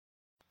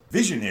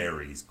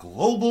Visionaries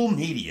Global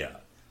Media,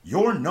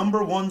 your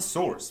number one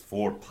source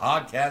for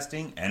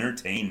podcasting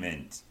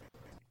entertainment.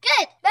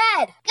 Good,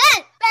 bad,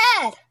 good,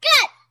 bad,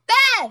 good,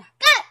 bad,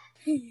 good.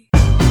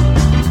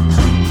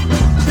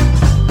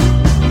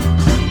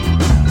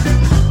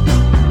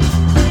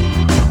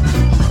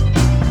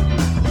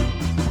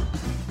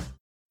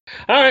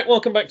 All right,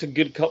 welcome back to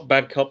Good Cop,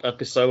 Bad Cop,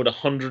 episode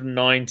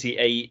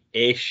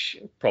 198-ish.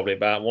 Probably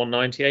about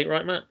 198,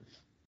 right, Matt?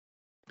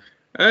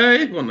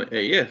 It's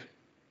 198, yeah.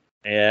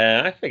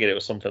 Yeah, I figured it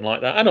was something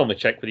like that. I normally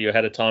check with you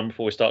ahead of time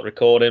before we start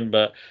recording,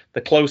 but the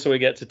closer we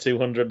get to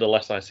 200, the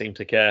less I seem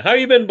to care. How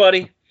you been,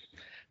 buddy?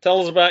 Tell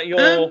us about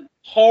your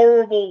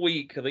horrible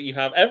week that you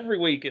have. Every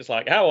week it's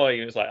like, how are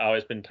you? It's like, oh,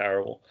 it's been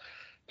terrible.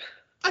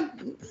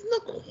 It's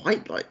not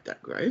quite like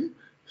that, Graham.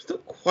 It's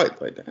not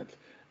quite like that.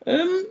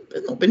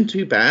 It's not been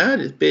too bad.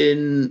 It's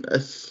been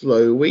a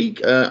slow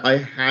week. I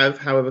have,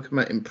 however, come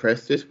out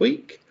impressed this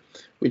week,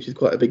 which is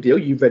quite a big deal.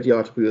 You read the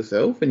article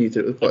yourself, and you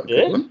said it was quite a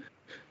good one.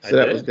 So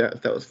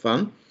that was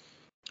fun.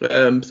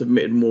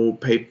 Submitted more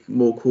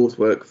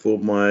coursework for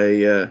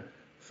my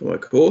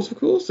course, of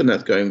course, and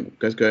that's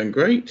going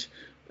great.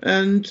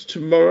 And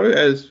tomorrow,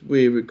 as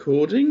we're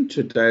recording,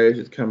 today as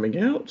it's coming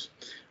out,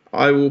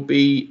 I'll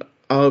be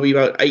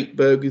about 8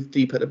 burgers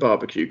deep at the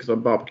barbecue because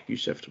I'm barbecue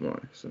chef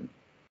tomorrow. So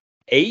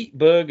 8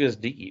 burgers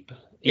deep.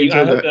 In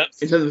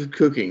terms of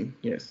cooking,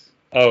 yes.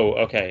 Oh,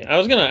 okay. I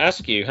was going to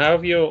ask you,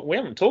 we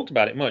haven't talked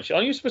about it much.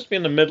 Are you supposed to be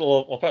in the middle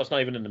of, well, perhaps not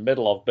even in the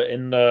middle of, but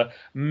in the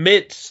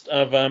midst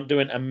of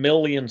doing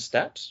 1,000,000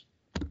 steps?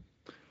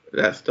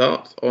 That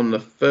starts on the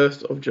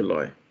 1st of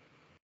July.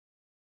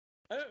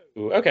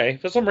 Oh, okay.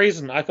 For some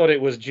reason, I thought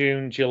it was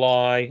June,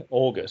 July,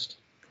 August.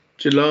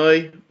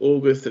 July,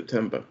 August,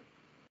 September.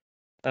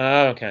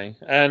 Okay.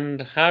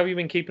 And how have you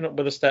been keeping up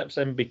with the steps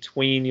in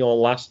between your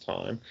last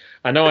time?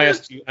 I know I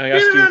asked you.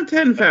 Around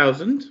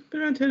 10,000.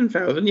 Around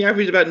 10,000. You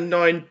average about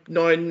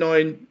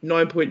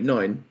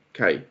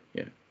 9.9K.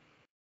 Yeah.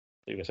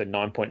 You were going to say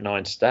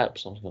 9.9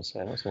 steps. I was going to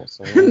say that's not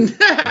so.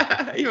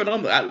 Even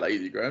I'm not that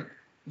lazy, Graham.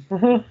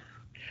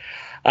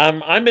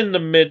 I'm in the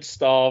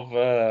midst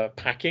of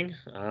packing.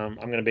 I'm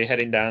going to be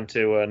heading down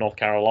to North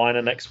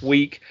Carolina next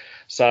week.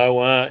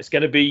 So it's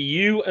going to be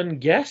you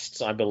and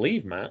guests, I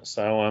believe, Matt.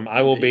 So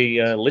I will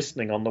be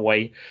listening on the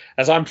way.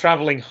 As I'm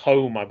traveling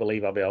home, I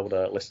believe I'll be able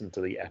to listen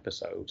to the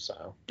episode.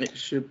 So it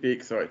should be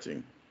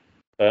exciting.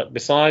 But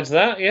besides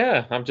that,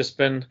 yeah, I've just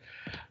been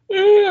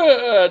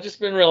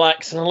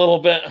relaxing a little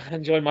bit,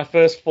 enjoying my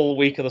first full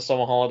week of the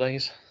summer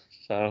holidays.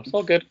 So it's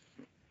all good.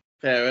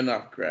 Fair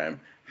enough,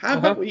 Graham. How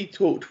about we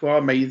talk to our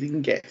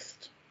amazing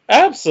guest?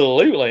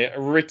 Absolutely.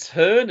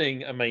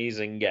 Returning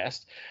amazing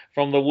guest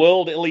from the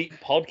World Elite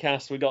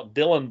podcast. We got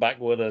Dylan back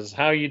with us.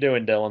 How are you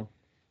doing, Dylan?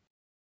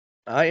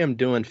 I am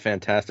doing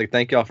fantastic.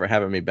 Thank y'all for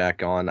having me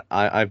back on.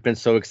 I've been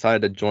so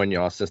excited to join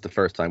y'all since the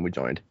first time we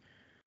joined.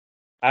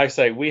 I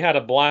say we had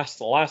a blast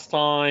the last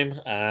time,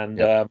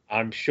 and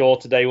I'm sure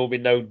today will be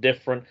no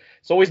different.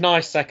 It's always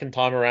nice second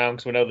time around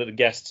because we know that the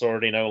guests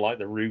already know like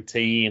the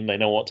routine. They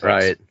know what to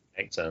expect.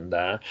 And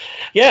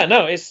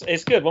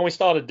it's good. When we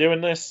started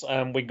doing this,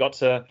 we got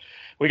to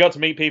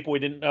meet people we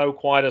didn't know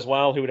quite as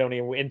well, who had only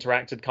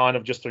interacted kind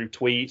of just through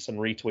tweets and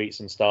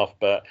retweets and stuff.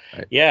 But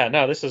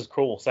this is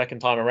cool. Second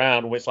time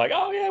around, it's like,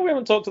 oh yeah, we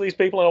haven't talked to these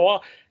people in a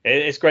while.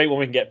 It's great when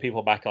we can get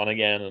people back on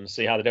again and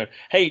see how they're doing.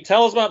 Hey,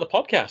 tell us about the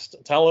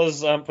podcast. Tell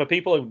us, for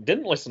people who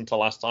didn't listen to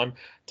last time,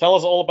 tell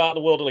us all about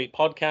the World Elite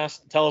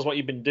podcast. Tell us what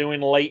you've been doing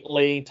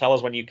lately. Tell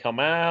us when you come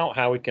out,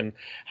 how we can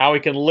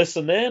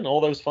listen in, all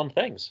those fun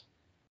things.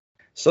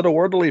 So the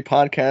World Elite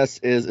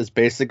podcast is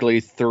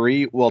basically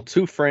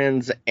 2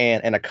 friends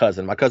and a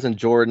cousin. My cousin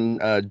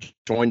Jordan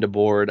joined the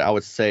board, I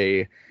would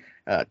say,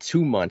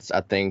 2 months,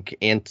 I think,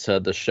 into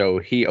the show.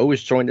 He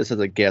always joined us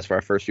as a guest for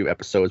our first few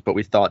episodes, but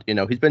we thought,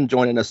 he's been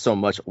joining us so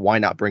much, why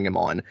not bring him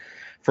on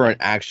for an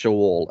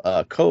actual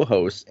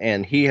co-host?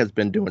 And he has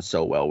been doing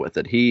so well with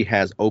it. He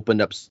has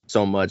opened up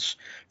so much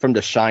from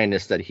the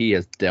shyness that he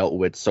has dealt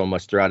with so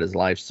much throughout his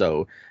life.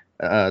 So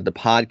the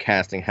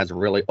podcasting has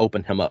really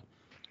opened him up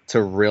to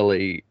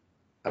really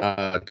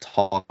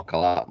talk a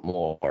lot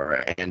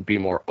more and be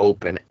more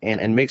open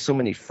and make so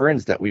many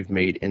friends that we've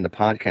made in the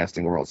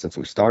podcasting world since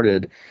we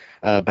started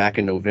back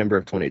in November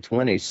of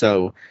 2020.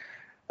 So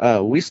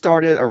we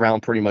started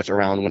pretty much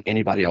around when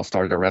anybody else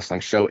started a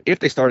wrestling show. If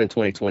they started in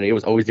 2020, it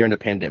was always during the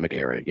pandemic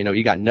era.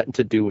 You got nothing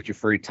to do with your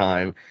free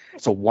time.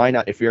 So why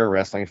not, if you're a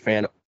wrestling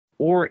fan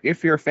or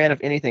if you're a fan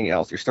of anything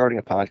else, you're starting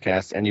a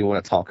podcast and you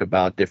want to talk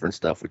about different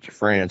stuff with your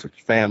friends, with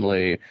your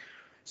family.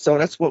 So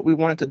that's what we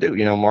wanted to do.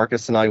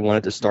 Marcus and I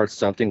wanted to start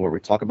something where we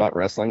talk about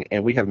wrestling,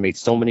 and we have made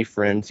so many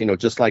friends,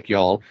 just like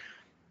y'all,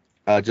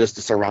 just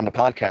to surround the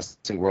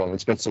podcasting world, and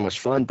it's been so much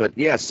fun. But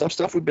yeah, some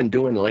stuff we've been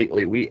doing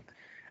lately,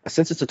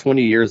 since it's the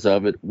 20 years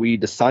of it, we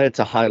decided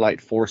to highlight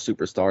 4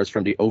 superstars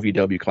from the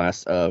OVW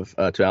class of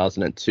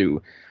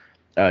 2002.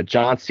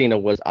 John Cena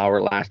was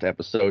our last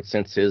episode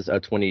since his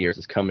 20 years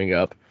is coming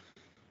up.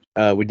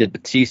 We did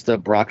Batista,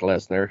 Brock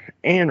Lesnar,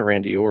 and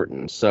Randy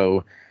Orton.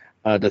 So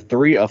The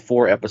 3 of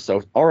 4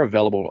 episodes are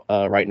available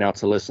right now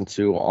to listen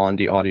to on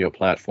the audio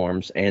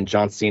platforms, and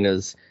John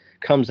Cena's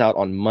comes out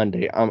on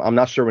Monday. I'm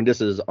not sure when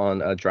this is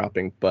on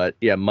dropping, but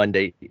yeah,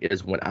 Monday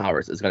is when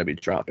ours is going to be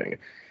dropping.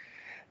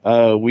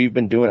 We've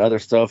been doing other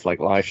stuff like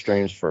live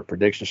streams for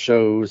prediction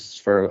shows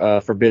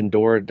for Forbidden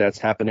Door that's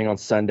happening on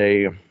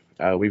Sunday.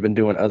 We've been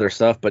doing other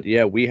stuff, but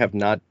yeah, we have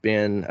not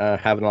been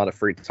having a lot of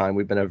free time.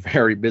 We've been a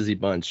very busy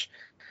bunch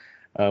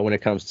when it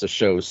comes to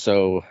shows.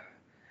 So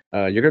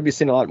you're going to be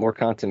seeing a lot more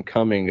content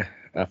coming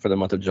for the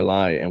month of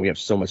July, and we have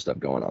so much stuff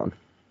going on.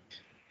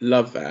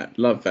 Love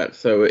that.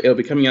 So it'll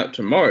be coming out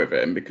tomorrow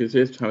then, because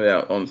it's coming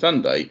out on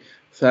Sunday.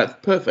 So that's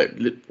perfect.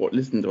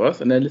 Listen to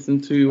us and then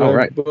listen to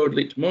World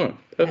Elite tomorrow.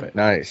 Perfect.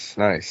 Nice.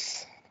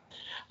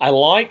 I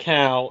like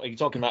how you're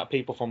talking about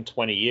people from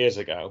 20 years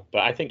ago,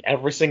 but I think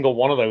every single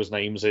one of those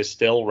names is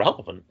still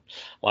relevant.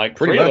 Like,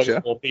 pretty 3 much, of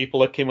those 4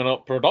 people are coming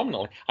up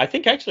predominantly. I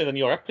think actually then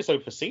your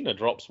episode for Cena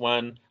drops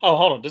when. Oh,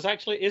 hold on.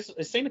 Is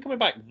Cena coming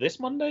back this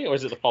Monday or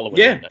is it the following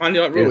Monday? Monday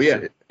Night Raw,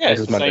 Yeah,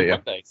 it's the same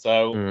Monday.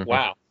 So,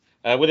 wow.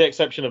 With the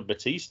exception of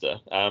Batista,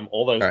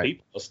 all those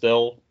people are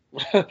still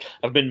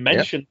have been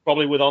mentioned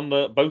probably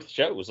on both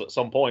shows at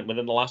some point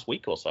within the last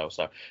week or so.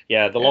 So,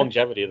 yeah, the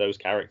longevity of those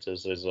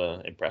characters is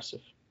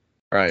impressive.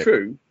 Right.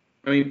 True.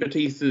 I mean,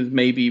 Batista's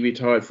maybe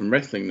retired from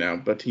wrestling now,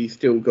 but he's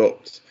still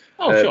got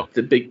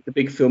the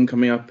big film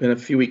coming up in a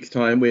few weeks'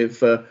 time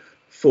with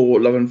Thor: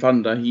 Love and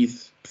Thunder.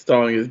 He's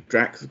starring as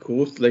Drax, of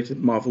course, the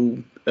latest Marvel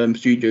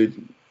Studios.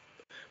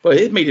 Well,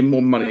 it made him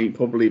more money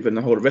probably than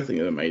the whole of wrestling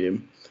ever made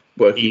him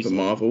working for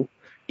Marvel.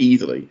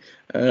 Easily.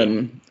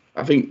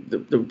 I think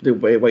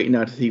we're waiting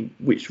now to see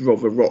which role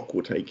The Rock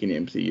will take in the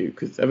MCU,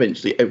 because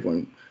eventually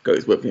everyone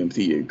goes work for the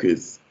MCU,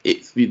 because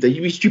they'd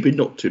be stupid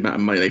not to, the amount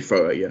of money they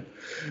throw at you.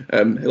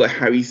 Like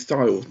Harry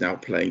Styles now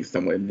playing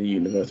somewhere in the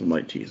universe. I'm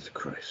like, Jesus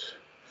Christ.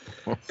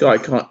 Guy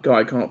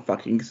can't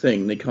fucking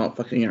sing. They can't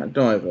fucking act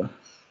either.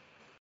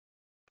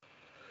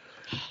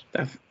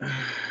 That's...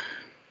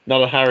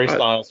 Not a Harry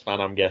Styles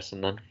fan, I'm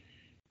guessing then.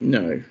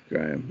 No,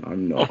 Graham,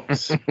 I'm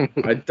not.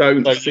 I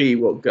don't see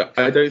what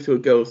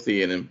girls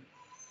see in him.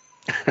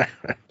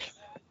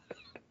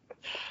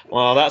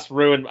 Well, that's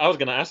ruined. I was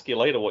going to ask you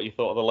later what you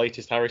thought of the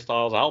latest Harry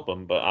Styles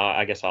album, but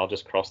I guess I'll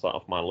just cross that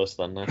off my list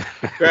then.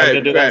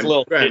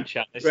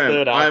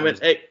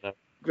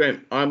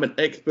 Graham, I'm an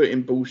expert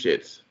in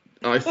bullshit.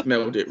 I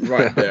smelled it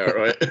right there,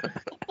 right?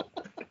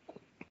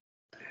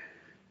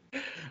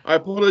 I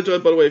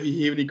apologise, by the way, if you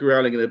hear any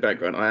growling in the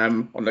background. I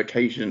am on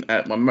occasion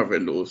at my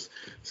mother-in-law's,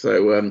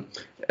 so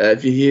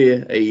if you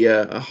hear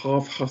a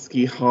half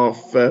husky,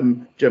 half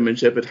German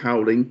Shepherd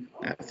howling,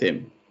 that's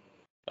him.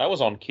 That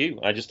was on cue.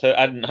 I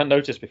hadn't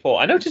noticed before.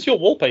 I noticed your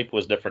wallpaper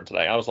was different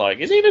today. I was like,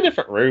 is he in a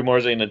different room or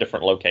is he in a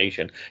different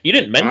location? You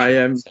didn't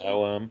mention it,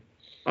 so...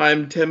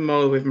 I'm 10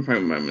 miles away from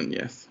home at the moment,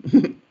 yes.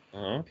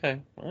 Okay,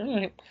 all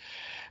right.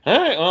 All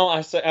right,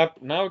 well,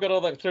 now we've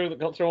got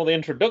through all the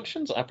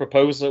introductions. I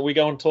propose that we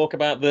go and talk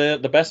about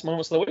the best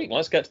moments of the week.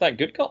 Let's get to that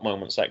good cop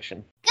moment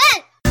section.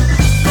 Good.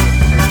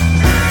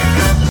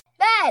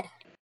 Bad.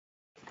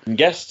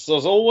 Guests,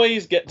 as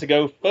always, get to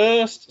go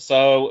first.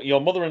 So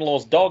your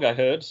mother-in-law's dog, I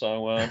heard.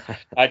 So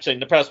actually,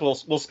 perhaps we'll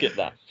skip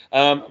that.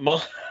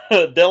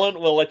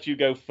 Dylan, we'll let you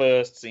go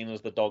first, seeing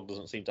as the dog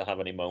doesn't seem to have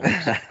any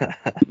moments.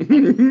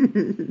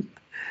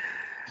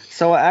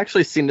 So I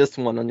actually seen this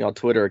one on your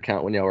Twitter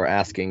account when y'all were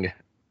asking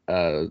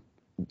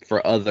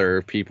for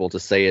other people to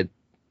say it.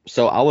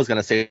 So I was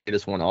gonna say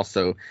this one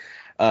also.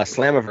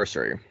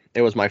 Slammiversary.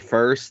 It was my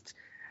first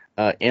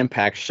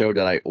Impact show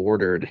that I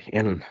ordered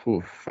in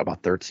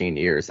about 13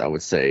 years, I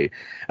would say.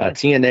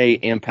 TNA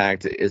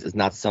Impact is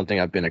not something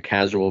I've been a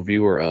casual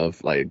viewer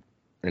of, like,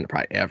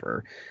 probably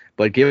ever.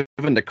 But given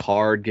the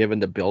card, given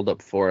the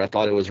build-up for it, I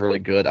thought it was really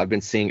good. I've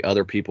been seeing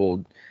other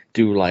people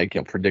do, like,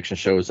 prediction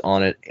shows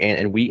on it,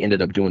 and we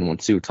ended up doing one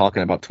too,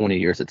 talking about 20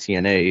 years of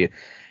TNA.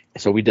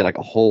 So we did, like,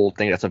 a whole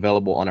thing that's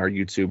available on our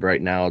YouTube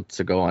right now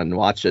to go on and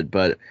watch it.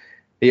 But,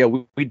 yeah,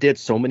 we did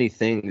so many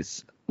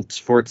things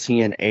for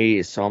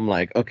TNA, so I'm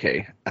like,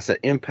 okay, I said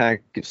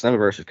Impact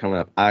Slammiversary coming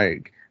up, I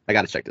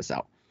got to check this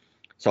out.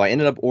 So I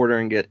ended up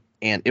ordering it,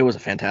 and it was a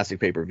fantastic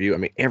pay-per-view. I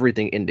mean,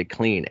 everything ended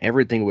clean.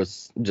 Everything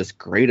was just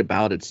great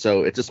about it.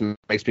 So it just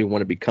makes me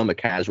want to become a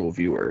casual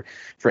viewer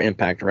for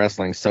Impact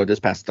Wrestling. So this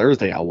past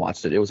Thursday, I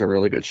watched it. It was a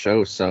really good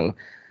show. So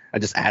it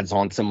just adds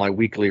on to my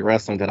weekly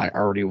wrestling that I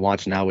already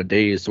watch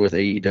nowadays with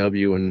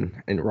AEW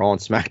and Raw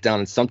and SmackDown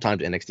and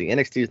sometimes NXT.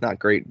 NXT is not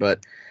great, but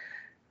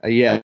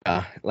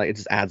like it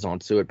just adds on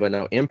to it. But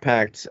no,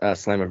 Impact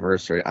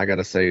Slammiversary, I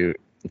gotta say,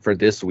 for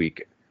this week,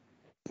 it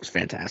was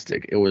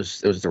fantastic. It was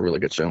just a really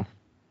good show.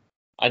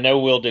 I know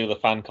we'll do the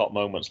fan cop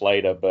moments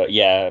later, but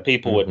yeah,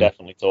 people were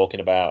definitely talking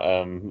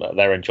about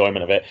their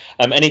enjoyment of it.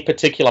 Any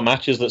particular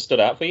matches that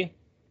stood out for you?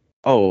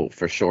 Oh,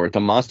 for sure. The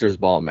Monsters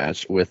Ball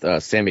match with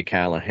Sami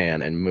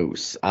Callihan and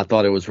Moose. I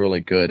thought it was really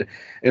good.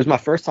 It was my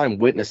first time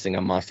witnessing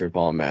a Monsters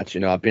Ball match.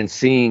 You know, I've been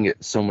seeing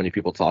so many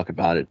people talk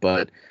about it,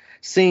 but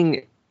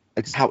seeing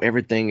it's how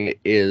everything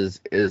is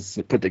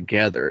put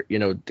together. You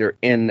know, they're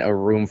in a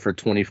room for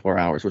 24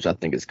 hours, which I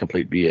think is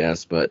complete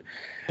BS, but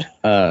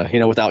you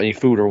know, without any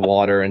food or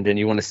water, and then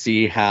you want to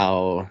see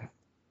how,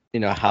 you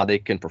know, how they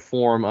can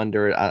perform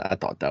under it. I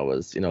thought that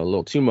was, you know, a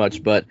little too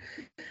much, but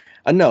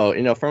I know,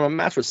 you know, from a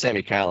match with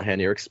Sami Callihan,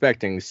 you're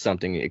expecting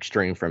something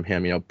extreme from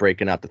him, you know,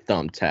 breaking out the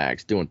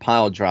thumbtacks, doing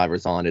pile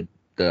drivers on it,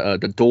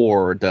 the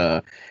door,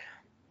 the,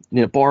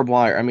 you know, barbed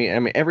wire. I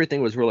mean,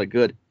 everything was really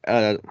good.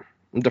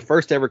 The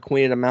first ever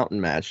Queen of the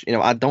Mountain match, you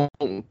know, I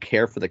don't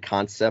care for the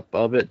concept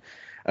of it,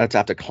 to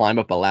have to climb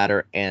up a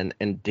ladder and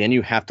then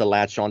you have to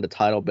latch on the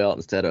title belt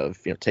instead of,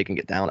 you know, taking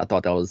it down. I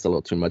thought that was a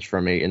little too much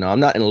for me. You know, I'm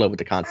not in love with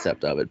the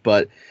concept of it,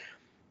 but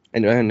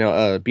and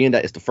being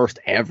that it's the first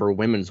ever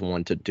women's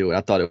one to do it,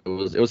 I thought it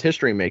was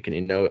history making.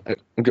 You know,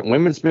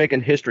 women's making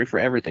history for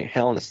everything: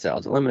 Hell in a Cell,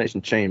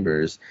 Elimination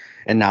Chambers,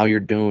 and now you're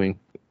doing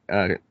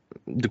the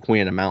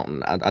Queen of the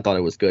Mountain. I thought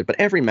it was good, but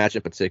every match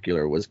in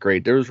particular was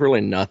great. There was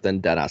really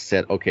nothing that I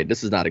said, okay,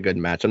 this is not a good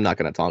match, I'm not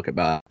going to talk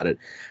about it.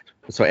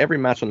 So every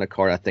match on the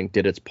card, I think,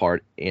 did its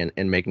part in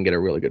making it a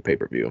really good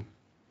pay-per-view.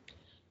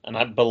 And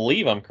I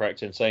believe I'm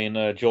correct in saying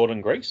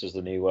Jordynne Grace is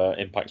the new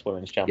Impact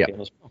Women's Champion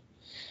as well.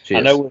 I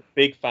know we're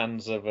big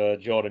fans of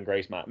Jordynne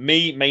Grace, Matt.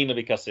 Me, mainly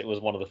because it was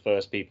one of the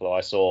first people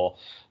I saw,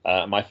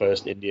 my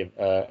first Indian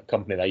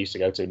company that I used to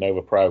go to,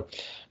 Nova Pro.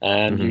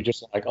 And you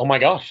just like, oh my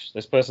gosh,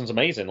 this person's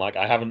amazing. Like,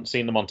 I haven't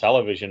seen them on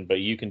television, but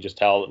you can just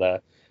tell that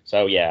they're.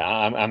 So, yeah,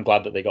 I'm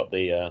glad that they got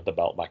the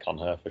belt back on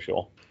her for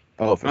sure.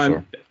 Oh, for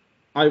sure.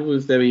 I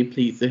was very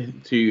pleased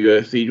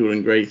to see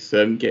Jordynne Grace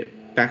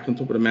get back on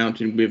top of the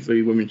mountain with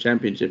the Women's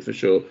Championship for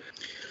sure.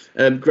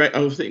 Great. I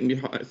was sitting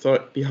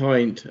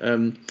behind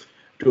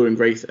Jordynne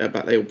Grace at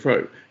Battle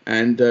Pro,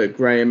 and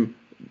Graham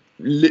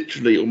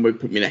literally almost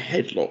put me in a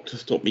headlock to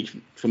stop me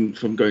from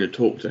going to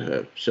talk to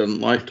her. She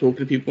doesn't like talking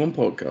to people on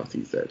podcasts,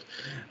 he said.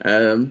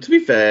 To be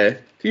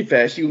fair,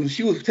 she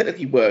was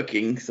technically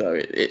working, so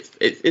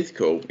it's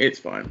cool, it's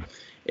fine.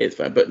 It's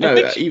fine, but no,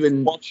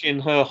 even watching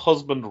her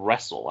husband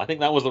wrestle, I think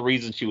that was the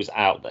reason she was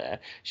out there.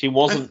 She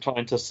wasn't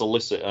trying to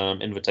solicit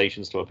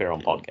invitations to appear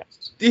on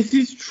podcasts. This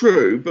is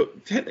true, but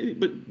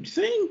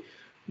saying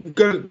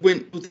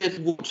went there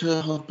to watch her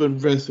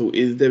husband wrestle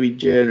is very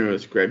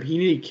generous, Graham. He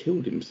nearly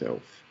killed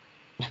himself.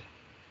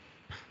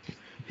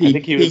 He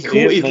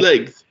caught his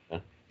legs. Yeah.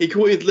 He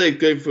caught his legs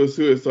going for a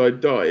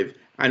suicide dive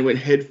and went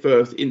head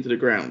first into the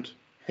ground.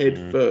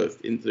 Landed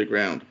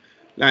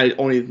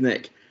on his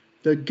neck.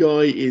 The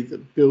guy is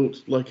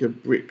built like a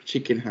brick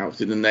chicken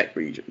house in the neck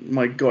region.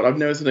 My God, I've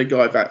never seen a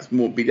guy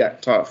be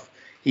that tough.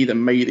 He's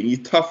amazing. He's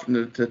tougher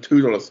than a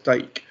 $2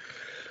 steak,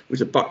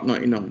 which is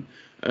 $1.99.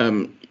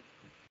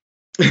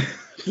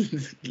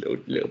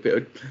 little bit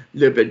of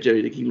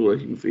Jerry the King Lawler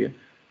for you.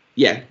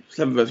 Yeah,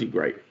 Slammiversary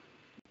great.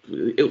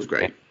 It was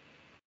great.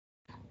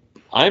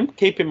 I'm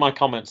keeping my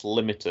comments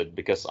limited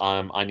because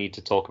I need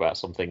to talk about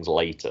some things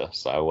later.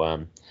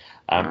 So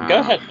go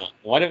ahead, Matt.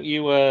 Why don't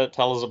you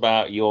tell us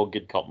about your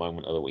good cop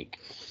moment of the week?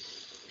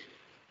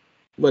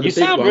 Well, you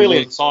sound really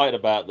excited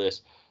about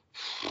this.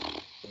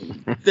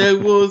 There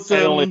was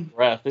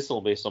This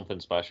will be something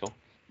special.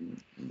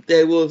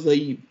 There was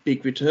a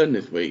big return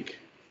this week,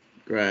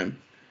 Graham.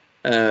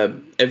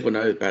 Everyone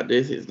knows about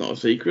this. It's not a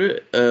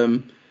secret. A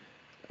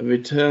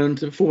return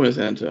to the Performance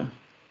Center.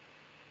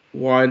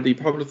 Widely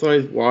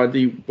publicised,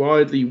 widely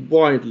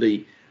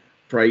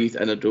praised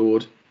and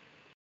adored.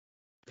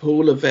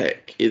 Paul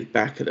Levesque is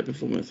back at the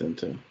Performance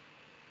Center.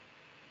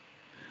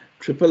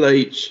 Triple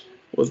H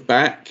was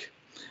back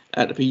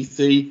at the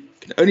PC.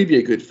 Can only be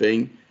a good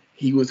thing.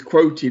 He was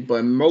quoted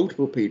by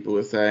multiple people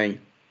as saying,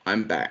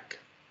 "I'm back."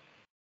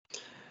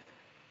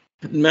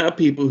 The amount of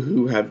people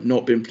who have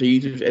not been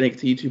pleased with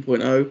NXT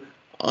 2.0,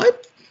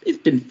 it's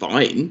been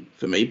fine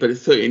for me, but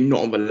it's certainly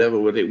not on the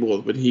level that it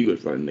was when he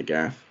was running the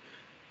gaff.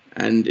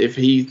 And if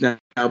he's now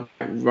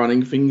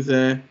running things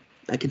there,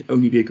 that can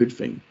only be a good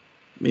thing.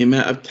 The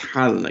amount of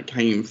talent that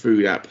came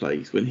through that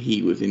place when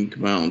he was in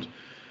command,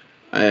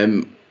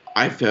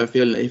 I feel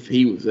that if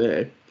he was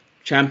there,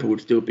 Ciampa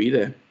would still be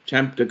there.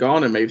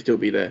 Gargano may still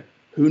be there.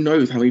 Who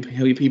knows how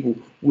many people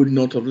would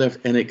not have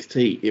left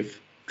NXT if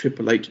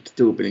Triple H had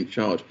still been in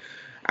charge.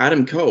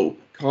 Adam Cole,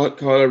 Kyle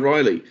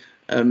O'Reilly,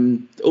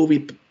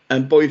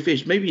 Bobby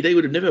Fish, maybe they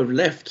would have never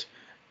left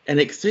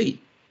NXT.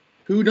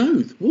 Who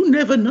knows? We'll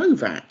never know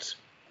that.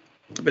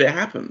 But it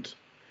happened.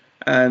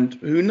 And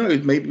who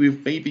knows,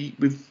 maybe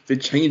with the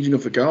changing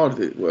of the guard, as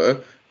it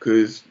were,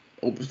 because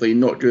obviously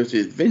not just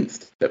as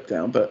Vince stepped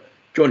down, but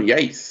Johnny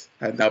Ace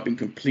has now been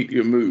completely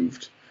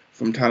removed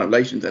from talent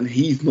relations, and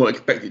he's not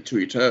expected to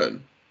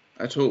return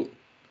at all.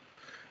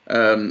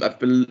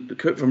 Correct me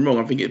if I'm wrong,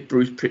 I think it's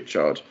Bruce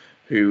Pritchard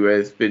who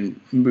has been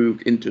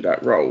moved into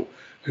that role,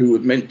 who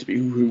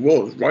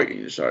was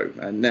writing the show,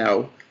 and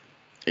now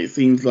it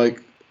seems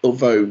like,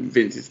 although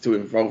Vince is still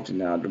involved in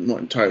that, I'm not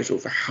entirely sure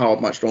for how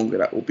much longer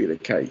that will be the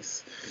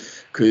case,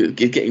 because it's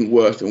getting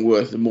worse and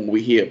worse the more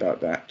we hear about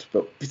that.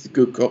 But it's a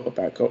good cop, a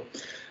bad cop.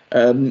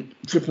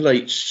 Triple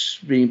H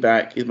being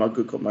back is my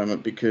good cop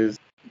moment, because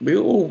we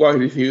all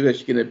worried if he was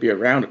actually going to be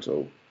around at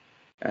all.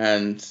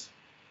 And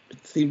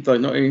it seems like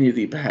not only is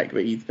he back,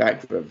 but he's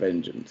back for a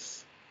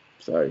vengeance.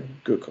 So,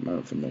 good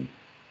comment from me.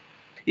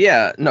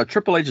 Yeah, no,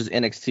 Triple H's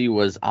NXT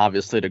was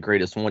obviously the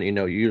greatest one.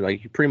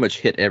 You pretty much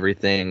hit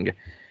everything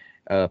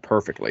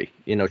perfectly.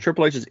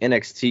 Triple H's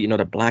NXT,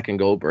 the black and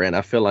gold brand,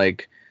 I feel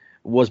like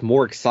was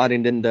more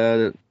exciting than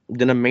the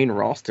main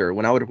roster.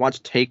 When I would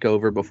watch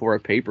TakeOver before a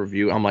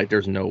pay-per-view, I'm like,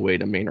 there's no way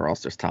the main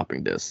roster's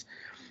topping this.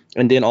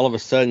 And then all of a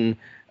sudden,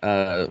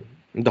 the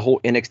whole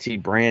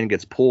NXT brand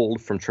gets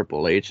pulled from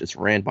Triple H. It's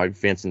ran by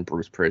Vince and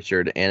Bruce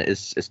Pritchard, and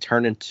it's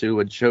turned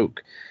into a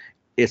joke.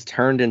 It's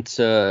turned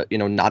into,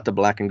 not the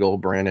black and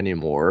gold brand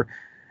anymore.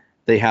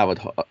 They have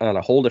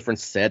a whole different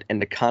set,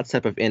 and the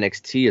concept of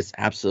NXT has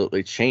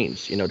absolutely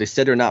changed. They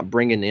said they're not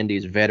bringing in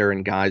these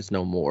veteran guys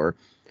no more,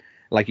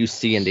 like you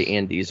see in the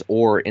indies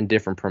or in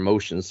different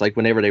promotions. Like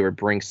whenever they would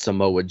bring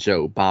Samoa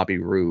Joe, Bobby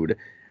Roode,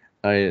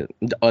 the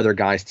other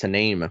guys to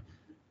name,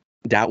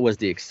 that was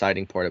the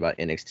exciting part about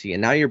NXT.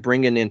 And now you're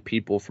bringing in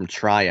people from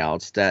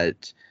tryouts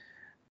that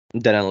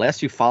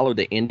unless you follow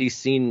the indie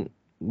scene,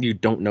 you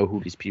don't know who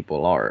these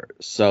people are.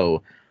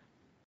 So,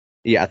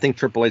 yeah, I think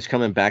Triple H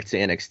coming back to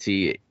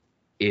NXT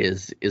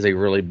is a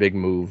really big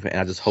move, and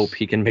I just hope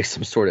he can make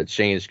some sort of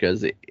change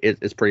because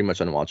it's pretty much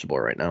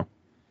unwatchable right now.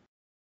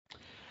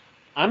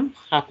 I'm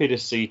happy to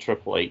see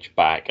Triple H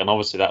back, and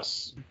obviously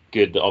that's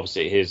good.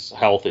 Obviously his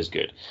health is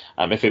good.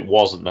 If it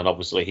wasn't, then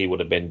obviously he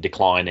would have been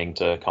declining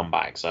to come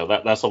back. So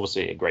that's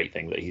obviously a great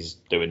thing that he's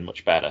doing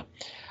much better.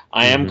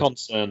 I am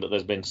concerned that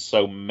there's been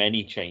so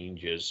many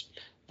changes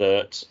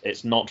that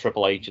it's not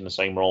Triple H in the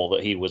same role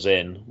that he was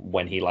in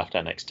when he left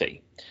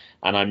NXT.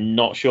 And I'm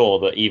not sure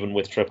that even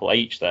with Triple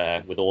H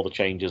there, with all the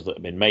changes that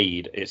have been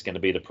made, it's going to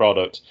be the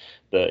product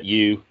that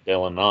you,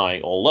 Dylan, and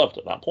I all loved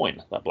at that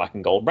point, that black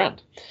and gold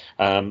brand.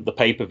 The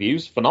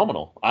pay-per-views,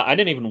 phenomenal. I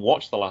didn't even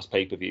watch the last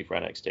pay-per-view for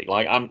NXT.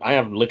 I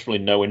have literally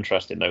no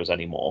interest in those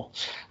anymore.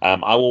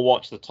 I will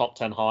watch the top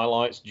 10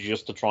 highlights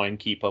just to try and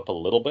keep up a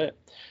little bit.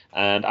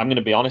 And I'm going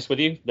to be honest with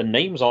you, the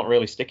names aren't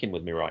really sticking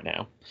with me right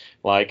now.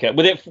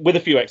 With a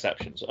few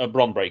exceptions.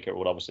 Bron Breakker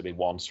would obviously be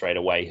one straight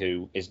away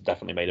who is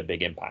definitely made a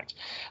big impact.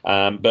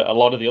 But a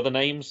lot of the other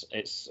names,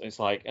 it's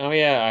like, oh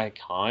yeah, I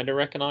kind of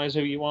recognize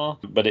who you are,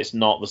 but it's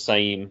not the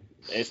same.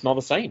 It's not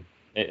the same.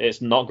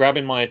 It's not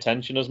grabbing my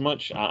attention as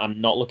much.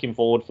 I'm not looking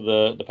forward for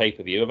the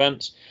pay-per-view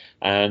events.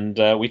 And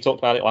we talked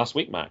about it last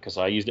week, Matt, because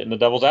I used it in the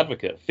Devil's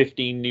Advocate.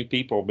 15 new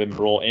people have been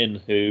brought in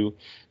who,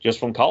 just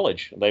from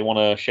college, they want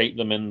to shape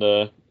them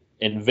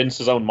in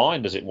Vince's own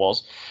mind, as it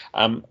was.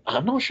 I'm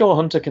not sure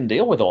Hunter can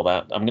deal with all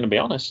that. I'm going to be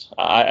honest.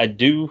 I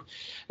do.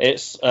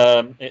 It's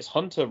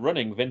Hunter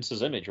running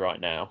Vince's image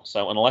right now.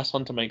 So unless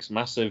Hunter makes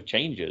massive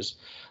changes,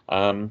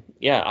 I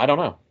don't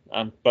know.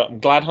 But I'm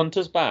glad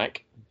Hunter's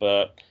back.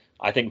 But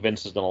I think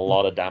Vince has done a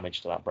lot of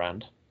damage to that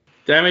brand.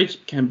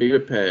 Damage can be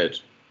repaired.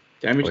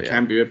 Can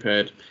be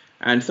repaired.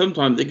 And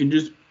sometimes it can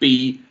just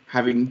be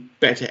having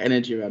better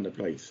energy around the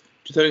place.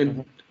 Just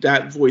having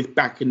that voice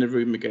back in the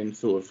room again,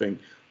 sort of thing.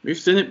 We've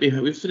seen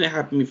it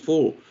happen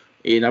before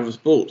in other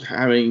sports,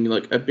 having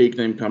like a big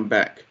name come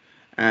back,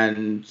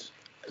 and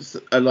just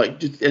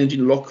energy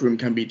in the locker room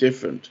can be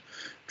different.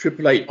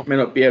 Triple H may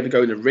not be able to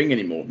go in the ring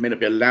anymore, may not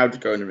be allowed to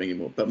go in the ring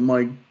anymore, but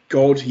my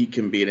God, he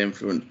can be an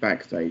influence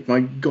backstage. My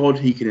God,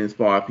 he can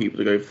inspire people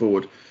to go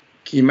forward.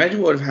 Can you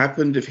imagine what would have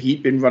happened if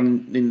he'd been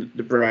running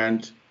the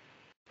brand,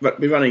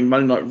 been running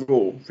Monday Night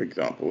Raw, for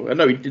example? I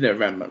know he didn't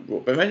run Monday Night Raw,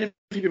 but imagine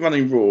if he'd been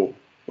running Raw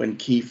when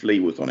Keith Lee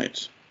was on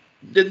it.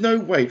 There's no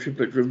way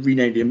Triple H would have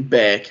renamed him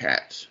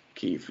Bearcat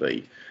Keith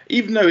Lee,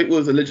 even though it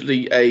was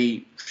allegedly a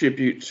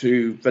tribute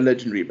to the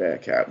legendary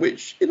Bearcat,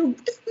 which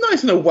it's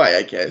nice in a way,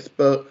 I guess,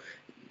 but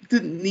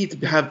didn't need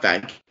to have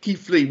that.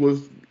 Keith Lee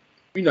was,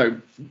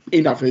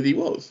 enough as he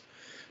was.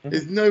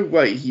 There's no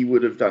way he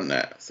would have done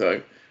that.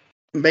 So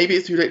maybe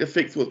it's too late to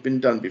fix what's been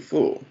done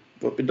before,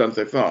 what's been done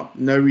so far.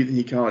 No reason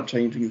he can't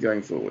change things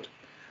going forward.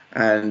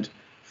 And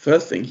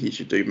first thing he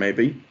should do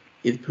maybe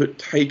is put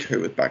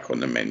takeovers back on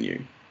the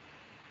menu.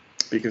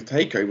 Because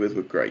takeovers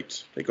were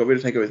great. They got rid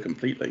of takeovers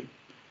completely.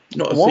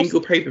 Not a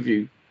single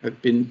pay-per-view has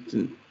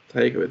been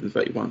takeovers in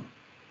 31.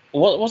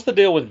 What's the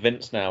deal with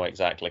Vince now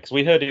exactly? Because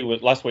we heard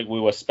last week.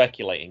 We were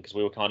speculating because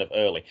we were kind of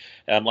early.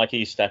 Like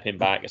he's stepping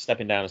down as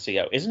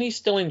CEO. Isn't he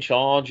still in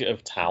charge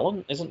of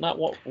talent? Isn't that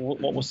what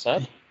was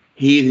said?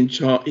 He is in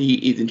charge. He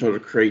is in charge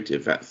of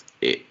creative. That's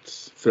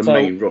it for the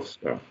main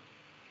roster.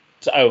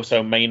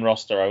 So main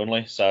roster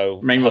only. So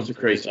main roster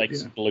creative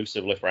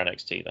exclusively for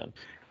NXT then.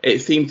 It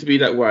seemed to be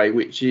that way,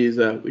 which is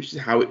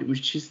how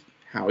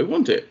we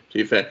want it. To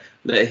be fair,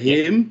 let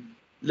him,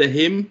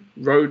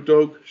 Road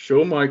Dogg,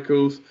 Shawn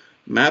Michaels,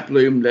 Matt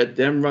Bloom, let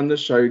them run the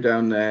show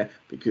down there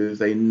because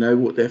they know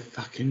what they're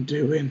fucking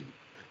doing.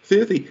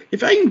 Seriously,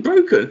 if it ain't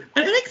broken,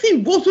 and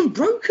NXT wasn't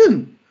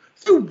broken,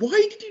 so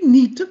why did you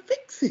need to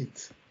fix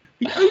it?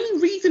 The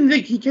only reason that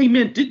he came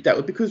in and did that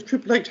was because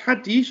Triple H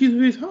had the issues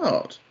with his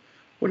heart.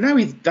 Well, now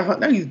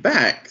he's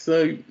back,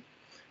 so.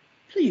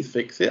 Please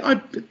fix it. I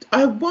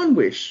have one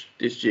wish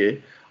this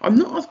year. I'm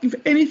not asking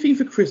for anything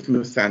for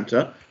Christmas,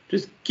 Santa.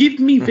 Just give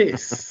me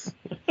this.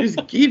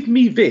 Just give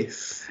me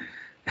this.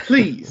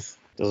 Please.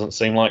 Doesn't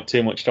seem like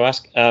too much to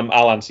ask.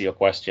 I'll answer your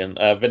question.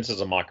 Vince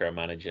is a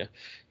micromanager.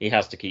 He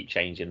has to keep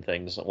changing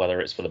things, whether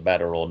it's for the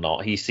better or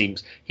not. He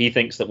thinks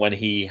that when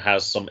he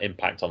has some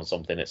impact on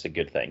something, it's a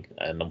good thing.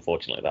 And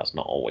unfortunately, that's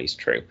not always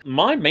true.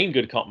 My main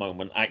good cop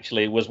moment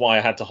actually was why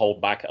I had to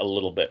hold back a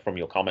little bit from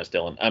your comments,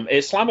 Dylan.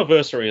 It's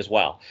Slammiversary as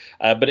well,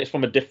 but it's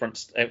from a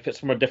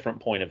different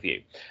point of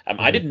view.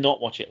 I did not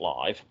watch it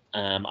live.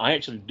 I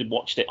actually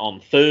watched it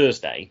on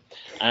Thursday,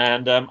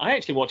 and I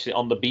actually watched it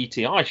on the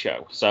BTI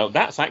show. So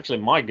that's actually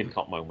my good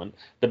cop moment.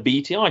 The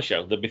BTI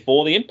show, the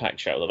Before the Impact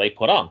show that they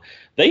put on.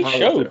 They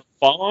showed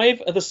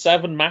 5 of the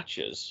 7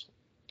 matches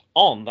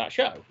on that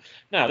show.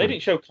 Now, they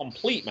didn't show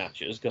complete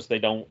matches because they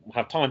don't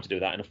have time to do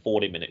that in a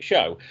 40-minute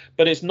show.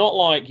 But it's not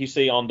like you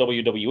see on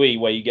WWE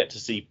where you get to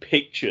see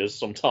pictures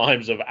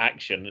sometimes of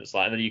action. It's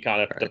like, and then you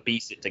kind of have to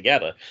piece it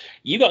together.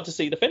 You got to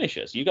see the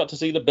finishes. You got to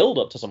see the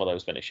build-up to some of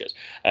those finishes.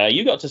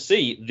 You got to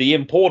see the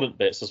important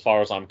bits as far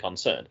as I'm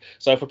concerned.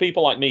 So for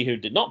people like me who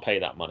did not pay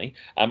that money,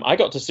 I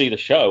got to see the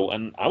show,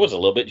 and I was a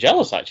little bit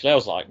jealous, actually. I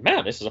was like,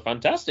 man, this is a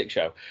fantastic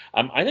show.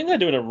 I think they're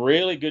doing a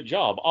really good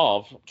job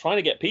of trying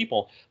to get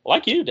people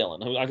like you,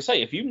 Dylan, who, like I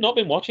say, if you've not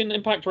been watching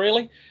Impact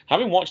really,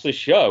 having watched this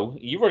show,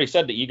 you've already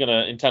said that you're going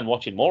to intend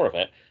watching more of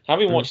it.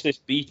 Having watched this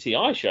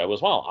BTI show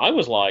as well, I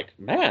was like,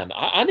 man,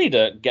 I need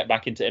to get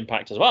back into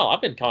Impact as well.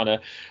 I've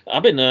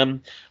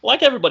been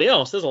like everybody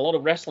else, there's a lot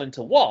of wrestling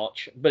to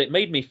watch, but it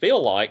made me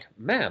feel like,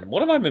 man,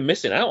 what have I been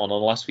missing out on the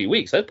last few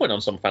weeks? They're putting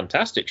on some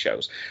fantastic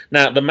shows.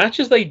 Now, the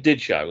matches they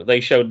did show, they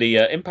showed the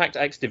Impact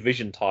X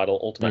Division title,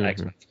 Ultimate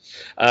X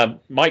match.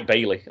 Mike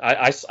Bailey,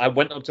 I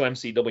went up to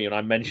MCW and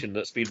I mentioned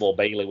that Speedball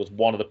Bailey was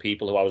one of the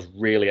people who I was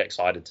really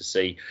excited to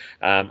see.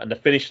 And the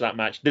finish of that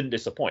match didn't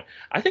disappoint.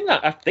 I think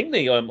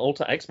the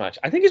Ultimate X match,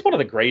 I think it's one of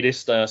the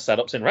greatest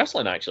setups in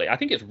wrestling, actually. I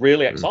think it's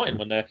really exciting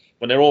when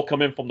they're all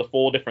coming from the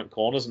 4 different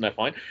corners and they're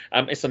fine.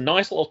 It's a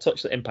nice little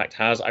touch that Impact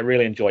has. I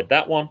really enjoyed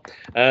that one.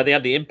 They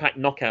had the Impact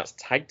Knockouts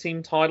Tag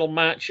Team title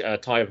match.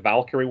 Taya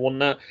Valkyrie won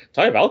that.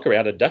 Taya Valkyrie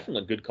had a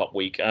definite good cop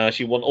week.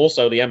 She won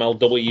also the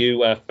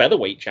MLW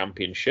Featherweight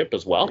Championship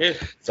as well. Yeah.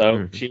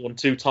 So she won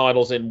 2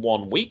 titles in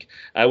 1 week.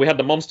 We had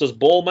the Monsters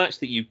Ball match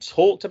that you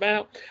talked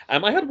about.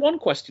 I had one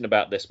question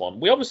about this one.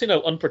 We obviously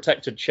know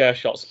unprotected chair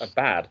shots are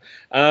bad.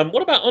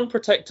 What about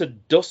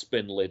unprotected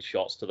dustbin lid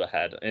shots to the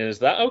head? Is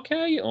that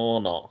okay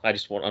or not? I'm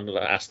going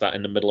to ask that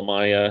in the middle of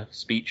my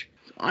speech.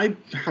 I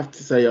have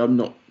to say I'm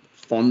not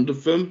fond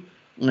of them.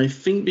 I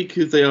think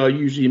because they are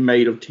usually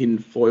made of tin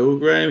foil,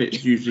 Graham,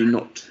 it's usually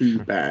not too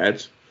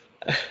bad.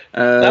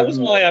 That was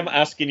why I'm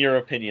asking your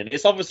opinion.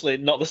 It's obviously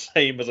not the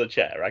same as a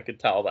chair. I could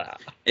tell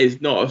that.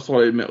 It's not a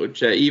solid metal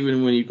chair,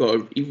 even when you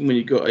got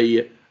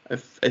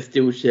a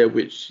steel chair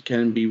which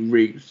can be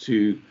rigged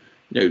to,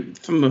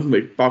 some of them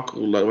would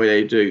buckle like the way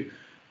they do.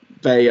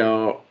 They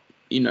are,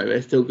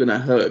 they're still going to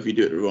hurt if you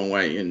do it the wrong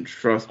way. And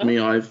trust me,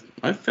 I've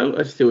felt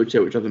a steel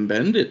chair which doesn't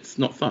bend. It's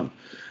not fun.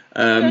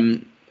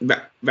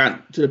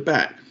 That to the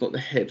back, not the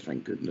head,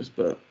 thank goodness.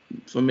 But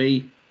for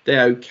me,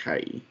 they're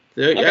okay.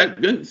 You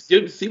don't see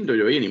them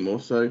WWE anymore,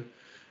 so.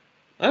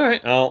 All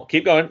right, I'll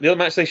keep going. The other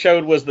match they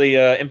showed was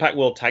the Impact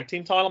World Tag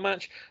Team title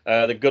match.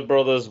 The Good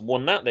Brothers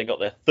won that. They got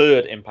their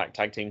 3rd Impact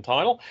Tag Team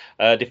title,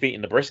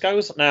 defeating the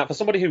Briscoes. Now, for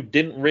somebody who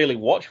didn't really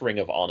watch Ring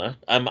of Honor,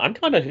 I'm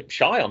kind of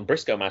shy on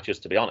Briscoe matches,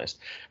 to be honest.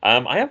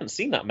 I haven't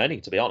seen that many,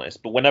 to be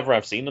honest, but whenever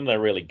I've seen them,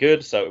 they're really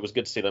good, so it was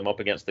good to see them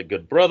up against the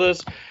Good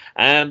Brothers.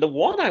 And the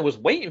one I was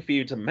waiting for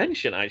you to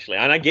mention, actually,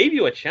 and I gave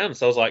you a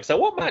chance. I was like, so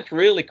what match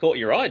really caught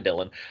your eye,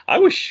 Dylan? I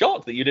was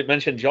shocked that you didn't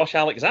mention Josh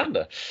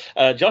Alexander.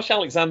 Josh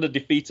Alexander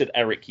defeated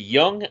Eric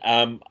Young.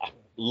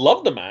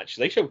 Loved the match.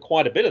 They showed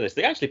quite a bit of this.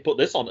 They actually put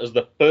this on as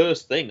the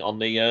first thing on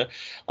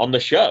the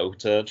show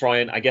to try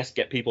and, I guess,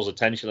 get people's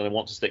attention and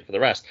want to stick for the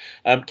rest.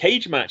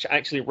 Cage Match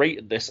actually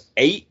rated this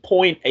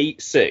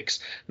 8.86.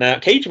 Now,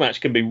 Cage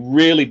Match can be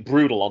really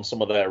brutal on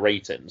some of their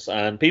ratings,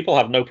 and people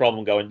have no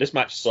problem going, this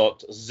match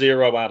sucked,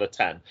 0 out of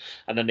 10,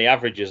 and then the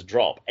averages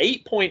drop.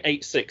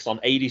 8.86 on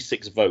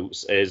 86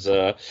 votes is,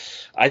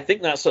 I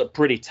think that's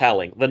pretty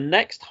telling. The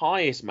next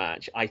highest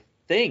match, I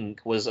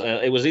think was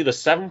it was either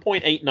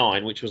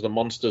 7.89, which was the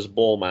Monsters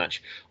Ball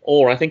match,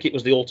 or I think it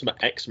was the Ultimate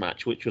X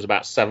match, which was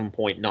about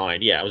 7.9.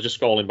 Yeah, I was just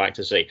scrolling back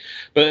to see.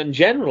 But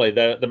generally,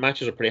 the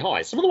matches are pretty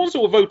high. Some of the ones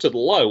that were voted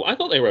low, I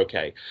thought they were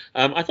okay.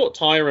 I thought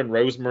Tyra and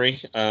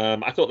Rosemary,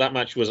 I thought that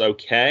match was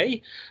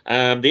okay.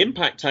 The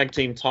Impact Tag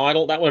Team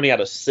title, that one only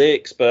had a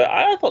 6, but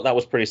I thought that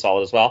was pretty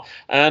solid as well.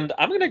 And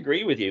I'm going to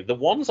agree with you. The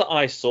ones that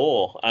I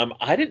saw,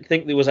 I didn't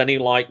think there was any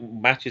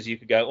matches you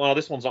could go, well,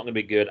 this one's not going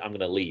to be good, I'm going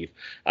to leave.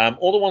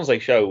 All the ones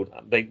they showed,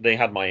 they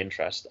had my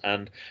interest.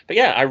 But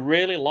yeah, I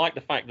really like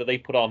the fact that they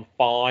put on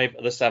 5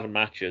 of the 7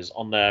 matches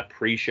on their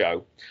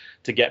pre-show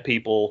to get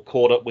people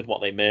caught up with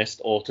what they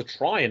missed, or to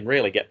try and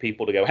really get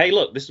people to go, hey,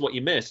 look, this is what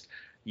you missed.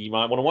 You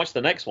might want to watch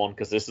the next one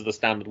because this is the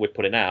standard we're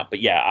putting out. But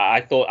yeah, I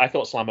thought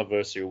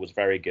Slammiversary was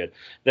very good.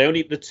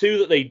 The 2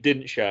 that they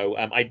didn't show,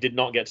 I did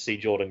not get to see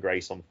Jordan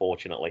Grace,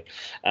 unfortunately,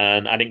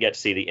 and I didn't get to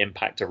see the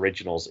Impact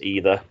Originals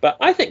either. But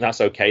I think that's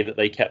okay that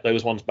they kept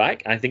those ones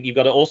back. I think you've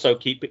got to also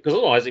keep it, because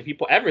otherwise, if you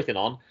put everything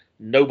on,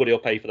 nobody will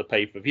pay for the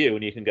pay-per-view,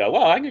 and you can go,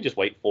 well, I can just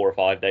wait 4 or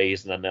 5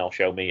 days, and then they'll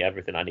show me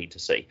everything I need to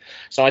see.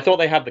 So I thought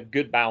they had the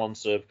good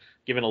balance of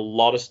giving a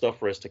lot of stuff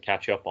for us to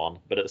catch up on,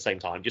 but at the same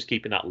time, just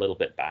keeping that little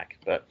bit back.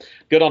 But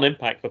good on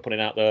Impact for putting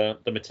out the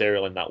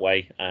material in that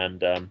way, and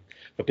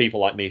for people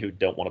like me who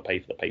don't want to pay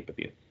for the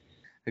pay-per-view.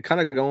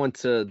 Kind of going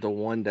to the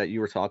one that you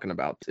were talking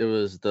about, it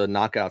was the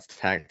Knockouts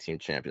Tag Team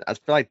Champion. I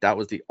feel like that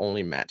was the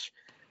only match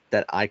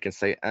that I can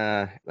say,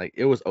 like,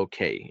 it was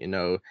okay. You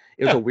know,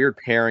 it was a weird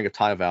pairing of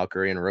Ty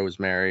Valkyrie and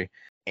Rosemary,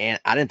 and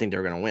I didn't think they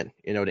were going to win.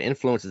 You know, the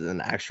influences in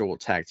an actual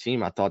tag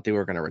team, I thought they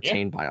were going to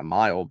retain by a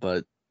mile,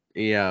 but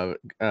kind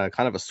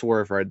of a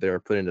swerve right there,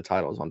 putting the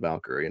titles on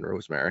Valkyrie and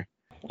Rosemary.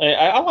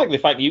 I like the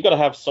fact that you've got to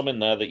have some in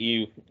there that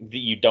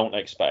you don't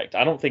expect.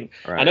 I don't think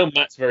I know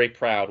Matt's very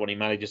proud when he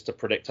manages to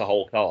predict a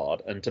whole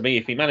card, and to me,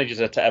 if he manages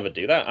to ever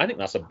do that, I think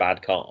that's a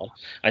bad card.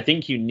 I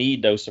think you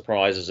need those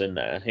surprises in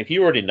there. If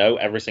you already know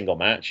every single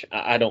match,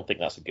 I don't think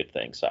that's a good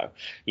thing. So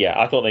yeah,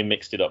 I thought they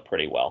mixed it up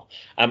pretty well.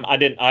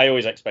 I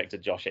always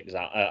expected Josh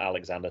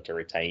Alexander to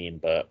retain,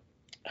 but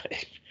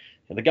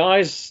the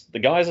guys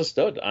are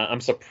stud.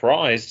 I'm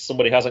surprised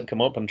somebody hasn't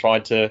come up and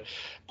tried to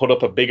put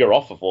up a bigger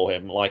offer for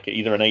him, like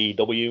either an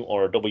AEW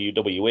or a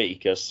WWE,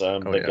 because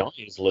guy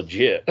is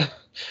legit.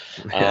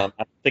 I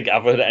think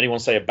I've heard anyone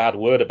say a bad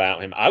word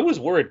about him. I was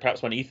worried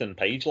perhaps when Ethan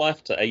Page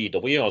left to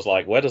AEW. I was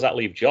like, where does that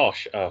leave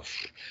Josh?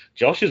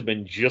 Josh has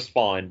been just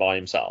fine by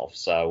himself.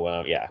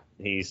 So,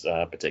 he's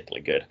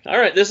particularly good. All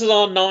right, this is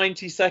our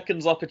 90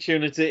 seconds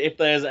opportunity. If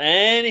there's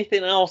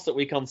anything else that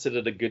we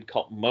considered a good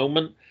cop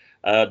moment,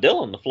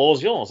 Dylan, the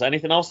floor's yours.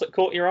 Anything else that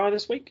caught your eye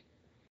this week?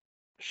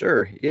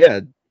 Sure. Yeah,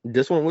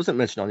 this one wasn't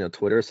mentioned on your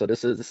Twitter, so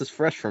this is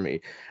fresh for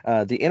me.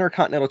 The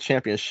Intercontinental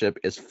Championship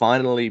is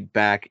finally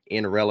back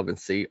in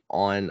relevancy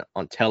on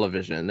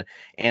television,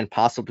 and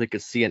possibly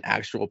could see an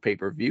actual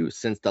pay-per-view,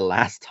 since the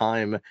last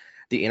time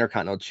the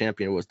Intercontinental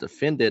Champion was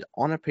defended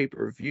on a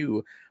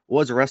pay-per-view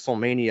was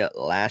WrestleMania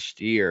last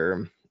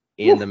year,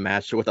 in the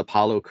match with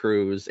Apollo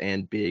Crews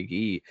and Big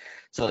E.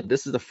 So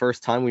this is the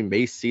first time we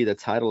may see the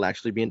title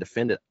actually being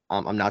defended.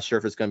 I'm not sure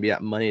if it's going to be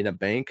at Money in the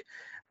Bank,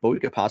 but we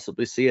could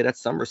possibly see it at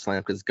SummerSlam,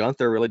 because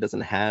Gunther really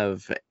doesn't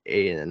have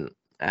an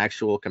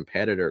actual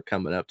competitor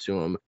coming up to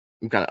him,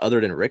 kind of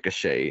other than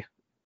Ricochet,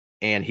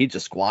 and he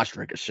just squashed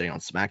Ricochet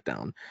on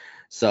SmackDown.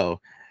 So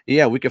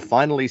yeah, we could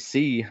finally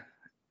see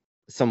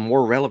some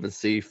more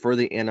relevancy for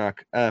the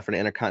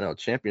Intercontinental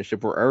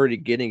Championship. We're already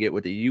getting it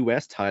with the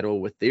U.S. title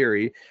with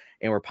Theory,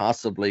 and we're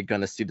possibly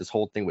going to see this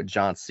whole thing with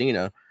John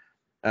Cena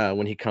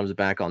when he comes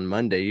back on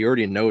Monday. You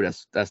already know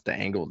that's the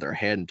angle they're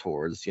heading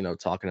towards,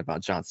 talking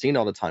about John Cena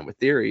all the time with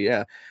Theory,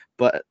 yeah.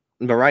 But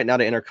right now,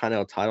 the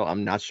Intercontinental title,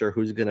 I'm not sure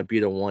who's going to be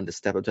the one to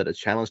step up to the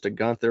challenge to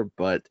Gunther,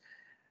 but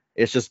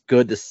it's just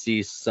good to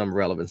see some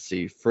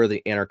relevancy for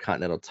the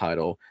Intercontinental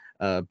title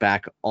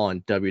back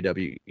on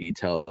WWE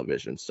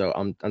television. So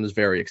I'm just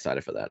very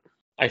excited for that.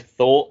 I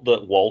thought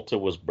that Walter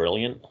was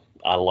brilliant.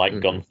 I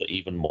like Gunther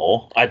even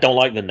more. I don't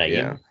like the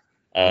name.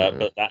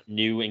 But that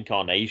new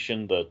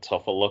incarnation, the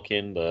tougher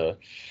looking,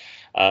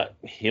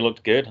 he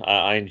looked good.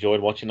 I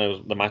enjoyed watching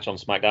the match on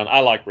SmackDown.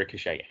 I like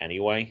Ricochet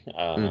anyway,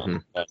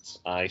 but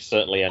I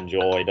certainly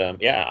enjoyed.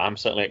 I'm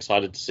certainly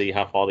excited to see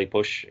how far they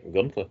push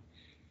Gunther.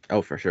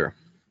 Oh, for sure.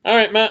 All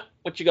right, Matt,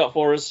 what you got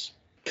for us?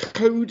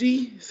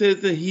 Cody says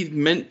that he's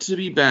meant to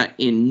be back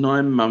in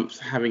 9 months,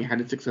 having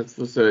had a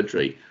successful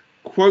surgery.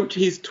 Quote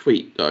his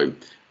tweet though: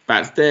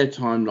 "That's their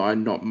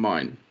timeline, not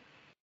mine."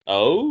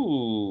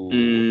 Oh.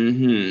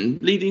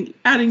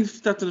 Adding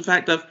stuff to the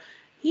fact of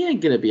he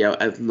ain't going to be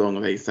out as long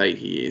as they say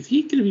he is.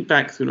 He's going to be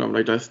back sooner or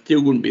later. I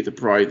still wouldn't be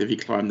surprised if he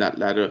climbed that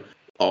ladder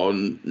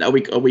on a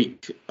week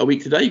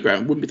today,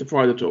 Graham. Wouldn't be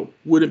surprised at all.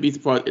 Wouldn't be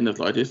surprised in the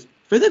slightest.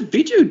 There's a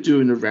video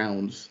doing the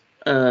rounds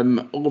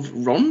of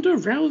Ronda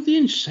Rousey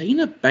and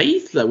Shayna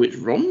Baszler, which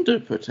Ronda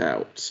put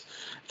out.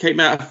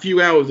 Came out a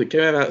few hours. It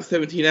came out about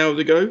 17 hours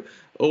ago,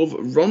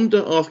 of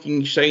Ronda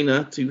asking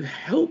Shayna to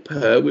help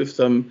her with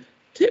some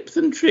tips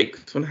and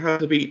tricks on how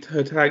to beat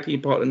her tag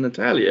team partner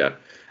Natalya,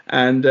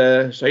 and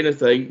Shayna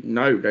saying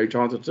no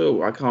chance at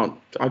all. I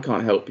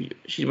can't help you.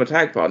 She's my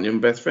tag partner, you're my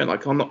best friend.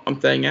 I'm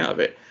staying out of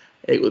it.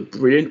 It was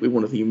brilliant. We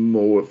want to see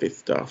more of this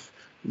stuff.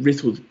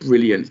 This was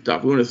brilliant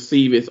stuff. We want to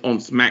see this on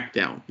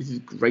SmackDown. This is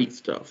great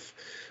stuff.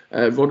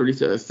 Ronda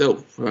released it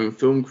herself from her own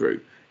film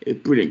crew.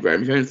 It's brilliant,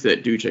 Graham. If you haven't seen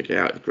it, do check it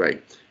out. It's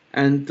great.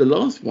 And the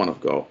last one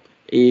I've got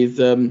is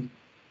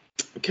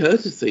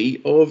courtesy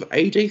of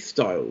AJ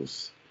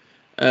Styles,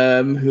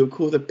 who of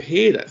course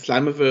appeared at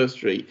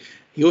Slammiversary.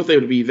 He was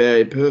able to be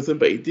there in person,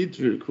 but he did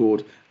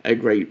record a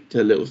great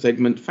little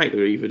segment. Thank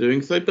the for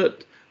doing so,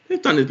 but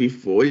they've done this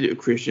before. He did a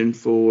Christian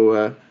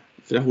for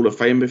the Hall of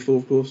Fame before,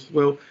 of course, as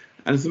well.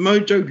 And Samoa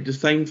Joe did the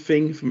same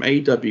thing from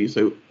AEW,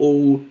 so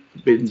all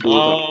forbidden doors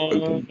are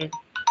open.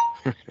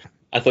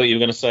 I thought you were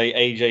going to say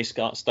AJ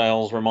Scott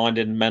Styles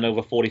reminded men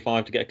over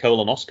 45 to get a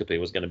colonoscopy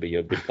was going to be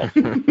a good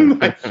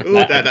comment. I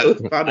saw that. That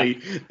was funny.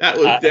 That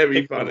was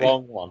very funny. The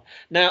wrong one.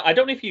 Now, I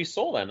don't know if you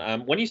saw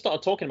then, when you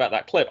started talking about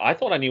that clip, I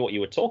thought I knew what you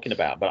were talking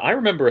about, but I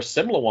remember a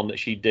similar one that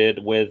she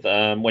did with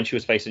when she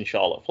was facing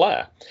Charlotte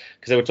Flair,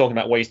 because they were talking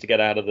about ways to get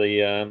out of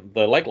the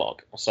leg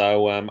lock.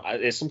 So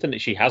it's something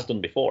that she has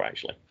done before,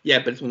 actually. Yeah,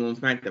 but this one on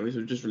SmackDown. This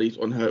was just released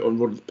on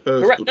Ronda's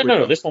personal Correct. Twitter.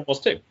 No, this one was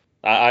too.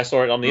 I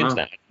saw it on the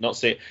internet. Not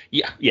see it.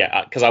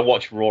 Yeah, because I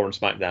watch Raw and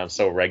SmackDown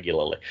so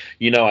regularly.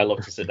 You know, I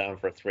love to sit down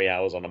for 3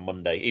 hours on a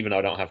Monday, even though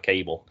I don't have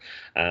cable,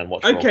 and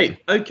watch. Okay.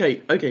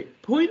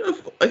 Point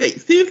of. Okay,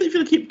 seriously, if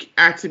you're gonna keep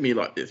acting me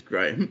like this,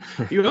 Graham,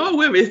 you are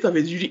aware this stuff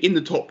is usually in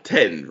the top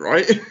 10,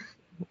 right?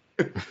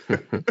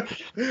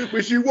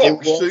 Which you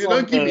watch, so you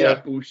don't give me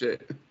that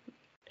bullshit.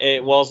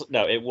 It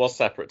was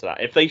separate to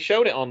that. If they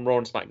showed it on Raw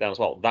and SmackDown as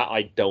well, that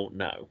I don't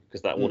know,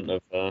 because that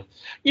wouldn't have.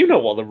 You know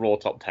what the Raw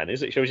top 10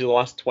 is? It shows you the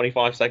last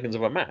 25 seconds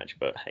of a match.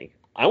 But hey,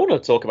 I want to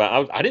talk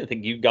about. I didn't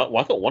think you got.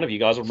 Well, I thought one of you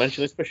guys would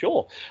mention this for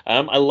sure.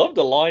 I loved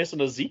Elias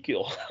and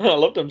Ezekiel. I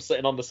loved them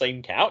sitting on the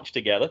same couch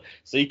together.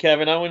 See,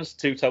 Kevin Owens,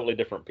 two totally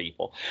different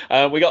people.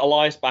 We got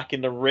Elias back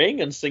in the ring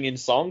and singing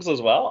songs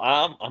as well.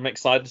 I'm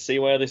excited to see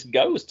where this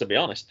goes, to be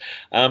honest.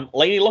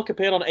 Lady Luck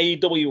appeared on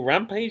AEW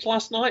Rampage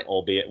last night,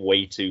 albeit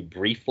way too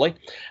briefly.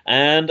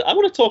 And I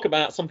want to talk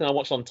about something I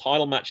watched on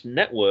Title Match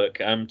Network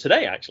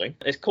today, actually.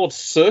 It's called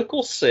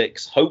Circle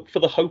 6 Hope for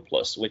the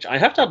Hopeless, which I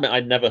have to admit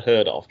I'd never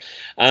heard of.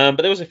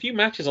 But there was a few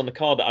matches on the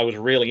card that I was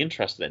really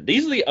interested in.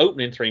 These are the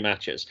opening 3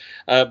 matches.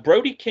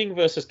 Brody King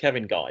versus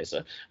Kevin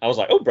Geyser. I was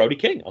like, oh, Brody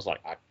King. I was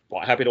like, I'm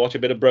quite happy to watch a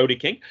bit of Brody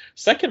King.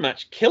 Second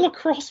match, Killer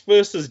Cross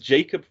versus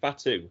Jacob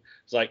Fatu.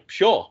 It's like,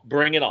 sure,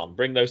 bring it on.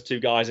 Bring those two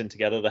guys in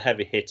together, the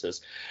heavy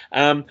hitters.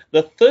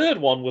 The third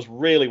one was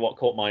really what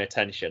caught my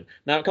attention.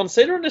 Now,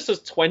 considering this is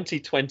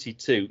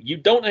 2022, you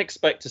don't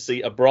expect to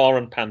see a bra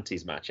and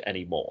panties match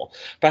anymore.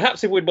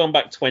 Perhaps if we'd gone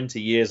back 20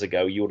 years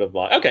ago, you would have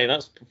like, okay,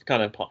 that's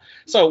kind of...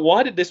 So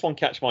why did this one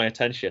catch my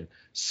attention?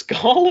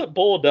 Scarlett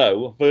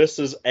Bordeaux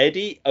versus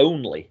Eddie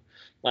Only.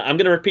 I'm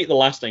going to repeat the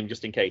last name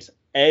just in case.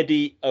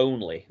 Eddie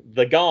Only.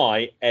 The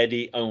guy,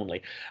 Eddie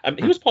Only.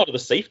 He was part of the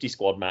safety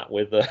squad, Matt,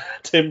 with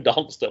Tim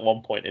Donst at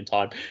one point in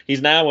time.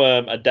 He's now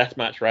a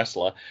deathmatch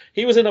wrestler.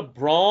 He was in a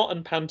bra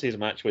and panties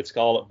match with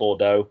Scarlett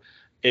Bordeaux.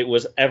 It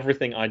was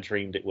everything I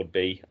dreamed it would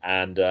be,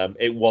 and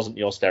it wasn't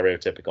your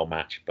stereotypical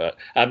match. But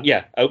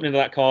yeah, opening of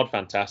that card,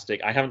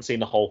 fantastic. I haven't seen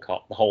the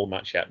whole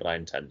match yet, but I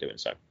intend doing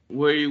so.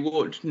 Were you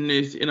watching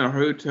this in a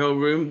hotel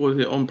room? Was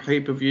it on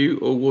pay-per-view,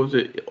 or was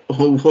it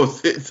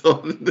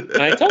on?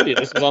 I told you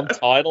this was on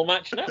Title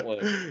Match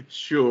Network.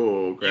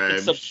 Sure, Graham. You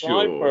can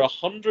subscribe for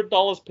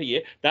 $100 per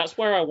year. That's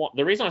where I want.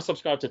 The reason I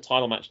subscribe to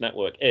Title Match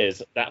Network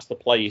is that's the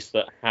place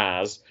that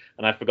has,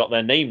 and I forgot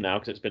their name now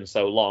because it's been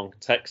so long.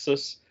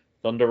 Texas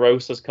Thunder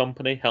Rosa's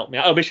company, help me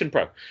out. Oh, Mission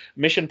Pro.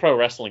 Mission Pro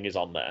Wrestling is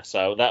on there.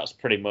 So that's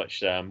pretty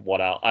much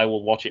what I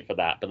will watch it for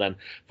that. But then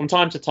from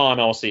time to time,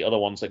 I will see other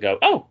ones that go,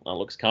 oh, that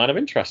looks kind of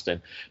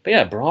interesting. But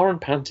yeah, bra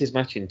and panties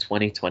match in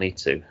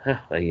 2022.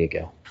 There you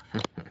go.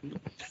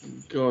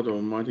 God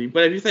almighty.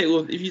 But if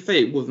you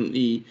say it wasn't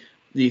the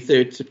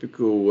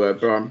stereotypical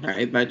bra and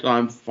panties match,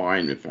 I'm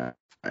fine with that,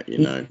 you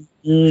know.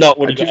 Not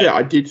what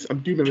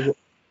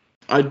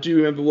I do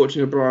remember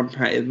watching a bra and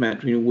panties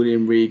match between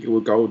William Regal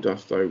and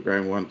Goldust though,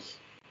 Graham, once.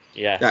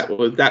 Yeah. That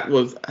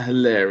was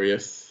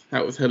hilarious.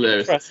 That was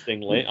hilarious.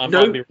 Interestingly, I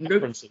might be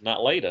referencing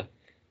that later.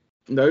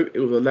 No, it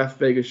was a Las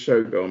Vegas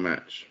Showgirl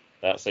match.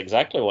 That's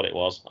exactly what it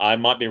was. I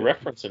might be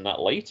referencing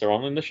that later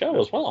on in the show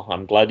as well.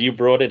 I'm glad you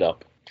brought it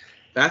up.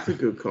 That's a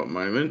good cop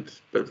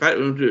moment. But the fact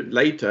that we'll do it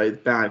later is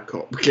bad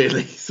cop,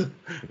 clearly. So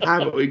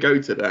how about we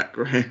go to that,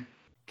 Graham?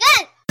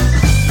 Good.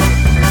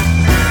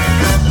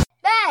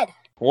 Bad.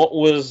 What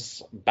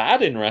was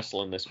bad in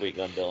wrestling this week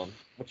then, Dylan?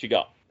 What you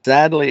got?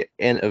 Sadly,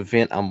 an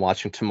event I'm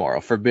watching tomorrow,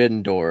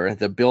 Forbidden Door,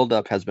 the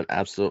build-up has been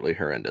absolutely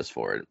horrendous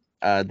for it.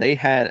 They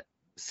had,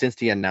 since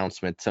the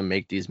announcement, to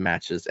make these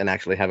matches and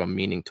actually have a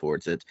meaning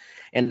towards it,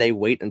 and they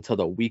wait until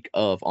the week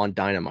of on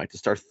Dynamite to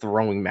start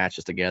throwing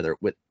matches together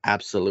with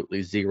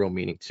absolutely zero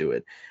meaning to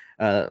it.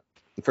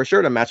 For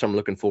sure, the match I'm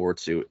looking forward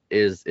to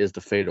is the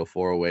Fatal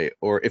 4-Way,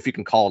 or if you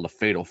can call it a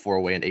Fatal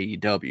 4-Way in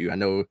AEW. I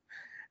know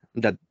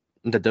that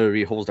the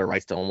WWE holds their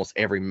rights to almost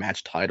every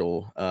match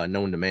title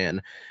known to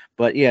man.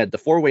 But yeah, the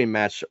 4-Way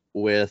match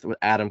with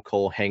Adam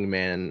Cole,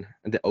 Hangman,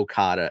 the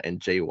Okada, and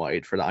Jay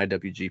White for the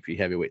IWGP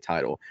Heavyweight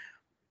title.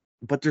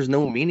 But there's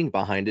no meaning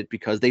behind it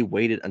because they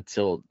waited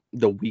until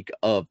the week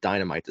of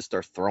Dynamite to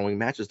start throwing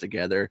matches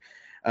together.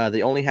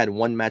 They only had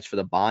one match for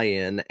the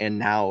buy-in, and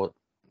now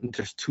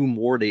there's 2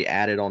 more they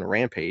added on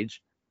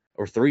Rampage.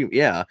 Or 3,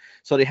 yeah.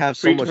 So they have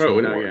so much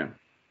more. Now, yeah.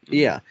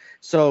 Yeah.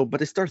 So, but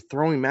they start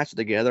throwing matches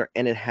together,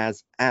 and it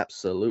has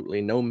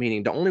absolutely no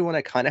meaning. The only one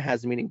that kind of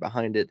has meaning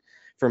behind it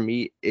for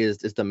me is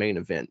the main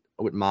event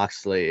with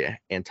Moxley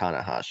and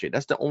Tanahashi.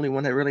 That's the only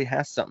one that really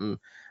has something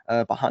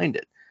behind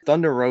it.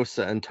 Thunder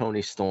Rosa and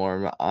Toni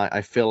Storm,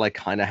 I feel like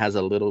kind of has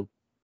a little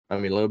I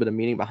mean, a little bit of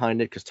meaning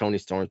behind it because Toni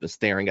Storm's been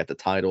staring at the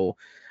title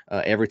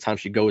every time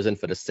she goes in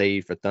for the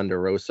save for Thunder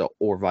Rosa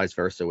or vice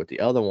versa with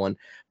the other one.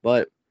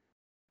 But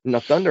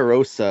Thunder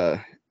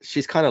Rosa,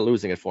 she's kind of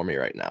losing it for me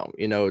right now.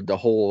 The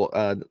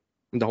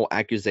whole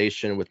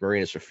accusation with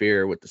Marina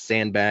Shafir with the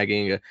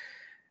sandbagging.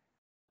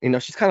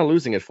 She's kind of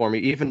losing it for me,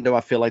 even though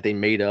I feel like they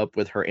made up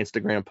with her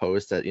Instagram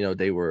post that,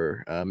 they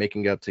were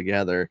making up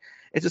together.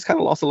 It just kind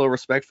of lost a little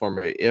respect for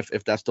me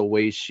if that's the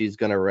way she's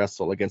going to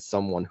wrestle against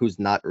someone who's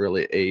not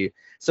really a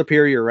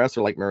superior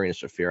wrestler like Marina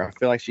Shafir. I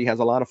feel like she has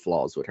a lot of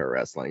flaws with her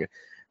wrestling,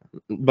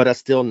 but that's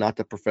still not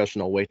the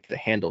professional way to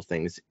handle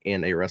things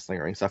in a wrestling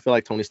ring. So I feel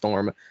like Toni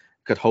Storm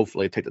could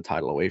hopefully take the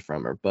title away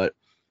from her. But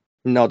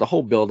no, the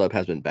whole build-up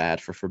has been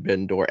bad for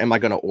Forbidden Door. Am I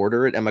going to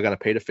order it? Am I going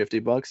to pay the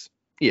 $50?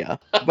 Yeah,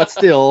 but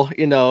still,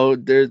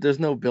 there's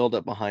no build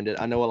up behind it.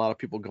 I know a lot of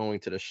people going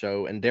to the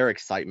show and their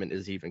excitement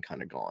is even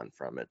kind of gone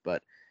from it.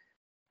 But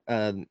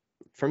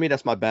for me,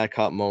 that's my bad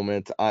cop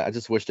moment. I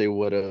just wish they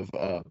would have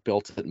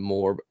built it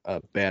more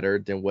better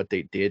than what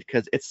they did,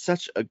 because it's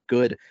such a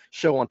good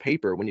show on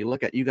paper. When you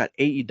look at, you got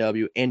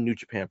AEW and New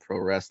Japan Pro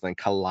Wrestling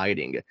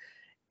colliding,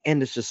 and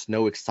there's just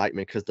no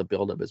excitement because the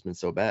build up has been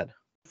so bad.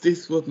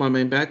 This was my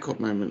main bad cop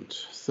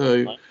moment.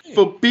 So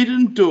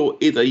Forbidden Door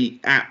is a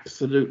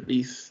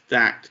absolutely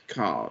stacked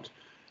card.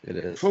 It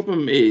is.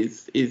 Problem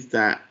is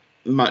that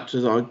much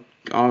as our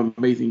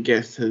amazing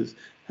guest has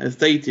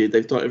stated,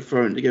 they've started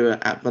throwing together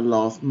at the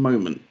last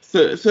moment.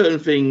 So certain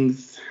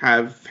things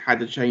have had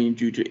to change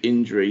due to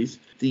injuries.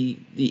 The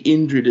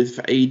injury list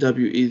for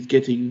AEW is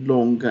getting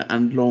longer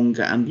and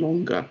longer and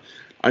longer.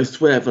 I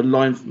swear the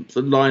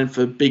line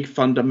for Big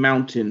Thunder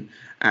Mountain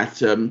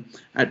at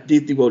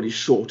Disney World is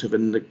shorter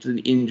than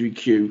the injury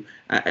queue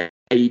at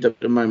AEW at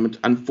the moment,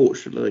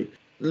 unfortunately.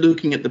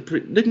 Looking at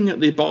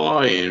the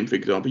buy-in, for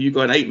example, you've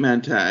got an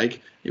 8-man tag,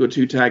 you've got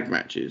 2 tag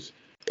matches.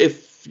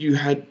 If you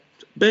had,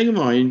 bearing in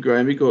mind,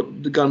 Graham, you've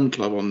got the Gun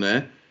Club on there,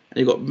 and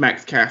you've got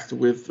Max Caster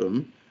with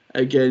them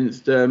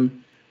against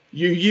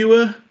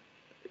Uemura,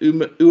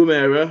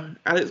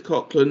 Alex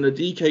Coughlin, the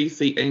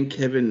DKC, and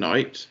Kevin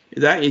Knight.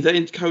 Is that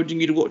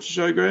encouraging you to watch the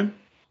show, Graham?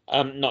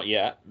 Not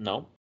yet,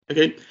 no.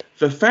 Okay,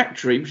 The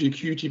Factory, which is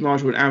QT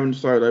Marshall and Aaron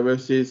Solo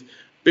versus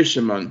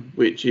Bishamon,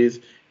 which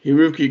is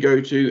Hiroki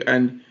Goto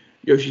and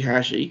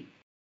Yoshihashi. Is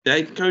that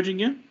encouraging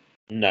you?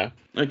 No.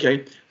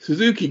 Okay,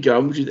 Suzuki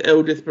Gun, which is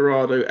El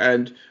Desperado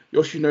and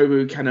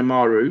Yoshinobu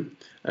Kanemaru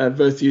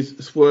versus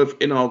Swerve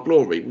in Our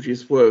Glory, which is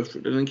Swerve,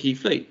 Strickland and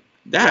Keith Lee.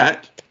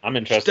 I'm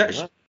interested in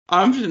that.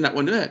 I'm interested in that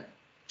one, isn't it?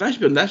 That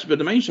should be on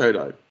the main show,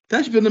 though.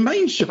 That should be on the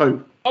main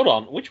show. Hold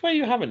on, which way are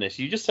you having this?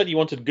 You just said you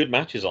wanted good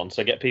matches on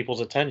to get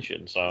people's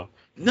attention, so...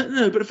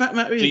 No, but the fact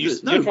matter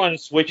is... You're trying to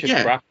switch a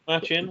scrap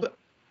match in? But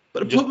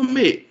the problem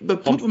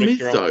is,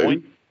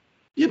 though...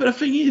 Yeah, but the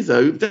thing is,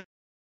 though,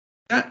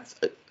 that's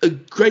a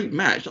great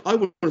match I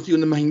want to see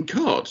on the main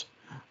card.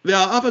 There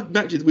are other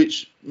matches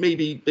which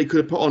maybe they could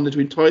have put on there to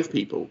entice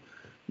people.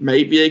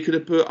 Maybe they could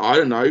have put, I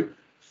don't know,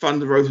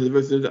 Thunder Rosa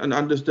versus an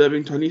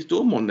undisturbing Toni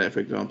Storm on there, for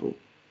example.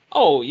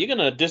 Oh, you're going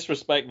to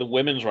disrespect the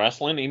women's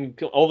wrestling? In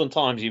all the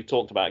times you've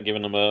talked about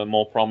giving them a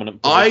more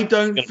prominent position. I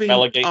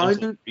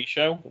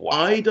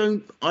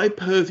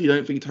personally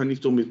don't think Toni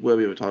Storm is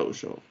worthy of a title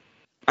shot.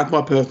 That's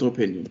my personal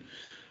opinion.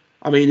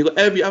 I mean, you've got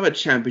every other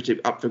championship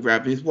up for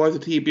grabs. Why is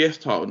the TBS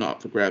title not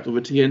up for grabs, or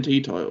the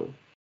TNT title?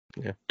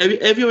 Yeah.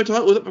 Every other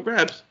title is up for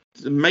grabs.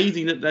 It's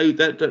amazing that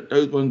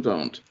those ones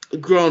aren't.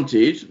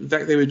 Granted,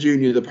 Zack Sabre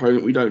Jr.'s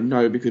opponent we don't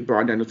know because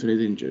Bryan Danielson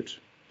is injured,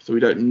 so we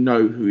don't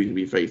know who he's going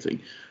to be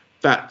facing.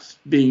 That's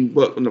being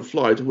worked on the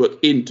fly to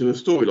work into a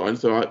storyline,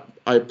 so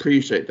I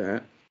appreciate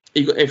that.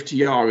 You've got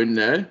FTR in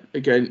there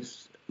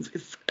against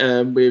with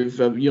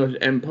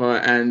United Empire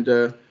and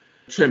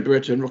Trent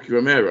Beretta and Rocky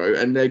Romero,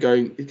 and they're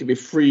going, it's going to be a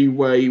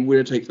 3-way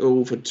winner takes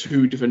all for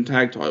 2 different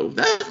tag titles.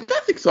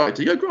 That's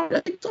exciting. You're right.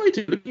 That's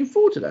exciting. Looking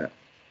forward to that.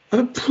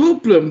 A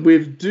problem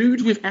with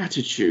Dude with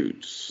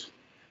Attitudes,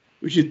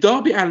 which is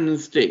Darby Allin and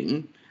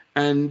Sting,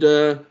 and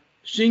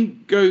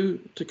Shingo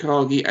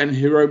Takagi and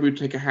Hiromu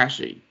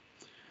Takahashi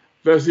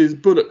versus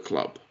Bullet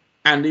Club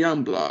and the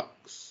Young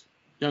Bucks.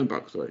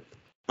 Sorry.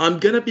 I'm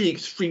going to be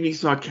extremely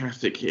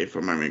sarcastic here for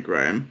a moment,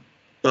 Graham,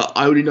 but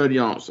I already know the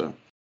answer.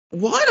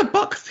 Why are the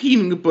Bucks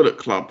teaming the Bullet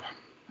Club?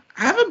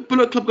 Haven't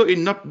Bullet Club got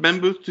enough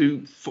members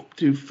to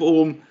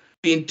form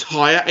the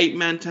entire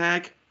 8-man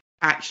tag?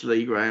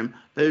 Actually, Graham,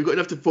 they've got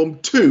enough to form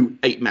 2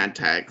 8-man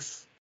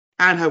tags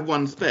and have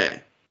 1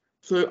 spare.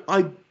 So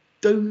I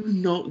do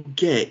not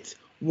get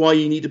why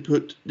you need to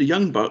put the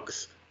Young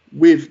Bucks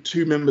with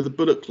 2 members of the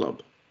Bullet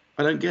Club.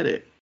 I don't get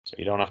it. So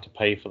you don't have to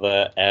pay for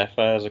their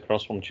airfares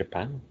across from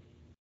Japan?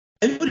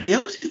 Everybody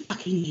else is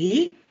fucking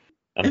here.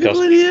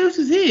 Everybody else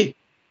is here.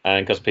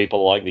 And because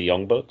people like the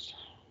Young Bucks.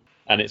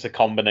 And it's a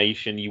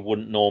combination you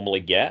wouldn't normally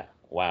get.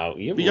 Wow.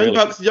 The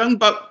Young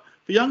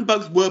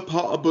Bucks were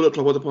part of Bullet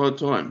Club once upon a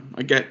time.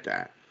 I get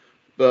that.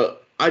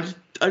 But I just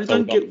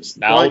don't get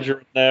nostalgia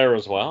in there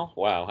as well.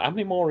 Wow. How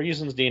many more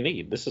reasons do you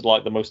need? This is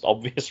like the most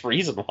obvious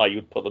reason why you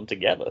would put them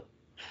together.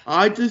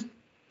 I just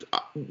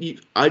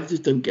I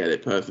just don't get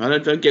it personally. I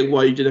don't get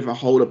why you did have a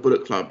whole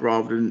Bullet Club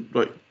rather than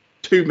like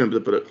 2 members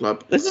of the Bullet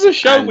Club. This is a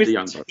show with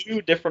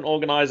 2 different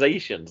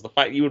organizations. The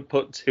fact you would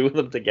put 2 of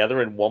them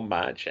together in one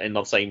match in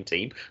the same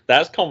team,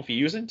 that's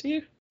confusing to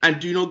you? And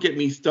do not get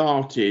me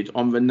started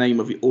on the name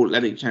of the All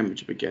Atlantic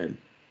Championship again.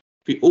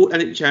 The All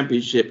Atlantic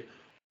Championship,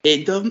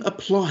 it doesn't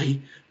apply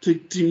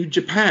to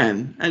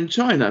Japan and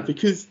China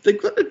because they're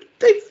in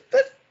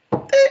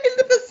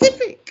the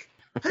Pacific.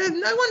 Has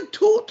no one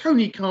taught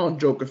Tony Khan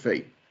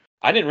geography?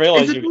 I didn't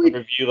realize you would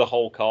review the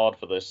whole card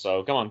for this,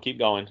 so come on, keep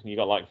going. You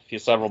got like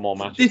several more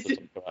matches to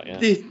talk about.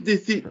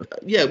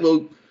 Yeah.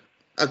 Well,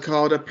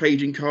 Okada,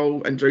 Page and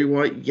Cole, and Jay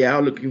White. Yeah,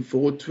 looking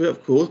forward to it,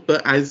 of course.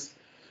 But as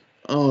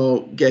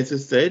guest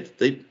has said,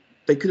 they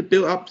could have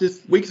built up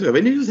this weeks ago.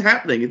 They knew this was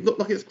happening. It's not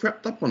like it's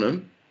crept up on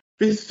them.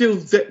 This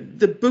feels that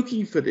the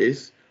booking for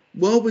this,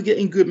 while we're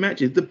getting good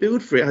matches, the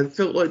build for it has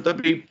felt like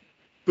WWE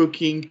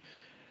booking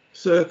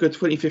circa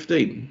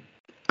 2015.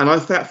 And I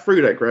sat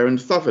through that, Graham,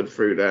 and suffered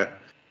through that.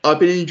 I've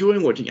been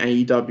enjoying watching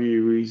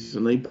AEW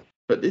recently,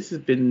 but this has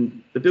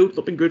been, the build's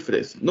not been good for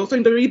this. Not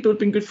saying WWE build's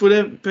been good for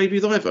their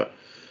pay-per-views either,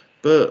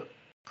 but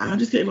I'm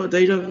just getting like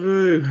deja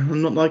vu.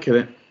 I'm not liking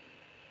it.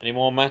 Any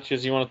more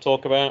matches you want to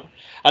talk about?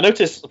 I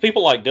noticed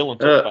people like Dylan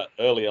talked about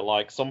earlier,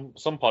 like some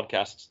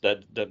podcasts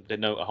that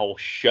denote a whole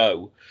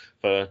show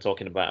for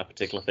talking about a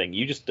particular thing.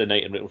 You just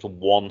donated it to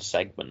one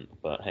segment,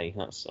 but hey,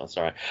 that's all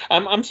right.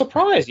 I'm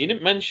surprised you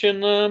didn't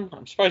mention.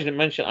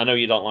 I know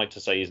you don't like to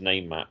say his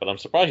name, Matt, but I'm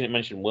surprised you didn't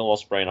mention Will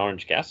Ospreay and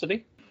Orange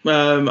Cassidy.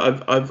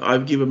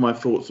 I've given my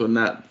thoughts on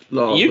that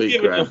last week. You've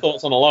given your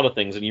thoughts on a lot of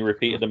things, and you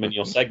repeated them in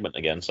your segment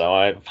again. So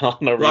I've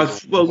no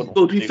reason. Well,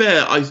 to be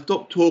fair, I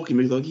stopped talking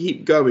because I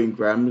keep going,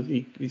 Graham.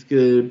 He's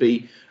going to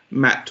be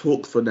Matt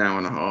talks for an hour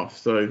and a half.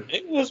 So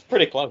it was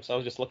pretty close. I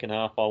was just looking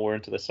how far we're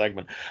into this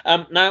segment.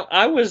 Now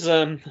I was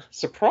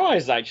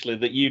surprised actually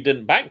that you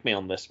didn't back me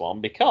on this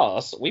one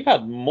because we've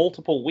had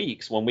multiple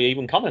weeks when we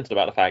even commented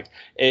about the fact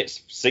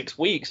it's 6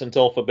 weeks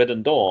until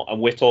Forbidden Door,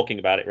 and we're talking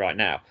about it right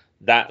now.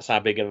 That's how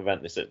big of an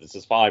event this is. This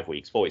is 5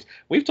 weeks, 4 weeks.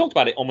 We've talked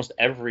about it almost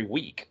every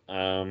week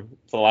for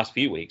the last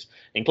few weeks,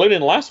 including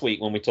last week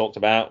when we talked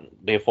about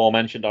the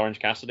aforementioned Orange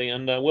Cassidy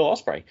and Will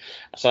Ospreay.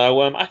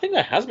 So I think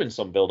there has been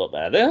some build-up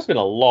there. There has been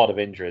a lot of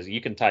injuries.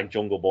 You can tag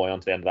Jungle Boy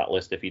onto the end of that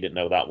list if you didn't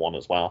know that one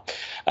as well.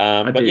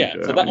 So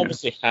that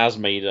obviously has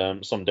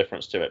made some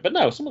difference to it. But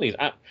no, some of these,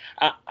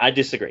 I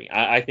disagree.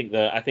 I think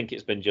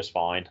it's been just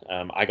fine.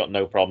 I got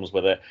no problems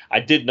with it. I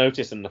did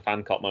notice in the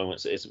fan cop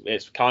moments,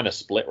 it's kind of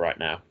split right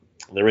now.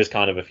 There is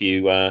kind of a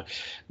few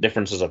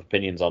differences of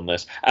opinions on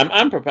this.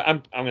 I'm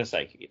going to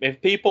say, if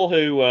people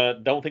who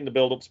don't think the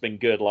build-up's been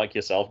good, like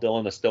yourself,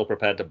 Dylan, are still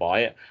prepared to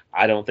buy it,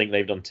 I don't think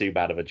they've done too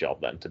bad of a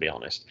job. Then, to be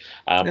honest,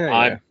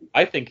 I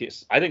think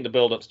the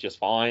build-up's just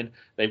fine.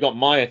 They've got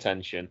my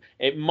attention.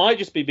 It might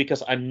just be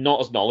because I'm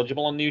not as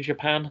knowledgeable on New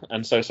Japan,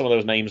 and so some of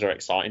those names are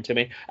exciting to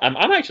me. I'm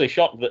actually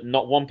shocked that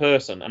not one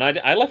person, and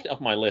I left it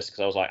off my list because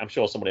I was like, I'm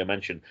sure somebody will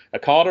mention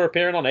Okada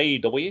appearing on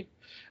AEW.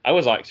 I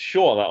was like,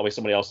 sure, that'll be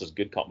somebody else's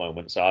good cop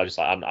moment. So I was just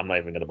like, I'm not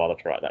even going to bother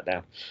to write that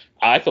down.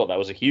 I thought that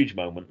was a huge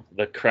moment.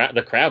 The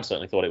crowd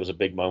certainly thought it was a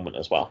big moment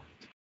as well.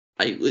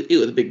 It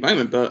was a big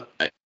moment, but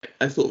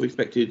I sort of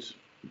expected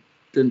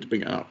them to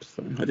bring it up,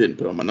 so I didn't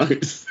put it on my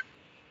notes.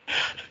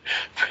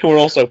 We're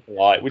also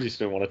polite. We just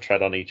don't want to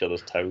tread on each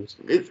other's toes.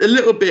 It's a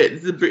little bit.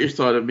 It's the British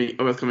side of me.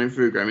 I was coming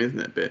through, Graham, isn't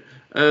it? A bit.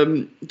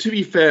 To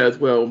be fair as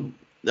well,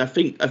 I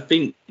think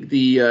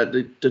the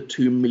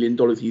 $2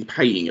 million he's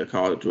paying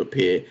Okada to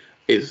appear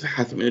has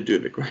something to do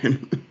with it,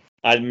 Graham.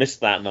 I missed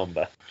that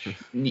number.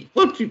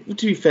 Well, to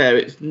be fair,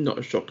 it's not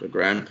a shocker,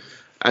 Graham.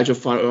 As you'll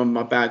find on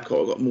my bad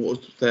call, I've got more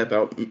to say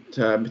about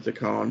Mr.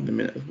 Khan in a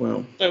minute as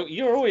well. So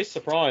you're always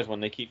surprised when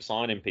they keep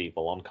signing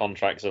people on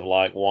contracts of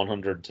like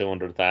 100,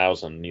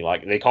 200,000. You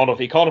like he can't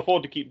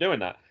afford to keep doing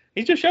that.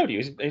 He just showed you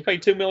he's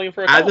paid $2 million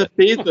for a as a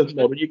business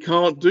model. You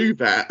can't do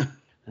that.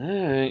 All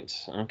right,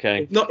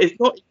 okay.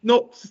 It's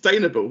not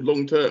sustainable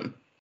long term.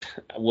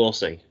 We'll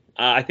see.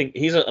 I think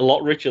he's a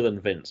lot richer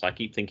than Vince. I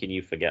keep thinking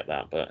you forget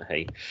that, but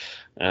hey,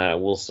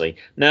 we'll see.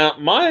 Now,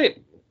 my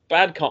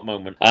bad cop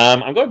moment.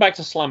 I'm going back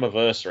to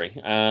Slammiversary,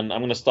 and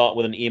I'm going to start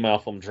with an email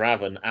from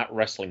Draven at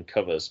Wrestling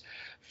Covers.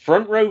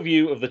 Front row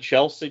view of the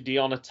Chelsea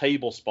Diana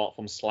table spot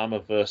from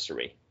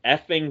Slammiversary.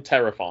 Effing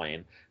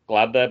terrifying.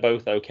 Glad they're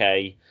both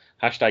okay.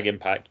 Hashtag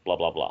impact, blah,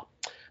 blah, blah.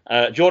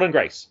 Jordan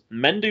Grace.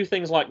 Men do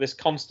things like this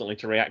constantly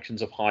to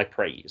reactions of high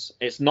praise.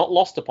 It's not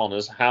lost upon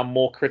us how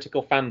more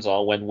critical fans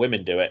are when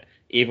women do it,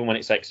 even when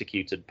it's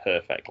executed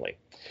perfectly.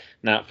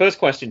 Now, first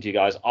question to you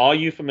guys. Are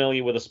you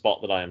familiar with the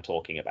spot that I am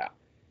talking about?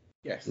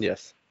 Yes.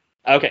 Yes.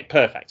 Okay,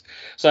 perfect.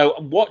 So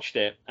I watched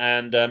it,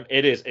 and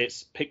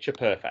it's picture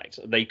perfect.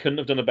 They couldn't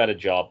have done a better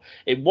job.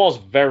 It was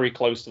very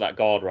close to that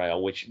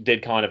guardrail, which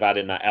did kind of add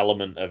in that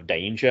element of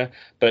danger.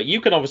 But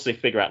you can obviously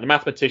figure out, the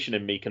mathematician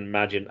in me can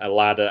imagine a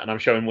ladder, and I'm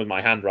showing with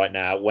my hand right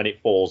now, when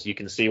it falls, you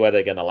can see where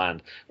they're going to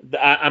land.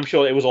 I'm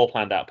sure it was all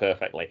planned out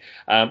perfectly.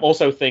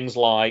 Also, things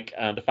like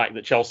the fact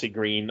that Chelsea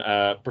Green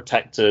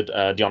protected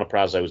Deonna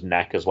Purrazzo's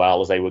neck as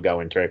well as they were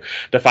going through.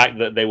 The fact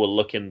that they were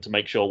looking to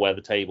make sure where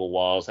the table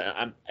was.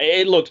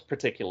 It looked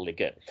particularly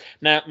good.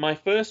 Now, my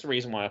first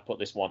reason why I put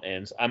this one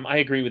in, I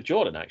agree with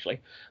Jordan, actually.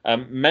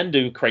 Men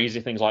do crazy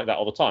things like that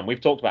all the time.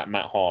 We've talked about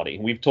Matt Hardy.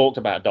 We've talked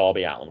about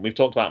Darby Allin. We've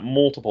talked about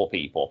multiple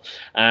people.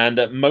 And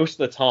most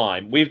of the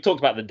time, we've talked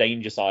about the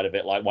danger side of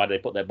it, like why do they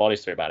put their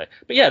bodies through about it.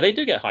 But yeah, they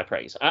do get high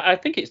praise. I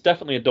think it's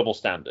definitely a double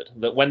standard,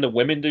 that when the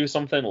women do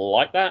something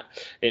like that,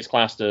 it's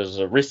classed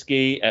as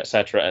risky,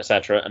 etc.,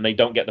 and they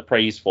don't get the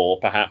praise for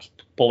perhaps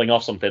pulling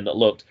off something that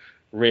looked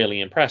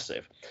really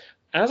impressive.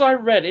 As I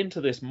read into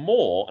this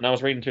more, and I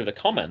was reading through the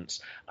comments,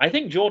 I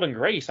think Jordynne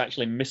Grace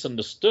actually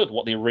misunderstood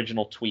what the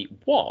original tweet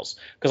was,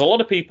 because a lot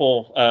of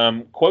people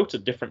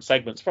quoted different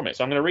segments from it.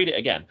 So I'm going to read it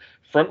again.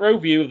 Front row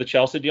view of the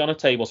Chelsea Deonna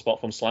table spot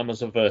from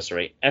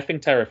Slammiversary.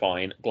 Effing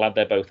terrifying. Glad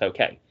they're both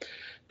okay.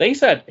 He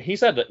said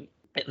that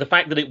the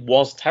fact that it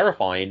was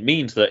terrifying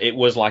means that it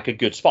was like a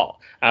good spot,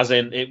 as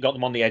in it got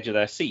them on the edge of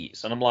their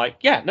seats. And I'm like,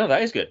 yeah, no,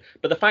 that is good.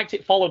 But the fact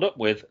it followed up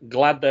with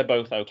glad they're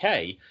both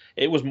okay,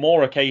 it was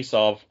more a case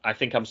of, I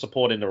think I'm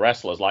supporting the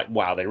wrestlers, like,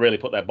 wow, they really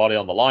put their body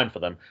on the line for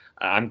them.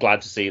 I'm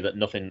glad to see that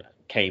nothing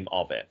came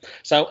of it.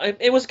 So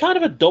it was kind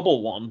of a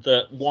double one,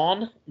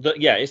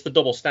 yeah, it's the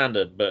double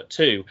standard, but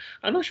two,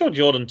 I'm not sure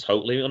Jordan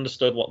totally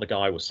understood what the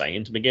guy was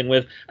saying to begin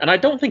with, and I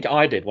don't think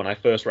I did when I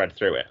first read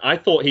through it. I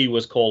thought he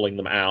was calling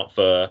them out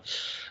for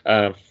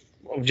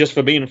just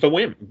for being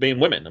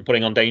women and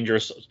putting on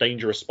dangerous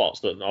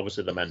spots that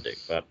obviously the men do.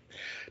 But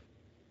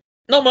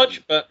not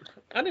much. But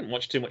I didn't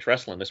watch too much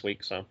wrestling this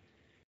week, so.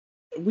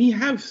 We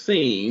have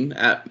seen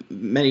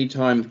many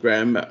times,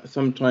 Graham,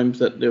 sometimes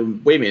that the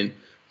women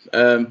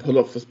pull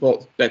off the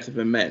spots better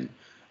than men.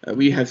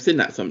 We have seen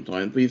that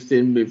sometimes. We've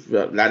seen with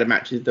ladder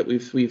matches that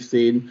we've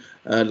seen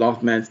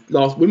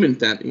last women's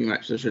standing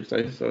matches, I should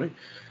say. Sorry,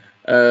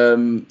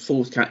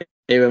 Falls Count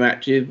era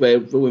matches where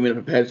the women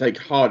are prepared to take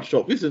hard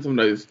shots. This is some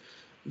of those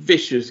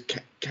vicious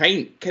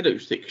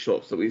kendo stick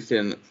shots that we've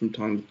seen from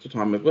time to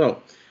time as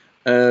well.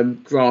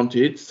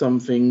 Granted, some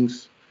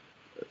things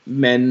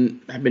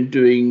men have been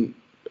doing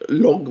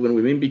longer than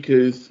women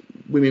because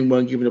women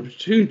weren't given an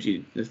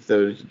opportunity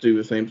necessarily to do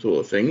the same sort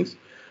of things.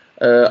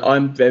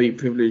 I'm very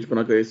privileged when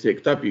I go to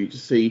CXW to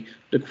see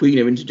the queen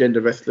of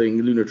intergender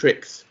wrestling, Luna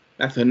Trix.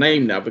 That's her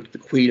name now, but the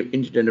queen of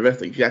intergender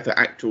wrestling. She has her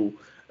actual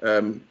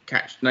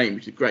catched name,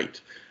 which is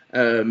great.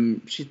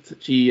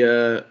 She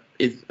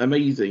is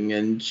amazing,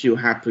 and she'll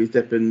happily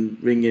step in,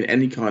 ring in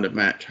any kind of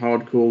match,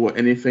 hardcore or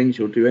anything.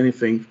 She'll do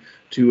anything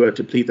to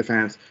please the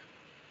fans.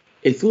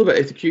 It's all about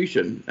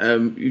execution.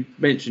 You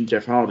mentioned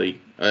Jeff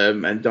Hardy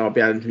and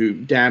Darby Allin, who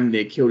damn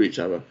near killed each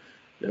other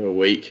the other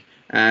week.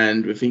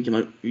 And we're thinking,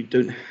 like, you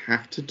don't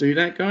have to do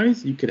that,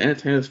 guys. You can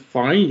entertain us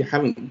fine. You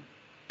haven't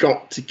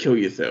got to kill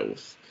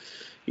yourselves.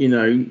 You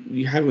know,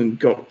 you haven't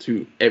got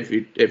to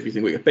every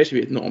single week, especially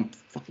if it's not on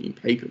fucking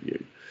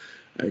pay-per-view.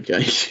 Okay,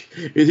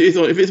 if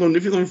it's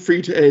on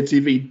free-to-air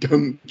TV,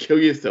 don't kill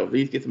yourself. At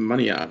least get some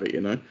money out of it.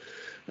 You know.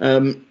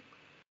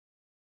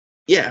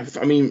 Yeah,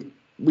 I mean,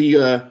 we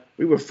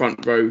were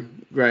front row,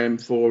 Graham,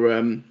 for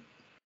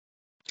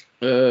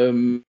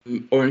Orange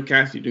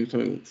Cassidy doing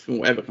something from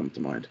whatever comes to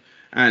mind.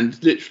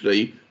 And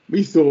literally,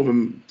 we saw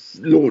them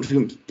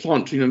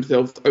planting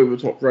themselves over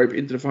the top rope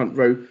into the front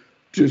row,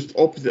 just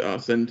opposite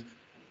us. And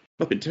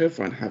it's been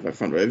terrifying to have that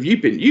front row.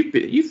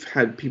 You've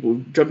had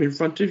people jump in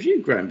front of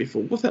you, Graham,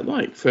 before. What's that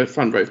like for a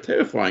front row? It's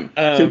terrifying.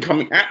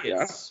 Coming at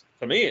you.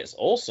 For me, it's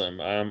awesome.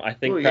 I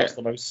think perhaps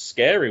the most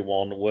scary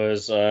one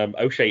was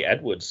O'Shea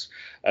Edwards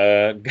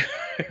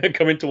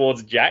coming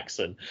towards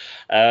Jackson.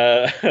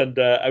 And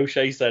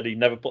O'Shea said he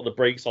never put the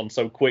brakes on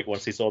so quick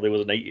once he saw there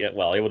was an 8-year,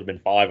 well, he would have been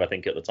 5, I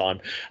think, at the time,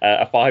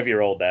 a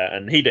 5-year-old there.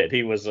 And he did.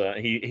 He was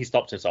he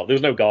stopped himself. There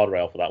was no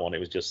guardrail for that one. It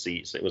was just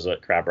seats. It was a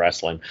crab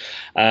wrestling.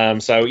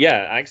 So,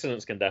 yeah,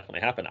 accidents can definitely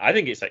happen. I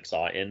think it's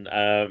exciting.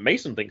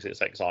 Mason thinks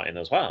it's exciting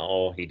as well,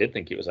 or he did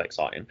think it was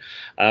exciting.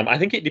 I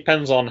think it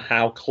depends on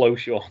how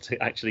close you are to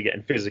actually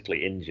getting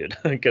physically injured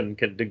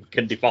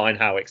can define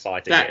how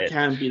exciting it is. That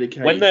can be the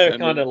case. When they're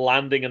kind of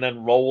landing and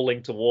then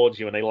rolling towards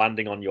you and they're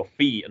landing on your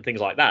feet and things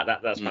like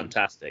that's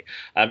fantastic.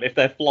 If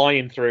they're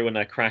flying through and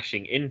they're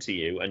crashing into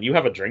you and you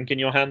have a drink in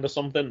your hand or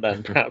something,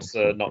 then perhaps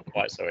not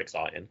quite so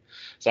exciting.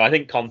 So I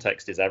think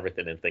context is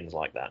everything in things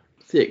like that.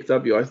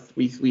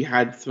 CXW, we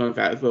had some of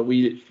that as well.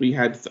 I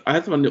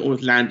had someone that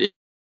almost landed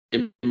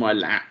in my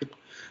lap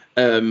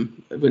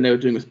when they were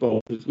doing a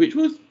spot, which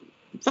was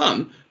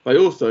fun. But I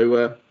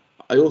also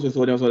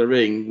saw the outside the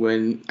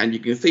ring and you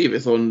can see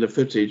this on the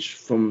footage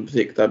from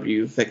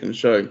CXW's second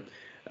show,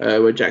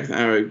 where Jackson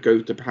Arrow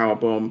goes to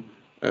powerbomb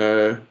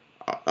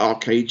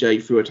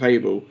RKJ through a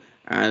table,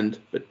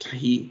 but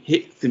he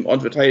hits him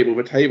onto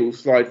the table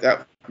slides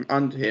out from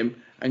under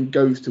him and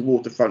goes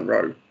towards the front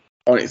row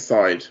on its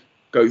side,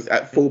 goes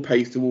at full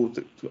pace towards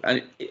it,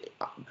 and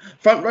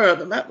front row,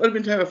 that would have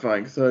been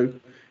terrifying. So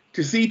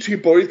to see two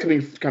bodies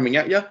coming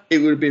at you, it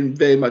would have been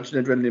very much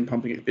an adrenaline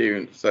pumping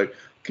experience. So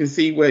can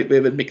see where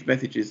the mixed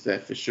message is there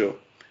for sure.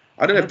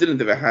 I don't know if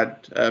Dylan's ever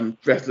had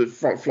wrestlers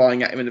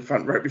flying at him in the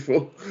front row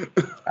before.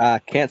 I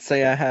can't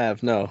say I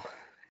have, no.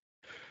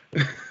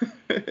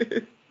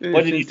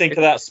 What did you think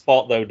of that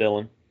spot, though,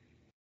 Dylan?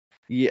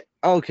 Yeah,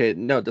 okay,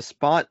 no, the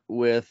spot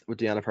with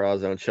Deonna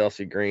Purrazzo and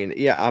Chelsea Green,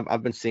 yeah,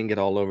 I've been seeing it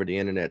all over the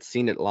internet,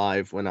 seen it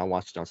live when I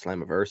watched it on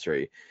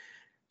Slammiversary.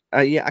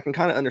 Yeah, I can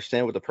kind of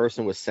understand what the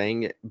person was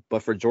saying,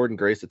 but for Jordynne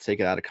Grace to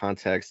take it out of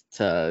context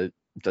to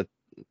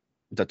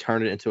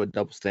turn it into a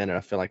double standard,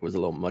 I feel like was a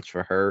little much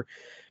for her.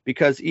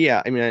 Because,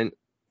 yeah, I mean,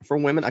 for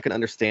women, I can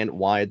understand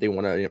why they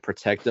want to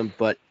protect them,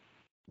 but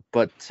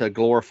to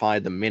glorify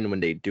the men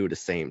when they do the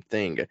same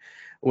thing.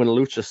 When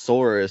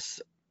Luchasaurus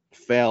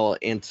fell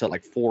into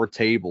like 4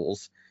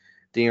 tables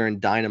during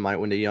Dynamite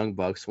when the Young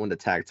Bucks won the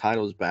tag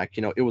titles back,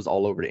 it was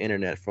all over the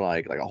internet for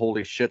like a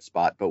holy shit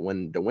spot. But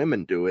when the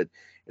women do it,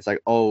 it's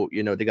like, oh,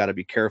 they got to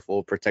be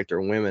careful, protect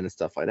their women and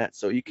stuff like that.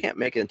 So you can't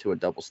make it into a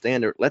double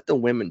standard. Let the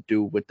women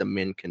do what the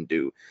men can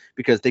do,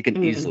 because they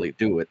can easily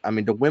do it. I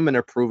mean, the women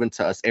are proven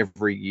to us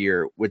every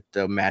year with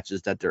the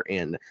matches that they're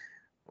in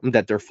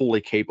that they're fully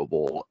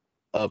capable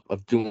of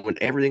doing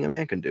everything a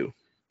man can do.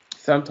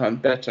 Sometimes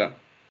better.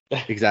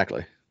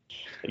 Exactly.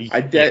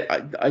 I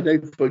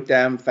know for a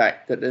damn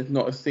fact that there's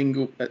not a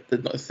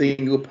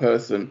single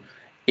person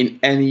in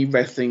any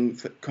wrestling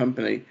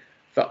company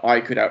that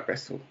I could out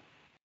wrestle.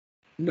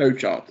 No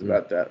chance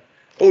about that.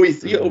 All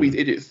these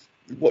idiots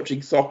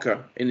watching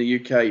soccer in the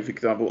UK, for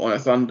example, on a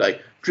Sunday,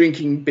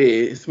 drinking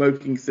beer,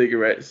 smoking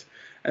cigarettes,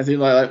 and things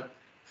like that.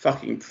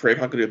 Fucking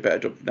prick, I could do a better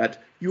job than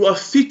that. You are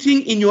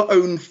sitting in your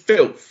own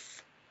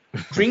filth,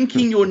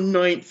 drinking your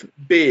 9th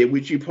beer,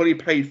 which you probably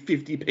paid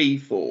 50p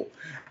for.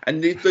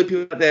 And these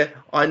people out there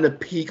are in the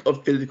peak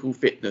of physical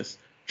fitness.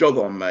 Jog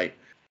on, mate.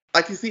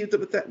 I can see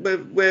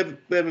where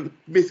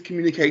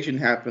miscommunication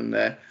happened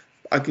there.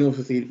 I can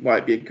also see why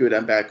it'd be a good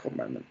and bad cop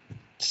moment.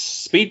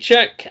 Speed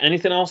check.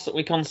 Anything else that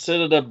we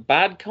considered a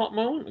bad cop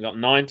moment? We got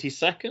 90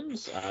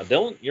 seconds.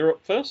 Dylan, you're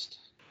up first.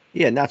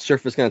 Yeah, not sure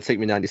if it's going to take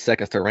me 90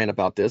 seconds to rant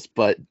about this,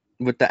 but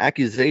with the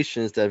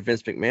accusations that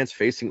Vince McMahon's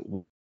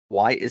facing,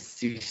 why is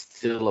he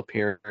still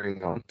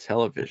appearing on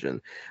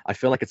television? I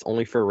feel like it's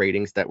only for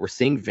ratings that we're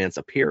seeing Vince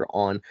appear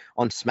on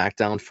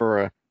SmackDown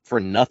for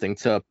nothing,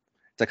 to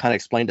kind of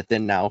explain the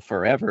Then Now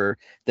Forever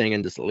thing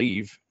and just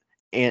leave.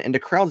 And the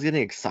crowd's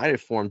getting excited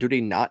for him. Do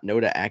they not know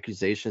the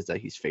accusations that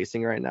he's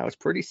facing right now? It's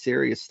pretty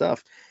serious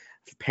stuff.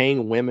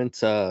 Paying women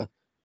to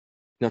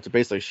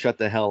basically shut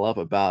the hell up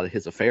about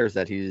his affairs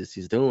that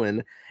he's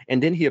doing.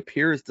 And then he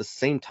appears the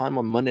same time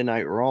on Monday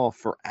Night Raw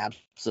for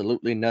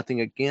absolutely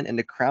nothing again. And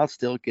the crowd's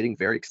still getting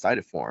very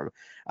excited for him.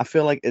 I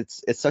feel like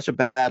it's such a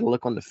bad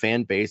look on the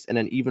fan base, and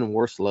an even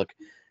worse look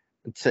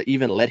to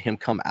even let him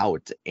come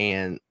out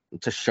and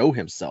to show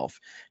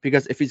himself.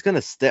 Because if he's going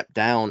to step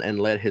down and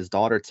let his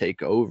daughter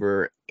take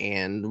over,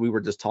 and we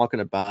were just talking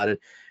about it,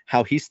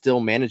 how he's still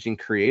managing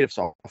creative,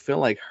 so I feel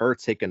like her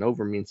taking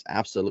over means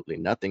absolutely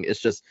nothing. It's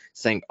just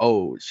saying,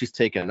 oh, she's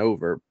taking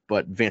over,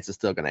 but Vince is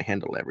still going to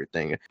handle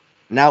everything.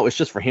 Now it's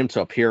just for him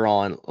to appear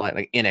on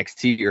like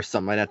NXT or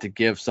something like that to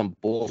give some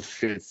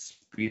bullshit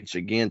speech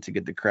again to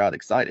get the crowd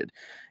excited.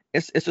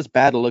 It's just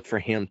bad look for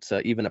him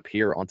to even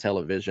appear on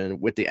television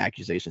with the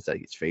accusations that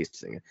he's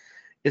facing.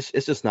 It's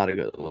just not a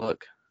good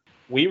look.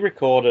 We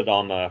recorded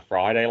on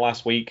Friday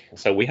last week,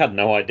 so we had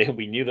no idea.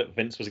 We knew that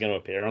Vince was going to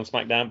appear on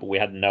SmackDown, but we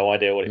had no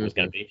idea what it was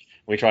going to be.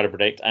 We tried to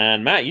predict.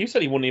 And Matt, you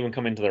said he wouldn't even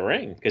come into the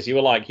ring because you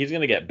were like, he's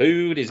going to get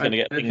booed, he's going to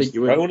get things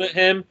thrown at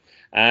him.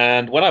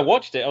 And when I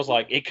watched it, I was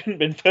like, it couldn't have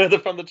been further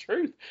from the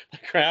truth. The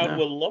crowd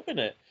were loving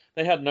it.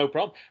 They had no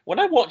problem. When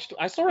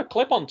I saw a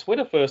clip on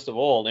Twitter, first of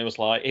all, and it was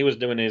like, he was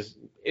doing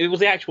it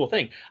was the actual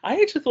thing.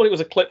 I actually thought it was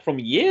a clip from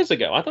years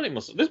ago. I thought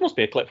this must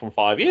be a clip from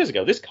 5 years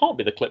ago. This can't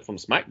be the clip from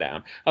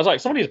SmackDown. I was like,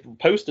 somebody's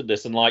posted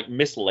this and like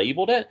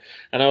mislabeled it.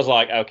 And I was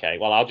like, okay,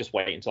 well, I'll just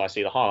wait until I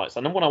see the highlights.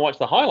 And then when I watched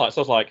the highlights,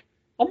 I was like,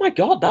 oh my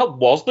God, that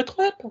was the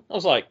clip? I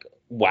was like,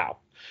 wow.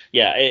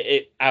 Yeah,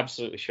 it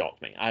absolutely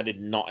shocked me. I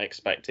did not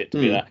expect it to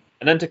be that.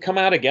 And then to come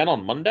out again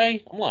on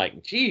Monday, I'm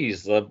like,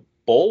 geez, the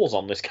balls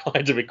on this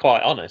guy, to be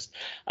quite honest.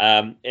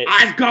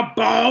 I've got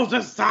balls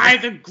the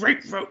size of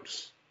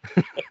grapefruits.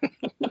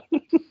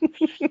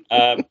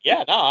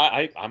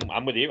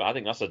 I'm with you. I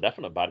think that's a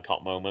definite bad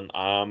cop moment.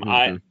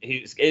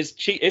 It's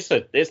cheap. It's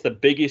the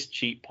biggest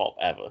cheap pop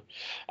ever.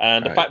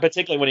 And the fact,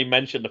 particularly when he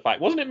mentioned the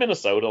fact, wasn't it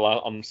Minnesota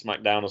on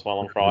SmackDown as well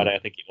on Friday? I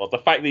think it was. The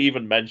fact that he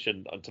even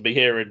mentioned to be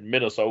here in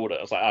Minnesota,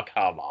 I was like, oh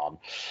come on.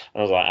 And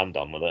I was like, I'm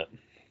done with it.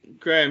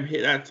 Graham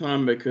hit that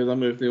time because I'm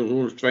going to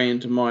all straight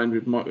into mind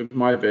with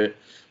my bit.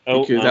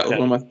 Because that was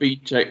one of my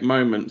speed check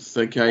moments.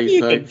 Okay,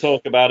 you can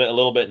talk about it a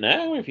little bit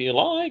now if you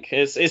like.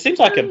 It seems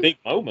like a big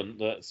moment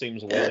that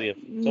seems worthy of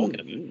talking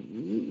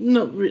about.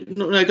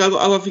 I got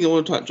other thing I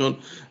want to touch on.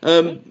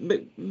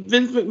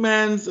 Vince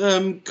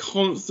McMahon's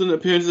constant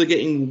appearances are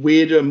getting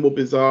weirder and more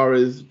bizarre,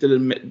 as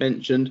Dylan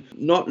mentioned.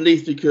 Not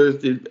least because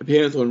the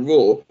appearance on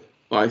Raw,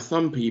 by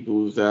some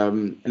people's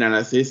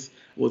analysis,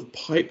 was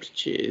piped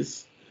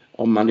cheers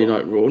on Monday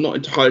Night Raw. Not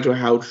entirely sure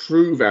how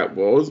true that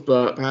was,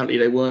 but apparently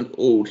they weren't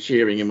all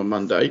cheering him on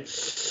Monday.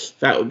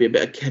 That would be a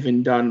bit of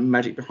Kevin Dunn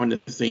magic behind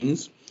the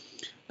scenes.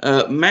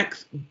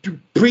 Max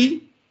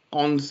Dupree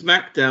on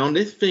SmackDown.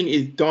 This thing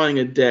is dying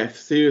a death.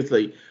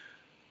 Seriously.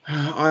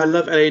 I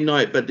love LA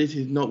Knight, but this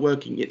is not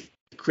working. It's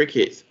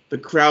crickets. The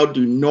crowd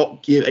do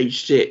not give a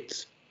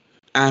shit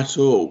at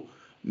all.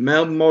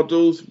 Male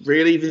models,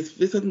 really? This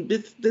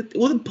it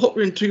wasn't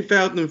popular in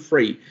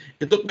 2003.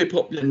 It's not very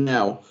popular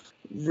now.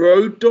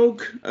 Road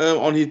Dogg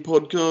on his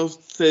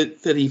podcast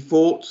said he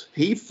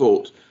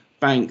thought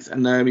Banks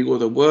and Naomi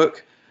was a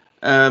work,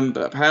 but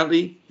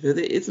apparently he said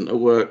it isn't a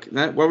work. And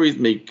that worries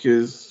me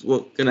because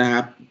what's going to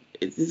happen?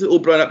 Is it all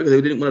blown up because they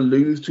didn't want to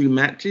lose 2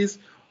 matches?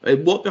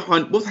 What's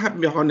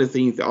happening behind the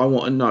scenes that I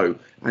want to know?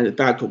 And it's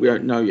bad because we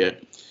don't know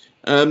yet.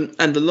 And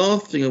the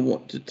last thing I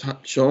want to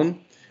touch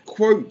on,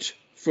 quote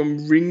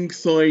from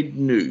Ringside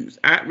News.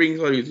 At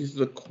Ringside News, this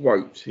is a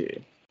quote here.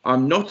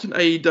 I'm not an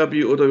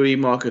AEW or WWE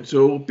mark at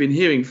all. Been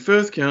hearing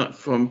first count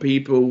from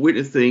people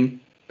witnessing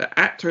that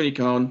at Tony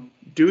Khan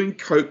doing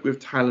coke with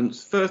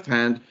talents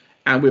firsthand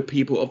and with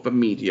people of the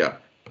media.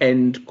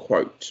 End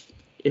quote.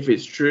 If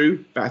it's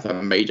true, that's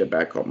a major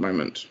bad cop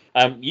moment.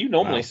 You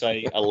normally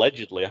say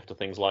allegedly after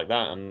things like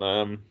that, and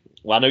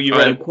well, I know you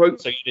read a quote,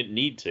 so you didn't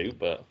need to,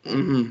 but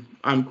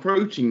I'm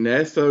quoting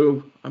there,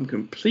 so I'm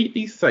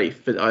completely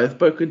safe that I have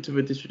spoken to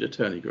the district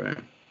attorney,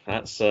 Graham.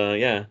 That's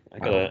I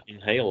gotta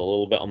inhale a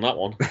little bit on that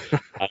one.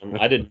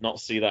 I did not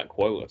see that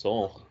quote at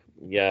all.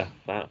 Yeah,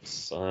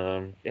 that's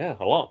a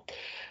lot.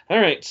 All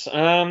right,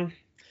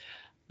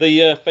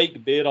 the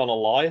fake beard on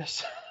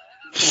Elias.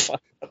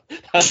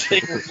 That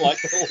thing was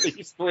like the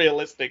least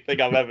realistic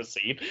thing I've ever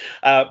seen.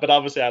 But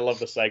obviously I love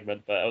the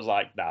segment, but I was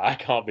like, nah, I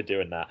can't be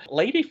doing that.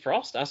 Lady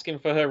Frost asking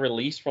for her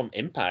release from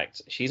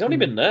Impact. She's only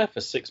been there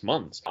for 6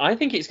 months. I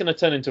think it's going to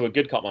turn into a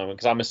good cop moment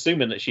because I'm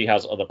assuming that she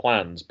has other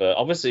plans, but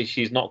obviously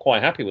she's not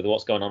quite happy with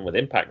what's going on with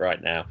Impact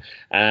right now.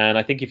 And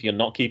I think if you're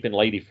not keeping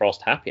Lady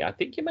Frost happy, I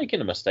think you're making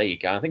a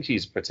mistake. I think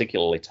she's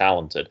particularly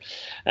talented.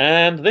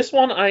 And this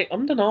one,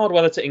 I'm denied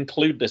whether to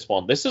include this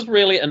one. This is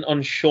really an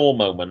unsure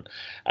moment,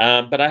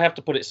 but I have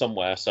to put it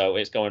somewhere, so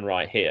it's going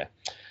right here.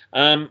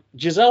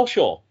 Giselle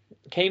Shaw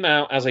came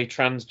out as a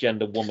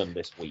transgender woman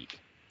this week.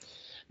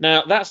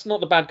 Now, that's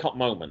not the bad cop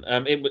moment.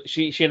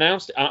 She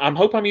announced, I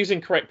hope I'm using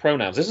correct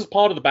pronouns. This is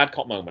part of the bad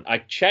cop moment. I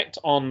checked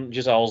on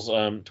Giselle's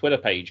Twitter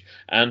page,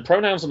 and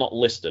pronouns are not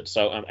listed.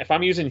 So if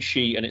I'm using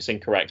she and it's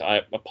incorrect,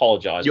 I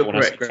apologize. You're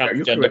correct.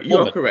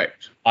 You're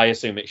correct. I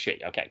assume it's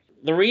she. Okay.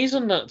 The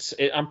reason that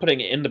I'm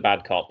putting it in the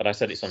bad cop, but I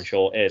said it's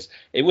unsure, is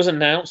it was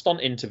announced on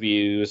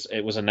interviews.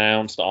 It was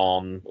announced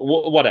on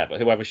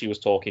whoever she was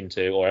talking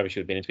to or whoever she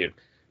was being interviewed.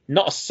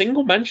 Not a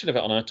single mention of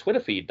it on her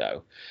Twitter feed,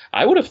 though.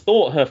 I would have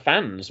thought her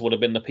fans would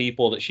have been the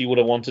people that she would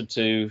have wanted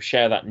to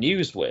share that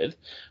news with,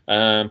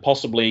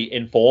 possibly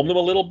inform them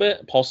a little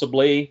bit,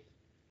 possibly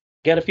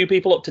get a few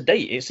people up to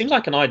date. It seems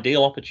like an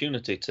ideal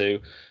opportunity to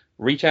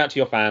reach out to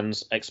your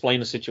fans, explain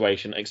the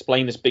situation,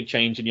 explain this big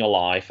change in your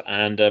life,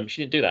 and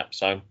she didn't do that.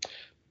 So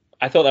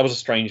I thought that was a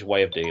strange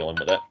way of dealing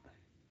with it.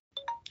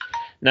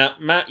 Now,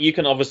 Matt, you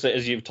can obviously,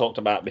 as you've talked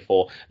about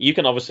before, you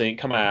can obviously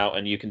come out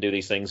and you can do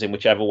these things in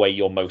whichever way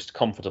you're most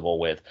comfortable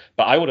with.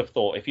 But I would have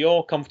thought if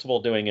you're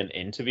comfortable doing an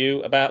interview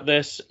about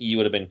this, you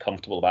would have been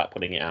comfortable about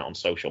putting it out on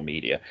social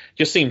media.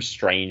 Just seems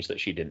strange that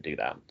she didn't do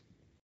that.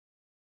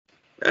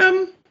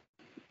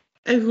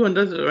 Everyone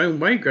does it their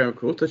own way, Graham, of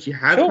course. Does she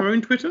have her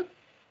own Twitter?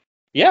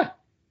 Yeah.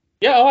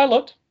 I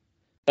looked.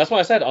 That's why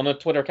I said on a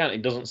Twitter account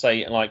it doesn't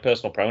say like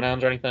personal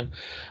pronouns or anything.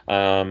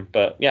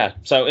 But yeah,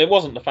 so it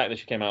wasn't the fact that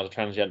she came out as a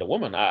transgender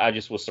woman. I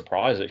just was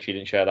surprised that she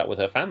didn't share that with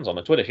her fans on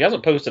her Twitter. She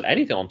hasn't posted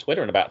anything on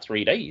Twitter in about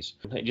 3 days.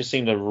 It just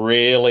seemed a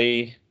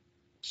really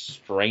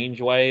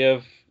strange way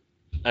of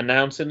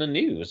announcing the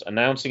news,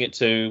 announcing it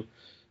to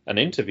an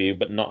interview,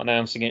 but not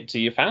announcing it to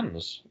your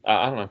fans.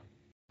 I don't know.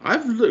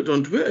 I've looked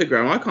on Twitter,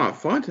 Graham. I can't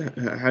find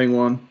her having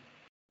one.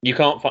 You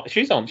can't find.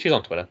 She's on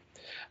Twitter.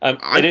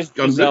 It is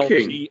Giselle,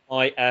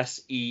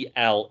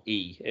 Gisele.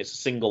 It's a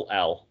single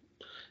L.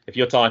 If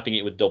you're typing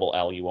it with double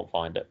L, you won't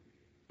find it.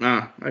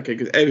 Ah, okay,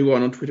 because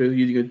everyone on Twitter is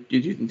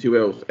using 2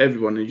 L's.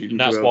 Everyone is using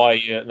 2 L's.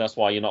 That's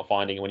why you're not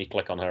finding it when you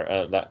click on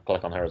her.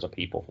 Click on her as a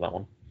people for that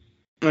one.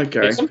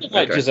 Okay. It's something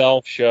like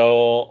Giselle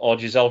Show or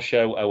Giselle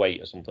Show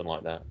 08 or something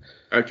like that.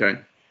 Okay.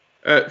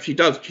 She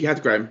does. She has,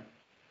 Graham.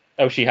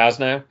 Oh, she has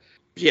now?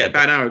 Yeah,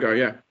 about an hour ago,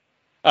 yeah.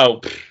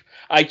 Oh,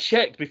 I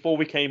checked before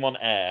we came on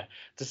air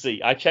to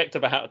see. I checked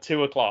about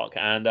 2:00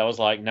 and I was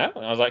like, no.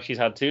 I was like, she's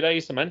had 2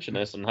 days to mention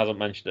this and hasn't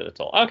mentioned it at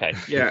all. Okay.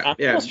 Yeah.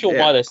 I'm not sure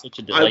why there's such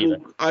a delay.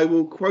 I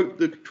will quote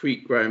the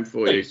tweet, Graham,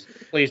 for you.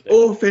 Please do.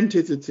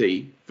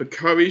 Authenticity, the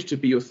courage to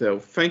be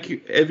yourself. Thank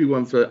you,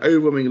 everyone, for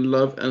overwhelming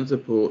love and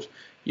support.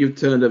 You've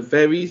turned a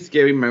very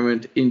scary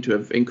moment into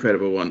an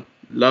incredible one.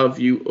 Love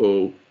you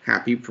all.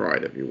 Happy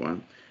Pride,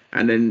 everyone.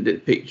 And then the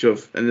picture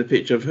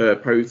of her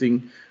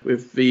posing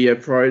with the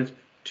Pride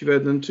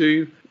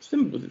 2002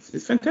 symbols.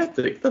 It's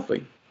fantastic,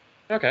 lovely.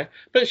 Okay,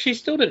 but she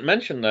still didn't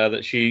mention there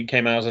that she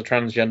came out as a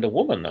transgender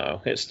woman,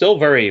 though. It's still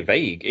very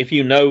vague. If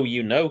you know,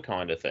 you know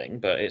kind of thing,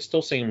 but it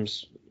still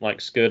seems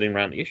like skirting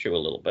around the issue a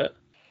little bit.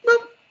 Well,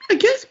 I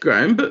guess,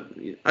 Graham, but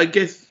I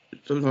guess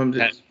sometimes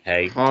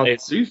it's hard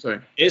to do so.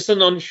 It's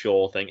an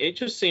unsure thing. It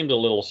just seemed a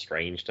little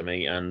strange to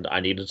me, and I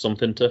needed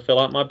something to fill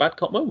out my bad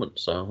cop moment,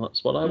 so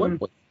that's what I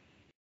went with.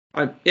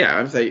 I'd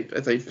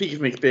say, speaking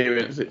from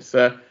experience, it's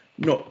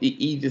not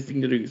the easiest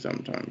thing to do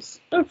sometimes.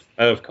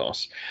 Of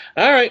course.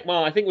 All right,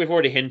 well, I think we've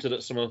already hinted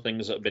at some of the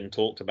things that have been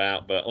talked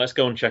about, but let's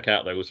go and check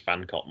out those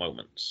fan cop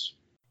moments.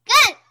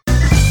 Good.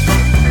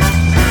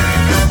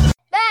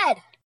 Bad.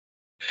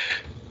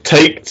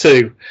 Take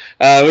 2.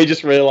 We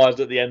just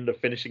realised at the end of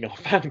finishing our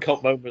fan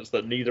cop moments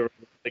that neither of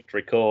us clicked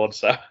record,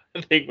 so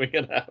I think we're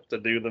going to have to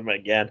do them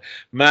again.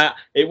 Matt,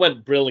 it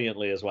went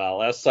brilliantly as well.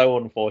 That's so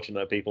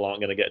unfortunate people aren't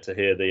going to get to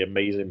hear the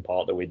amazing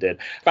part that we did.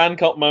 Fan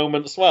cop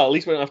moments, well, at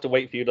least we don't have to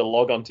wait for you to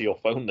log onto your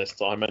phone this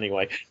time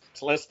anyway.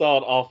 So let's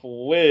start off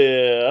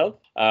with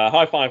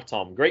High Five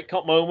Tom. Great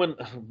cop moment,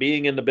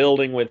 being in the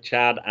building with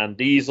Chad and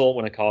Diesel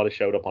when Okada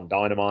showed up on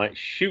Dynamite.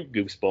 Shoot,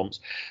 goosebumps.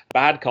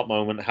 Bad cop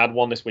moment, had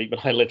one this week,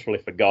 but I literally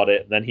forgot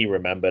it. Then he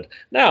remembered.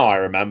 Now I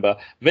remember.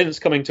 Vince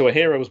coming to a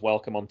hero's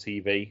welcome on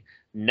TV.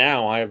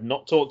 Now I have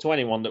not talked to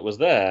anyone that was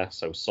there,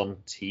 so some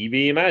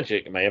TV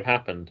magic may have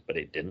happened, but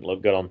it didn't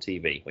look good on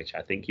TV, which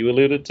I think you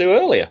alluded to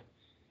earlier.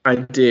 I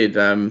did.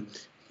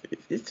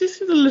 It's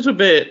just a little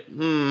bit.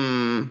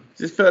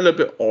 Just felt a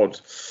little bit odd.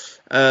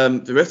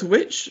 The rest of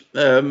which,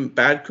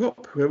 bad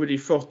cop, whoever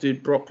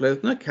defrosted Brock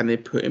Lesnar, can they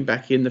put him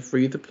back in the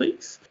freezer,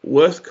 please?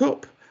 Worst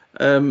cop,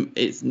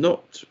 it's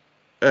not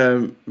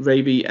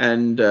Raby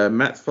and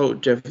Matt's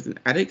fault. Jeff is an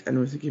addict,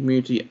 and the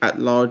community at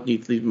large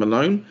needs to leave him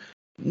alone.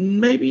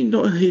 Maybe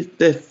not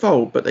their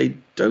fault, but they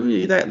don't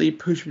exactly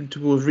push him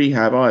towards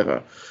rehab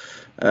either.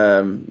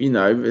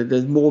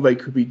 There's more they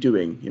could be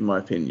doing, in my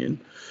opinion.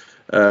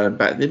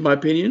 But in my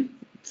opinion,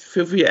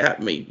 feel free to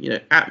at me,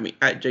 at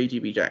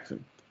JGB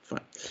Jackson.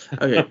 Fine.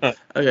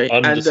 Okay.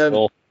 And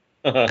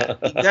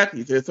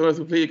exactly. So someone else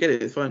will completely get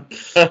it. It's fine.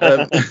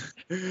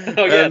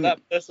 That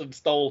person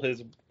stole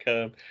his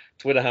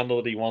Twitter handle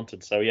that he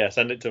wanted. So yeah,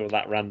 send it to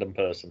that random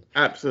person.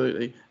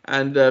 Absolutely.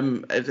 And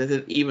as I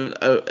said, even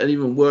an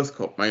even worse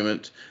cop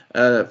moment.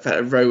 The fact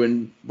that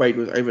Rowan Wade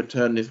was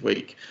overturned this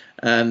week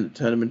and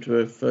turned him into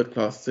a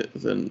third-class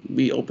citizen.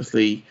 We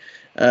obviously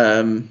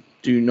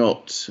do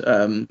not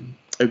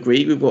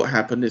agree with what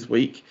happened this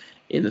week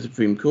in the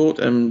Supreme Court,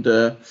 and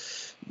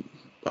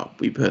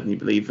we personally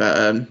believe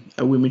that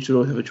a woman should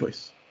always have a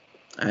choice.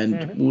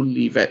 And we'll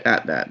leave it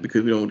at that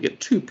because we don't want to get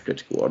too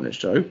political on this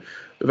show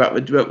without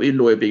the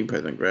lawyer being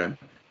present, Graham.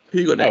 Who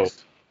you got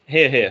next?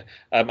 Here.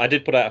 I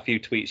did put out a few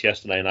tweets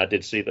yesterday, and I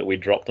did see that we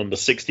dropped under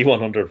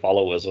 6,100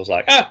 followers. I was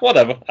like,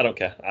 whatever, I don't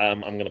care.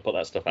 I'm going to put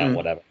that stuff out,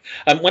 whatever.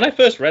 When I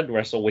first read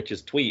Wrestle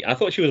Witch's tweet, I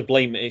thought she was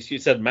blaming. She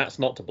said Matt's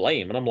not to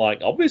blame, and I'm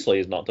like, obviously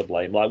he's not to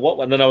blame. Like what?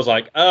 And then I was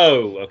like,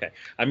 oh, okay.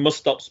 I must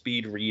stop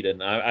speed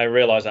reading. I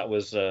realized that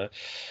was.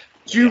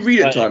 Do you read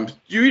at times?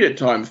 Do you read at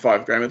times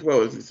 5 Graham as well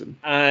as listen?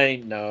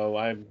 I know.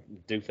 I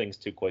do things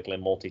too quickly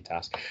and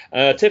multitask.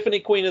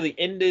 Tiffany, Queen of the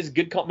Indies.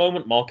 Good cop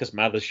moment. Marcus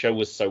Mathers' show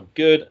was so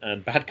good.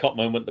 And bad cop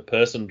moment. The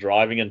person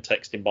driving and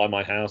texting by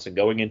my house and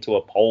going into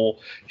a pole.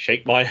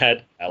 Shake my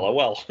head.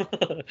 LOL.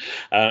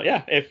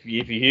 If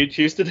you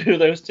choose to do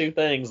those two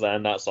things,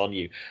 then that's on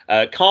you.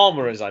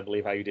 Karma is, I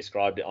believe, how you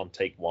described it on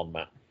Take 1,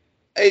 Matt.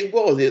 It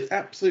was. It's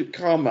absolute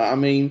karma. I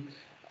mean,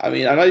 I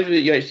know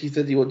you actually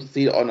said you want to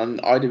see it on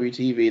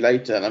IWTV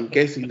later, and I'm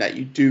guessing that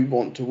you do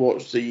want to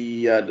watch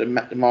the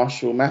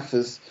Marshall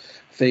Mathers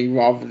thing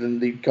rather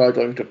than the guy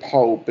driving to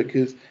pole,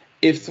 because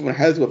if someone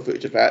has got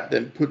footage of that,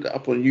 then put it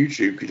up on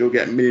YouTube because you'll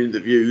get millions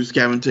of views,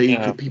 guaranteed,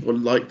 because people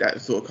like that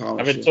sort of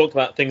karma. I've been talked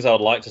about things I would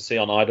like to see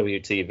on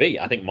IWTV.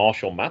 I think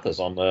Marshall Mathers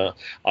on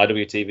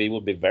IWTV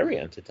would be very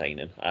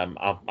entertaining.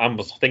 I'm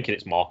thinking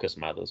it's Marcus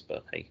Mathers,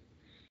 but hey.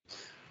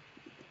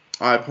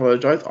 I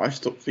apologise. I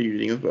stopped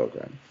feuding as well,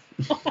 Graham.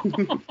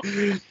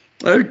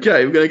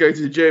 Okay, we're going to go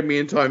to Jeremy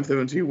in Time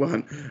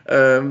 721.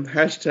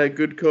 Hashtag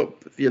Good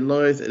Cop, the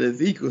Elias and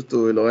Ezekiel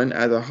storyline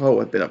as a whole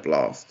has been a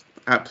blast.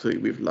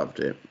 Absolutely, we've loved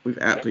it. We've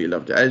absolutely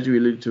loved it. As you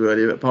alluded to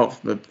earlier, apart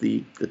from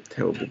the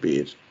terrible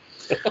beard.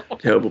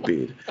 Terrible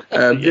beard.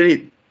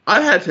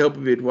 I had a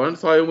terrible beard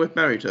once. I almost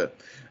married her.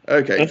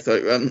 Okay,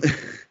 so...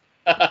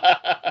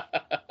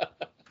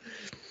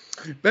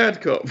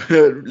 Bad Cop.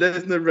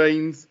 Lesnar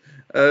reigns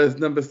as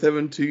number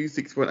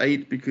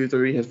 72618 because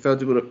he has failed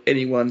to build up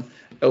anyone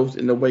else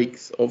in the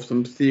wakes of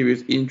some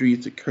serious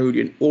injuries to Cody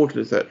and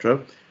Orton,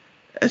 etc.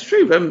 It's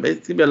true. It's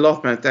going to be a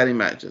last man standing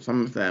match at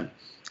SummerSlam.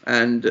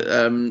 And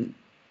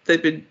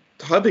they've been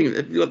hyping.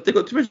 They've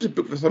got too much to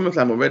book for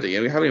SummerSlam already,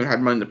 and we haven't even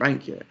had Money in the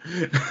Bank yet,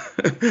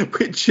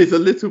 which is a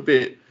little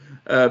bit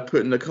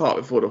putting the cart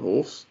before the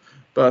horse.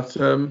 But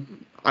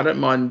I don't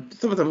mind.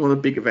 Some of them are the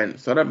big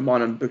events, so I don't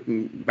mind them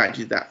booking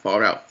matches that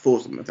far out for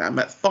some of them.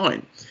 That's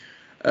fine.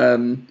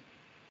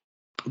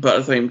 But at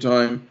the same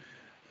time,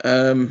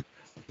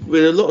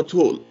 with a lot of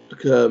talk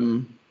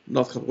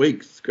last couple of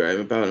weeks,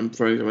 Graham, about them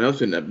throwing someone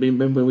else in there.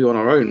 Remember when we were on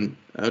our own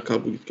a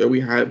couple of weeks ago,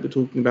 we're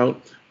talking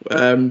about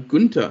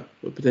Gunther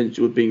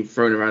potentially being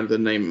thrown around the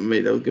name.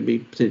 That was going to be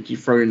potentially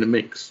thrown in the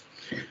mix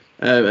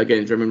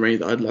against Roman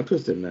Reigns. I'd love to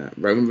have seen that.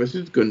 Roman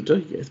versus Gunther,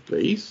 yes,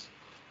 please.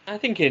 I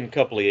think in a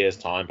couple of years'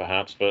 time,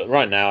 perhaps, but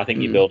right now, I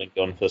think you're building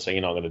Gunther, so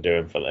you're not going to do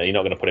him for that. You're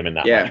not going to put him in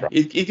that match. Right?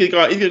 He's going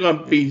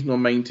to be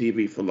on main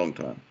TV for a long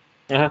time.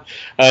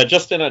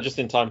 Just in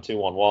time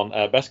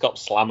 2-1-1. Best Cop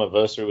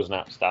Slammiversary was an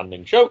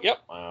outstanding show. Yep,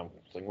 I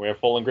think we're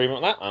full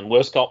agreement with that. And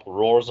Worst Cop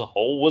Raw as a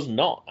whole was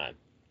not. I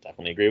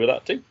definitely agree with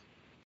that too.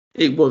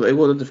 It was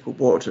a difficult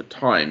watch at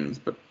times,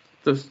 but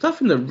the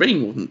stuff in the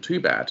ring wasn't too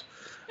bad.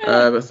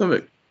 But some of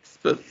it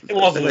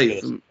wasn't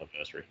as good as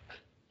Slammiversary.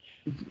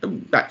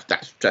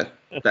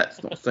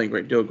 That's not saying a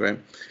great deal,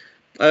 Graham.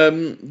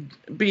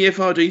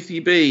 BFR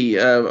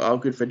JCB, our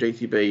good friend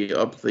JCB,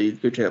 obviously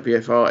go check out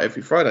BFR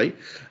every Friday.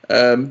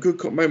 Good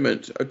cop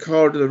moment, a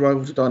card of the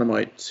rival to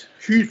Dynamite,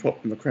 huge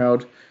pop from the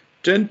crowd,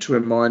 gentle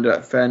reminder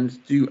that fans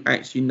do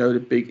actually know the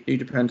big New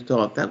Japan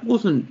star. That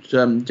wasn't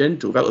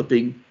gentle, that was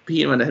being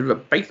beaten around the head with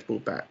a baseball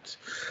bat.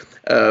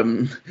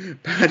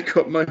 Bad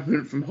cop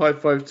moment from High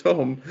Five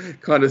Tom,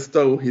 kind of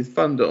stole his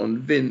thunder on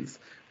Vince.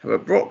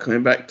 However, Brock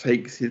coming back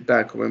takes his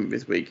bad cop moment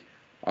this week.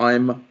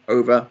 I'm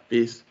over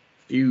this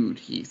feud,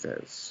 he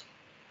says.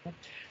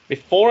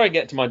 Before I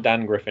get to my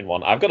Dan Griffin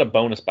one, I've got a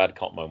bonus bad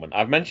cop moment.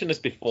 I've mentioned this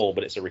before,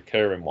 but it's a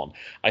recurring one.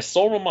 I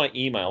saw on my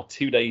email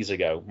 2 days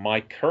ago,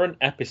 my current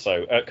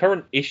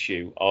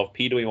issue of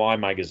PWI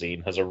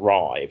magazine has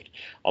arrived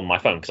on my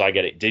phone because I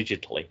get it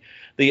digitally.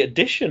 The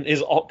edition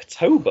is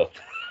October.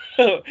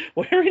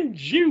 We're in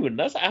June.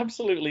 That's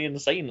absolutely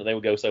insane that they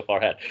would go so far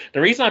ahead.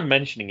 The reason I'm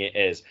mentioning it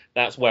is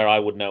that's where I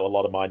would know a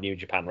lot of my New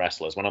Japan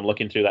wrestlers. When I'm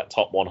looking through that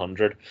top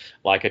 100,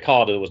 like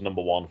Okada was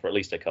number one for at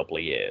least a couple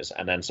of years,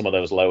 and then some of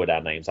those lower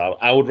down names,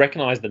 I would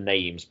recognize the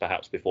names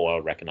perhaps before I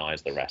would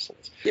recognize the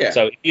wrestlers. Yeah.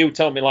 So if you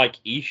tell me like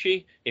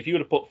Ishii, if you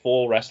would have put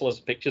 4 wrestlers'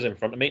 pictures in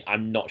front of me,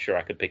 I'm not sure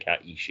I could pick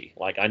out Ishii.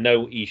 Like, I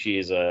know Ishii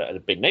is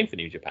a big name for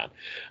New Japan,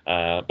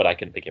 but I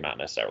couldn't pick him out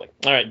necessarily.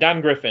 All right,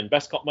 Dan Griffin,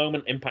 best cop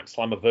moment. Impact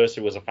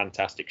Slammiversary was a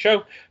fantastic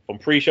show. From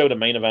pre-show to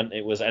main event,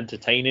 it was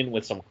entertaining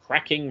with some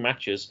cracking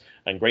matches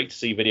and great to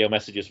see video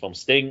messages from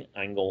Sting,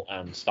 Angle,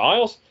 and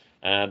Styles.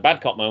 And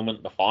bad cop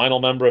moment, the final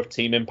member of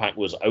Team Impact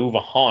was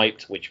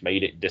overhyped, which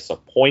made it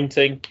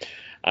disappointing.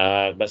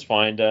 Let's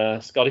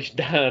find Scottish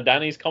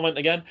Danny's comment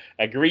again.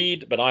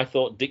 Agreed, but I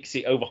thought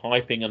Dixie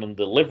overhyping and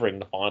delivering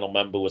the final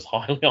member was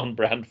highly on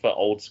brand for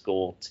old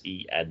school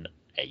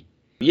TNA.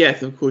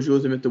 Yes, of course,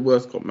 yours is the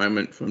worst cop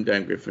moment from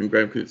Dan Griffin,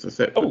 Graham, because it's a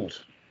separate.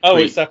 Oh,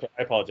 it's separate.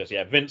 I apologize.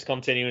 Yeah, Vince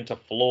continuing to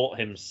flaunt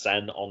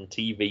himself on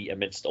TV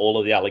amidst all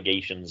of the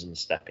allegations and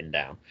stepping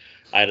down.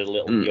 I had a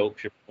little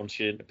Yorkshire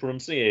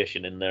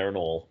pronunciation in there and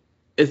all.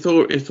 It's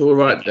all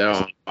right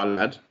there,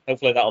 lad.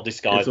 Hopefully that'll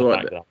disguise the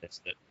fact that I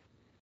missed it.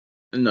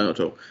 No, not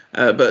at all.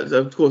 But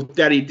of course,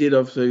 Daddy did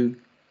also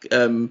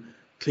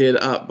clear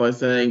it up by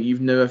saying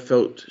you've never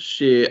felt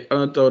sheer,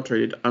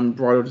 unadulterated,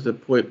 unbridled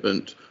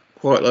disappointment,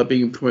 quite like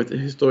being promoted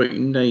a historic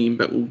name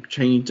that will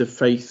change the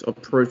face of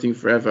pro wrestling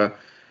forever,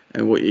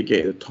 and what you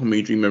get the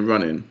Tommy Dreamer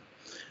running.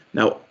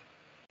 Now,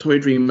 Tommy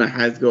Dreamer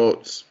has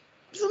got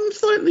some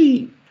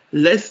slightly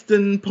less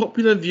than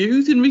popular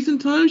views in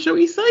recent times, shall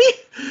we say?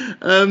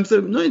 So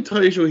I'm not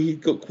entirely sure he's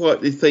got quite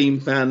the same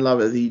fan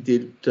love as he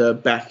did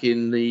back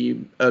in the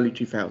early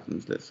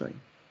 2000s, let's say.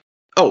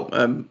 Oh,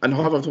 and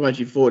half of time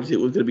actually thought it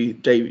was going to be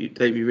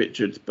Davey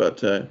Richards,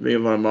 but Ring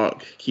of Honor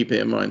Mark, keep it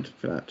in mind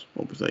for that,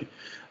 obviously.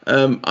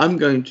 I'm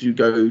going to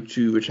go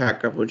to the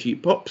chat up on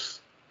Cheap Pops,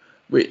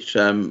 which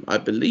I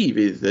believe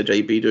is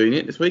JB doing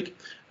it this week.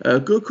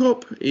 Good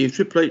Cop is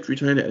Triple H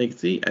returning to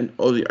NXT and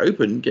Aussie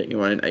Open getting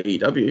around in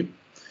AEW.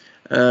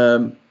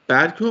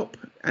 Bad Cop,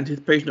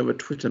 anticipation of a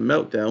Twitter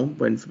meltdown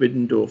when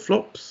Forbidden Door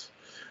flops.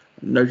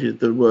 Noted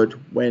the word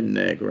when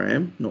there,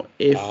 Graham, not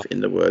if in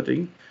the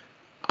wording.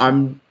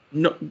 I'm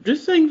not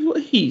just saying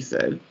what he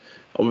said.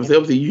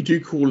 Obviously, you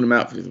do call them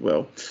out for this as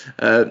well.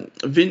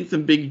 Vince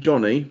and Big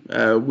Johnny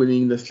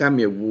winning the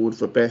Slammy Award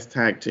for Best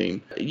Tag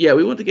Team. Yeah,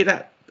 we want to get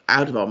that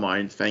out of our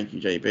minds, thank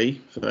you, JB.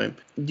 So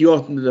you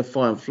asked them to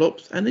define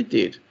flops, and they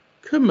did.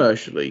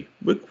 Commercially,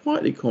 we're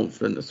quietly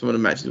confident that some of the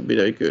matches will be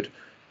very good.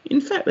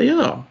 In fact, they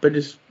are, but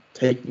it's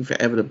taking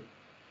forever to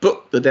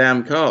book the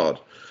damn card.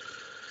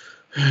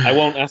 I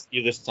won't ask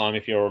you this time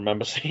if you'll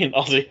remember seeing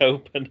Aussie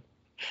Open.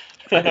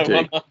 I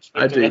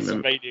do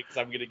remember. Because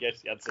I'm going to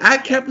guess the answer.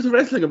 At Capital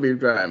Wrestling, I believe,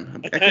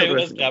 Graham. It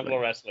was Capital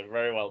Wrestling.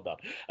 Very well done.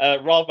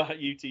 Rob at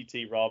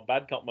UTT Rob.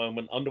 Bad cop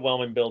moment.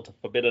 Underwhelming build to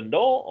Forbidden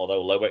Door,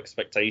 although low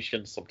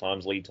expectations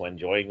sometimes lead to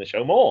enjoying the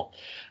show more.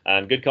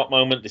 And good cop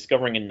moment.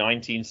 Discovering in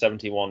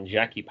 1971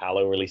 Jackie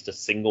Pallo released a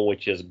single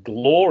which is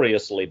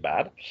gloriously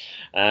bad.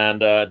 And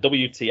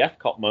WTF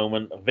cop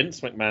moment. Vince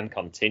McMahon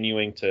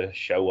continuing to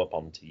show up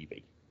on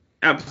TV.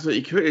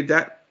 Absolutely correct.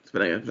 That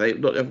not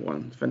the other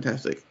one. It's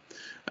fantastic.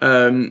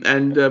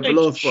 And the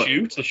last one.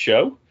 Shoot a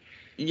show.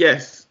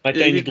 Yes. I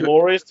changed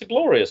glorious to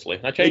gloriously.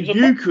 I changed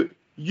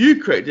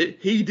you created it.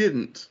 He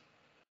didn't.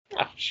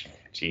 Oh,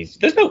 jeez.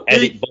 There's no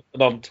edit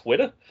button on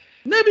Twitter.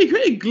 No, but he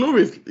created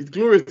glorious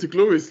to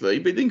gloriously,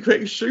 but he didn't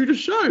create shoot a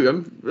show.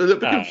 I'm a little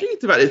bit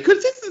confused about it.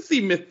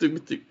 Consistency,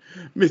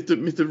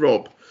 Mr.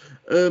 Rob.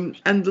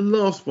 And the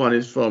last one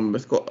is from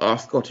our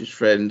Scottish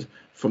friend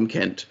from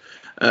Kent.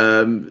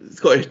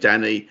 Scottish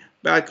Danny.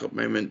 Bad cop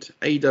moment.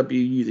 AW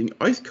using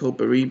ice cold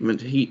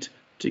bereavement heat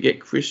to get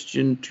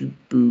Christian to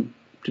boo.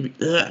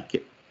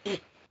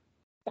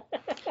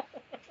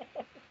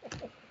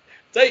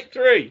 Take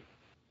 3.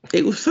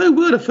 It was so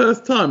well the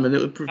first time, and it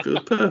was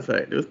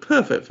perfect. It was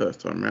perfect first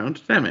time round.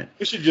 Damn it.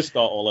 We should just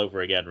start all over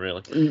again,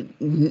 really.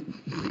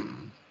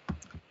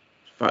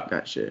 Fuck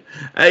that shit.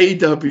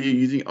 AEW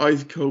using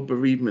ice cold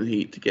bereavement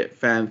heat to get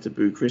fans to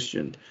boo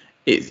Christian.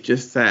 It's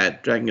just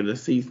sad dragging a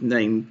deceased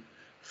name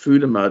through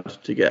the mud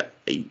to get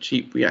a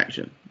cheap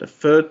reaction. The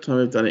third time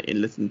I've done it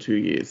in less than 2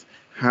 years.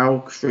 How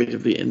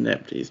creatively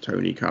inept is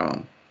Tony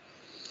Khan?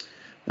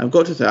 Now, I've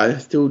got to say, I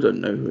still don't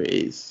know who it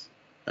is.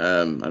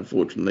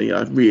 Unfortunately,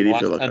 I really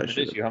feel like I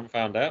should. You haven't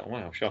found out?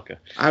 Wow, shocker.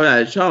 I haven't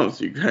had a chance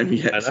to, Graham,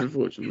 yet,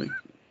 unfortunately.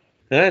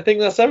 I think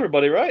that's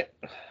everybody, right?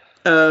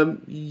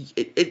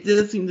 It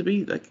does seem to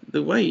be like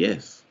the way,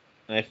 yes.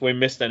 If we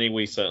missed any,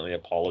 we certainly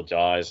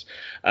apologise.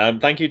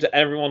 Thank you to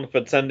everyone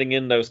for sending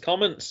in those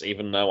comments.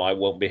 Even though I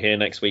won't be here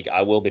next week,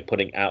 I will be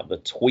putting out the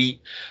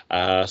tweet.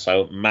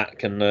 So Matt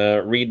can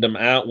read them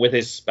out with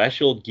his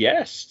special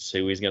guests,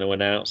 who he's going to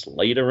announce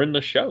later in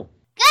the show.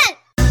 Good.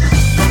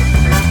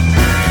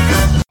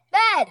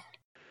 Bad.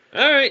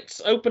 All right,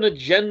 it's open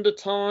agenda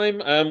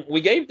time.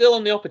 We gave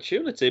Dylan the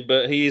opportunity,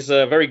 but he's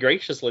very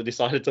graciously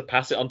decided to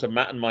pass it on to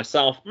Matt and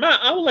myself. Matt,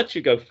 I will let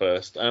you go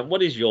first.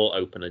 What is your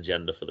open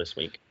agenda for this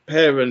week?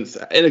 Parents,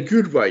 in a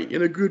good way,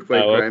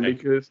 Graham, okay.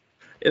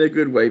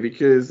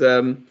 because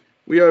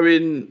we are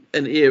in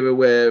an era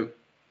where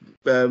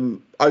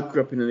I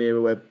grew up in an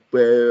era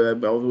where I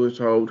was always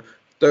told,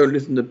 don't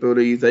listen to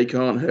bullies, they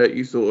can't hurt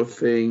you, sort of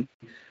thing.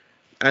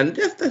 And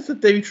that's a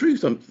very true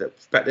something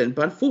back then,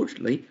 but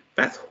unfortunately,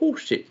 that's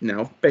horseshit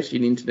now,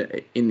 especially in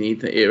the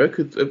internet era,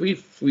 because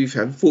we've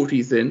had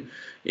 40s in,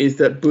 is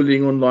that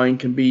bullying online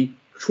can be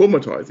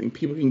traumatizing.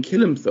 People can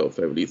kill themselves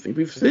over these things.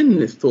 We've seen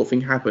this sort of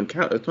thing happen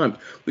countless times.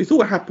 We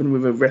saw it happen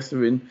with a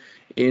wrestler in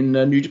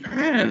New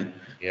Japan.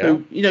 Yeah. So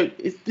when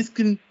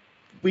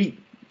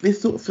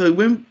this sort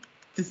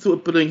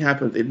of bullying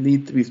happens, it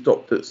needs to be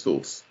stopped at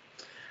source.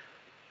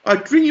 I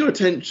bring your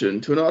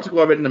attention to an article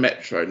I read in the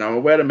Metro. Now, I'm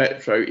aware the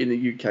Metro in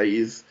the UK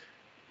is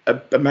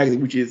a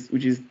magazine which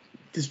is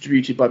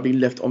distributed by being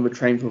left on the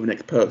train for the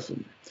next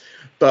person.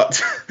 But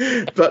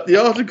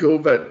the article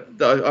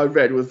that I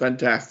read was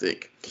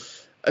fantastic.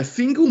 A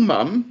single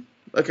mum,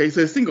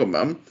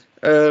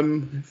 her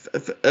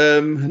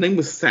name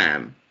was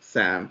Sam.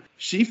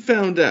 She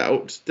found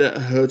out that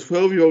her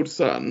 12-year-old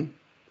son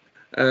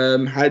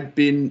had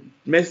been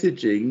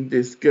messaging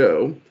this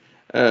girl,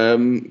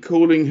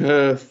 calling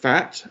her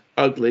fat,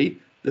 ugly,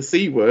 the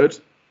C word,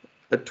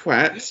 a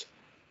twat,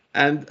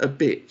 and a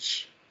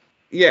bitch.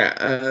 Yeah,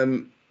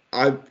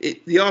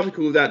 the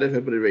article that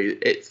everybody read,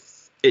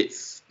 it's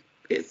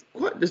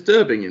quite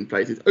disturbing in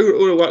places. All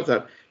the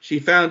WhatsApp, she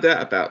found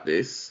out about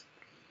this,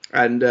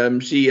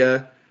 and she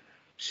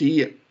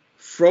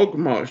frog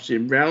marched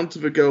him round to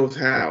the girl's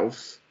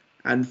house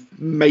and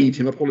made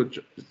him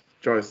apologise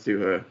to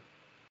her.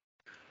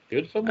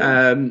 Good for me.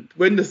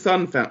 When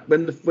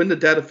the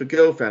dad of the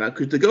girl found out,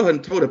 because the girl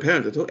hadn't told her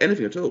parents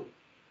anything at all,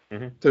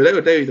 so they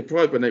were very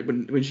surprised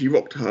when she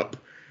rocked up,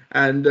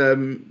 and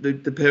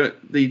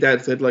the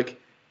dad said, like,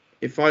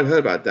 if I'd heard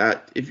about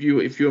that, if you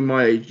were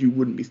my age, you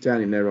wouldn't be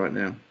standing there right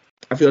now.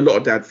 I feel a lot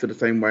of dads feel the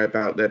same way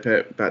about their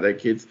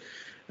kids.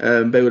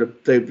 They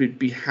would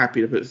be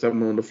happy to put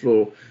someone on the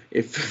floor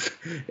if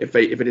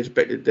they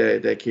disrespected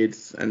their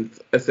kids, and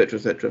etc.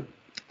 etc.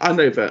 I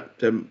know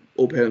that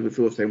all parents would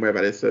feel the same way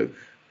about it. So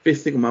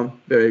this single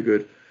mum, very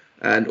good,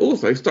 and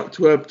also stuck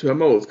to her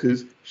morals,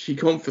 because she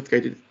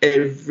confiscated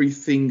every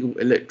single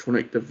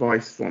electronic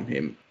device from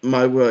him.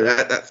 My word,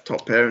 that's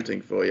top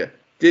parenting for you.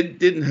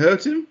 Didn't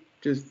hurt him.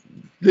 Just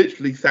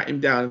literally sat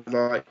him down and was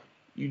like,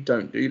 you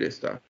don't do this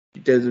stuff.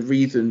 There's a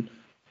reason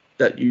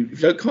that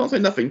if you can't say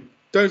nothing,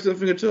 don't say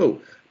nothing at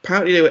all.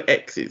 Apparently they were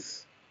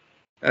exes.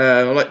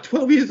 Like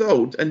 12 years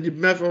old, and did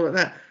nothing like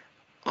that.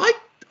 I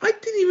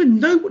didn't even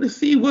know what the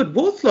C word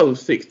was till I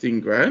was 16,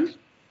 Graham.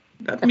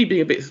 That's me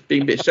being a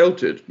bit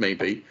sheltered,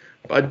 maybe.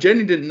 But I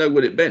genuinely didn't know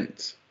what it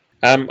meant.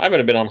 I've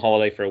only been on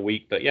holiday for a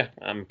week, but yeah,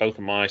 both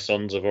of my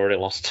sons have already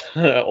lost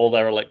all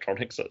their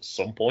electronics at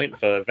some point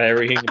for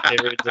varying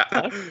periods of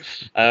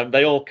time.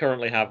 They all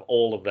currently have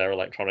all of their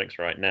electronics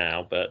right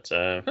now, but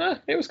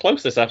it was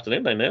close this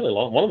afternoon. They nearly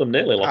lost. One of them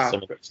nearly lost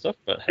some of their stuff.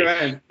 But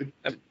hey,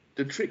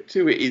 the trick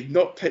to it is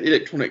not take the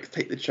electronics,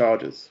 take the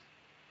chargers.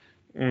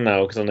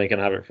 No, because then they can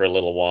have it for a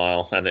little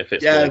while, and if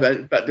it's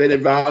but then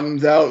it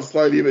runs out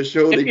slowly but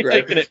surely. if you're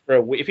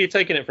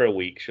taking it for a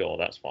week, sure,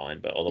 that's fine.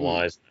 But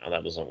otherwise, no,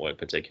 that doesn't work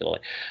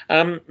particularly.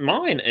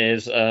 Mine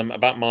is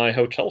about my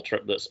hotel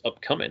trip that's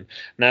upcoming.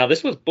 Now,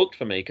 this was booked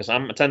for me because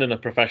I'm attending a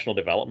professional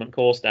development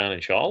course down in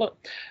Charlotte.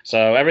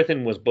 So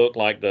everything was booked,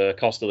 like the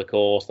cost of the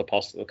course, the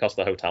cost of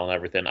the hotel, and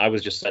everything. I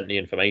was just sent the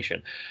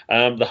information.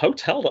 The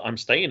hotel that I'm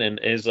staying in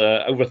is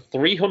over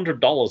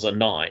 $300 a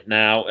night.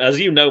 Now, as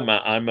you know,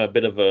 Matt, I'm a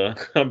bit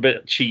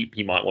cheap,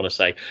 you might want to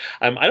say.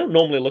 I don't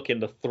normally look in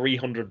the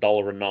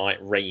 $300 a night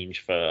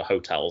range for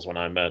hotels when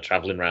I'm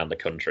traveling around the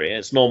country.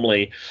 It's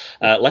normally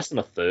less than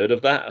a third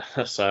of that.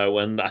 So,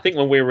 and I think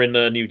when we were in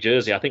New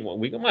Jersey, I think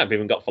we might have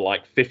even got for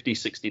like $50,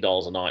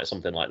 $60 a night,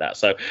 something like that.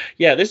 So,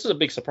 yeah, this is a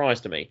big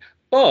surprise to me.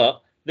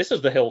 But this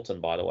is the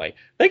Hilton, by the way.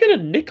 They're going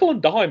to nickel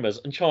and dime us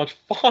and charge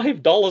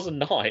 $5 a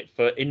night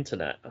for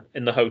internet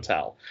in the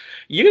hotel.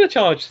 You're going to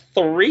charge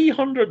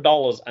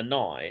 $300 a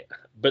night,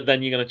 but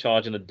then you're going to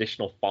charge an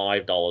additional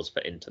 $5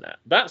 for internet.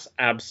 That's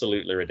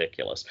absolutely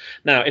ridiculous.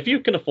 Now, if you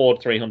can afford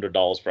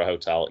 $300 for a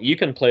hotel, you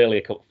can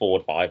clearly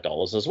afford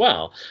 $5 as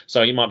well.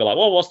 So you might be like,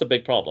 well, what's the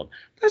big problem?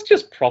 That's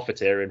just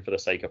profiteering for the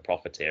sake of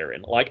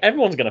profiteering. Like,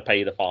 everyone's going to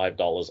pay the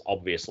 $5,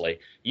 obviously.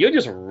 You're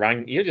just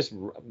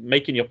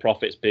making your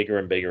profits bigger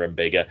and bigger and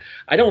bigger.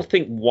 I don't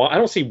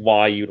see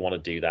why you'd want to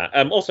do that.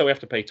 Also, we have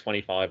to pay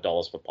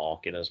 $25 for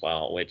parking as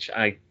well, which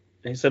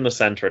it's in the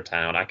center of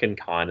town. I can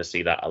kind of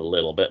see that a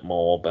little bit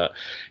more, but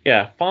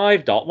yeah,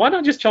 $5. Why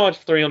not just charge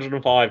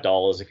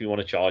 $305 if you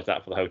want to charge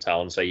that for the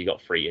hotel and say you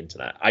got free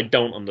internet? I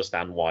don't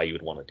understand why you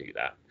would want to do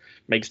that.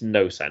 Makes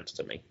no sense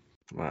to me.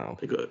 Wow.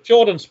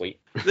 Short and sweet.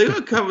 They got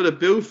to cover the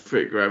bill for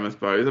it, Graham, I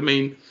suppose. I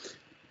mean,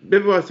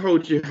 remember I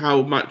told you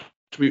how much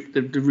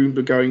the room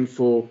were going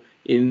for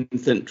in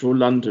central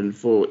London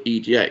for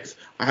EGX.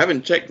 I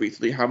haven't checked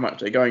recently how much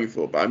they're going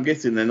for, but I'm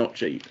guessing they're not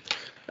cheap.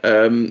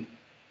 London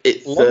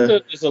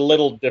is a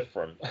little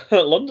different.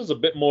 London's a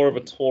bit more of a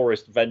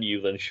tourist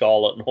venue than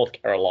Charlotte, North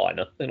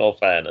Carolina, in all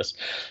fairness.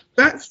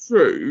 That's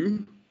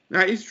true.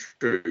 That is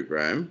true,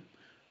 Graham.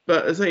 But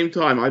at the same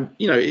time,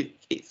 it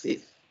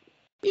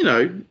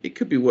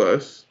could be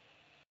worse.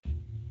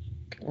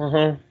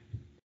 Uh-huh.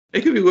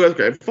 It could be worse,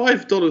 Graham.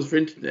 $5 for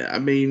internet. I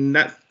mean,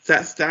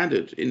 that's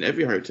standard in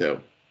every hotel.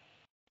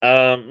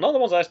 Not the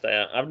ones I stay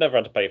at. I've never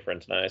had to pay for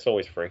internet. It's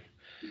always free.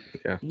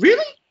 Yeah.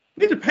 Really?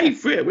 We had to pay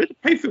for it. We had to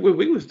pay for it where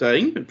we were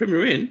staying at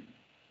Premier Inn.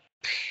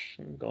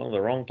 Gone to the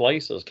wrong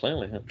places,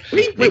 clearly. Where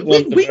we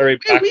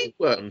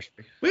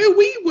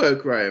were,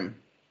 Graham.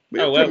 We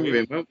were Premier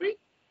Inn, weren't we?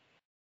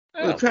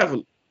 Well,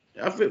 travel.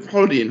 I think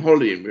Holiday Inn.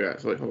 We were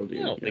at. Sorry, Holiday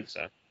Inn. I don't think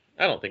so.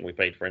 I don't think we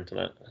paid for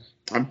internet.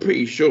 I'm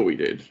pretty sure we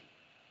did.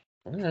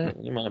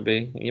 You might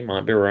be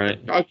right.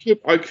 I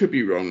could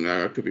be wrong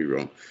now. I could be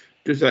wrong.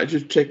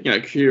 Just checking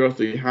out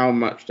curiosity how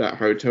much that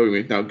hotel room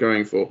is now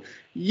going for.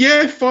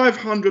 Yeah,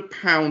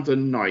 £500 a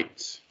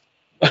night.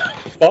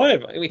 I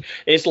mean,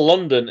 it's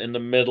London in the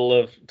middle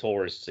of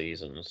tourist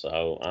season,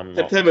 so I'm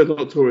not. September's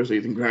not tourist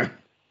season, Graham.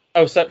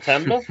 Oh,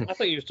 September? I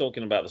thought you were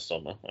talking about the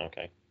summer.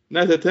 Okay.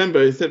 No,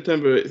 September.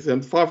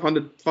 It's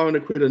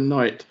 500 quid a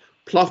night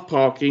plus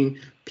parking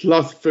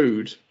plus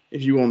food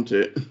if you want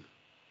it.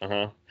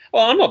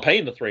 Well, I'm not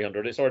paying the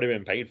 $300. It's already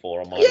been paid for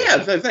on my.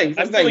 Yeah, so thanks.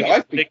 I think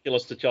it's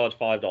ridiculous to charge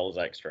 $5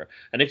 extra.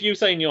 And if you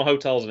say in your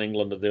hotels in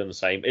England are doing the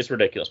same, it's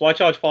ridiculous. Why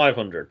charge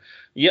 $500?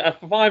 Yeah,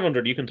 for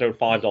 $500 you can throw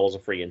 $5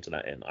 of free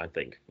internet in. I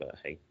think, but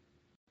hey.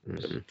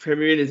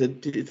 Premier Inn is a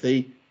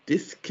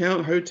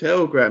discount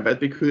hotel, Graham, but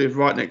because it's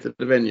right next to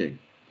the venue.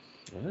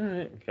 All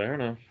right, fair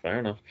enough.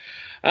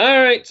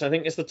 All right, so I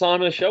think it's the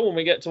time of the show when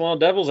we get to our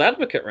Devil's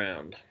Advocate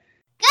round.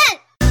 Good.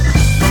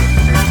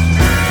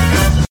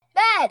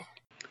 Bad.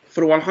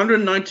 For the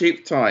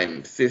 198th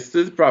time,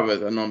 sisters,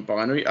 brothers, and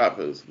non-binary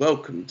others,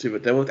 welcome to the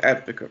Devil's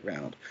Advocate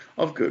round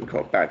of Good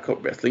Cop, Bad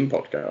Cop Wrestling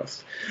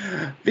podcast.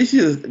 This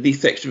is the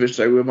section of the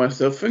show where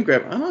myself and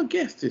Graham and our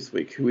guest this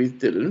week, who is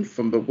Dylan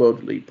from the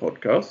World Elite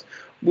podcast,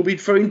 will be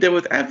throwing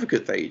Devil's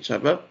Advocates at each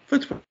other for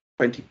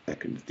 20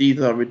 seconds. These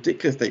are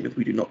ridiculous statements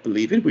we do not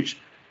believe in, which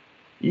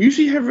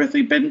usually have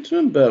wrestling bent to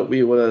them, but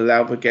we will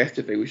allow the guest,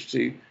 if they wish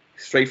to,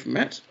 stray from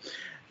that.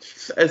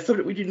 A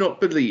subject we do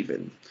not believe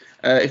in.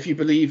 If you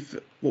believe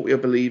what we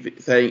are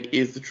saying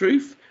is the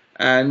truth,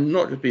 and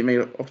not just being made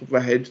off of our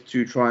head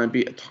to try and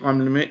beat a time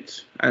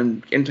limit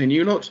and entertain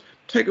you lot,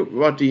 take up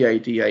our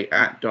DADA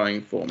at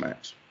dying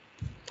format.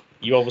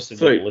 You obviously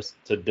didn't listen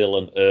to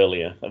Dylan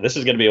earlier. This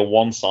is going to be a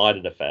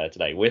one-sided affair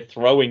today. We're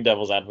throwing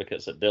Devil's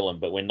Advocates at Dylan,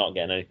 but we're not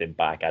getting anything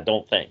back, I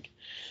don't think.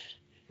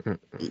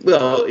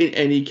 Well, in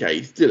any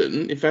case,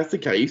 Dylan, if that's the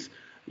case,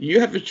 you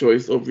have the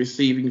choice of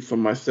receiving from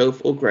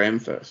myself or Graham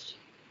first.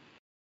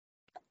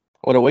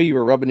 Well, the way you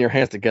were rubbing your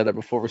hands together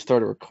before we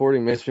started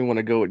recording makes me want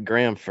to go with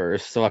Graham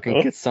first, so I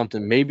can get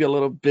something maybe a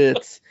little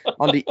bit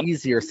on the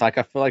easier side.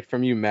 I feel like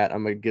from you, Matt,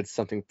 I'm going to get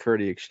something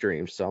pretty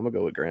extreme, so I'm going to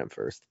go with Graham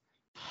first.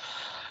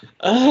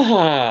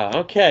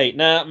 Okay.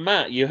 Now,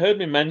 Matt, you heard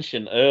me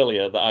mention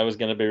earlier that I was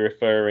going to be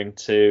referring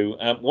to.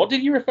 What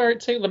did you refer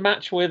it to? The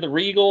match with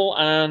Regal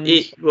and.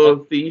 It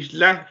was the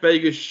Las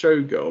Vegas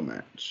Showgirl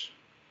match.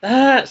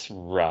 That's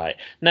right.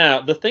 Now,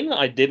 the thing that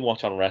I did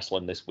watch on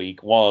wrestling this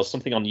week was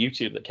something on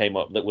YouTube that came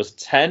up that was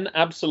 10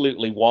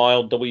 absolutely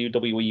wild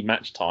WWE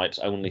match types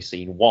only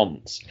seen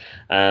once.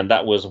 And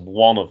that was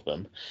one of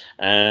them.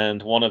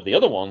 And one of the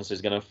other ones is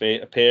going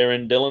to appear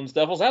in Dylan's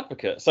Devil's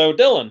Advocate. So,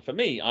 Dylan, for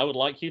me, I would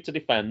like you to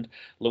defend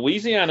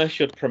Louisiana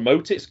should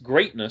promote its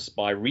greatness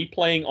by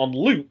replaying on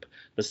loop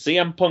the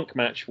CM Punk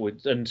match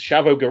and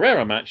Chavo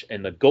Guerrero match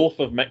in the Gulf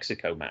of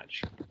Mexico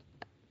match.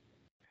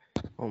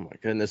 Oh, my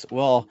goodness.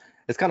 Well,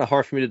 it's kind of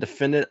hard for me to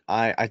defend it.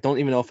 I don't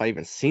even know if I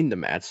even seen the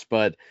match,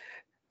 but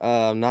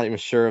I'm not even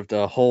sure of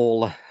the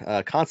whole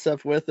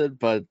concept with it.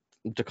 But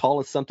to call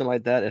it something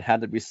like that, it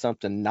had to be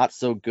something not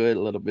so good,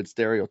 a little bit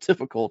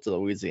stereotypical to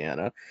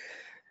Louisiana.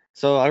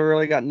 So I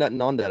really got nothing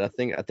on that. I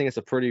think it's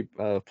a pretty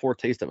poor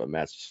taste of a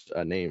match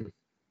name.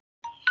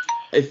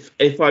 It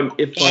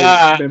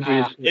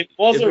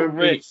was a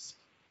risk.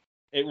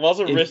 It was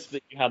a risk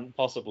that you hadn't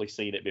possibly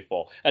seen it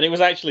before. And it was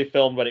actually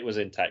filmed when it was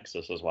in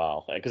Texas as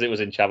well, because it was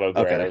in Chavo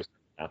Guerrero's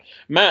town.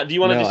 Matt, do you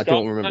want to describe it? I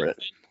don't remember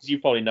it. You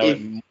probably know it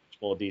in much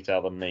more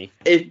detail than me.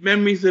 If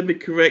memory serves me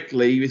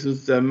correctly, this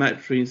was a match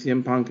between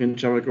CM Punk and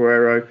Chavo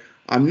Guerrero.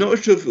 I'm not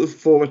sure if it was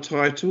for a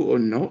title or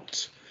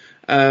not,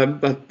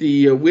 but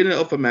the winner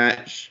of the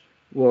match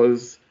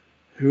was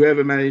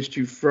whoever managed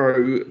to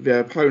throw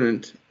their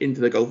opponent into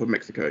the Gulf of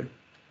Mexico.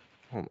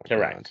 Oh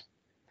Correct.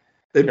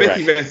 They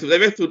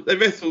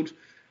wrestled,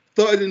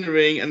 started in the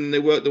ring, and then they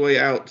worked their way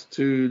out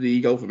to the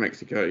Gulf of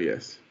Mexico,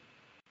 yes.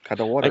 God,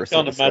 the water I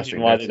can't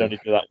imagine why they'd only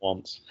do that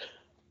once.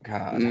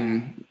 God.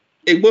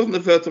 It wasn't the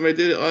first time they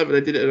did it either.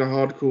 They did it in a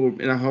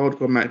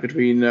hardcore match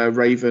between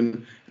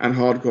Raven and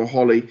Hardcore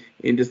Holly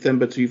in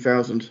December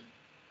 2000.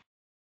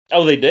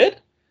 Oh, they did?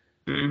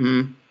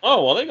 Mm-hmm.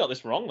 Oh, well, they got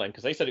this wrong then,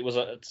 because they said it was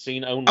a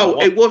scene only.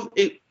 Oh, it wasn't.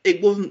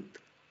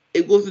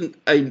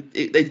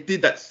 They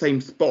did that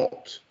same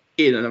spot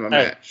in another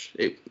match.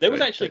 There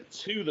was actually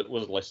two that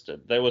was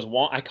listed. There was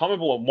one, I can't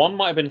remember what, one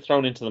might have been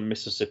thrown into the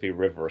Mississippi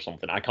River or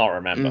something. I can't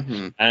remember.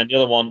 Mm-hmm. And the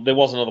other one, there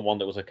was another one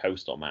that was a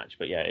coastal match.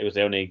 But yeah, it was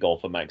the only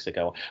Gulf of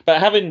Mexico. But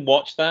having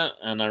watched that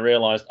and I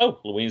realized, oh,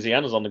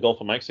 Louisiana's on the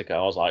Gulf of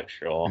Mexico, I was like,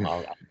 sure,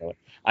 I'll do it.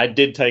 I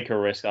did take a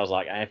risk. I was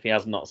like, if he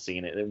has not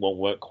seen it, it won't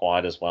work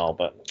quite as well.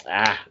 But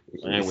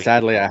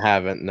sadly, I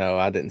haven't. No,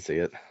 I didn't see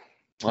it.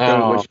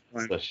 Oh,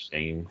 that's a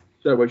shame.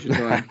 Don't waste your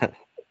time.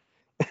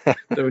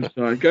 Go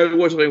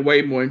watch something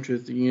way more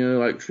interesting,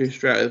 like Trish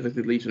Stratus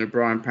versus Lita and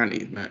Brian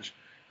Panties match.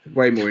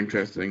 Way more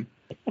interesting.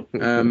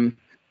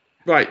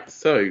 Right,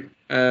 so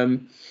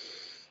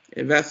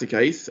if that's the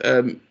case,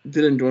 Dylan,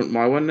 do you want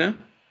my one now?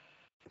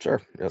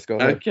 Sure, let's go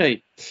ahead.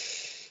 Okay.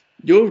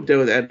 Your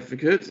Devil's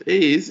Advocate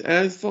is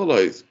as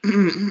follows.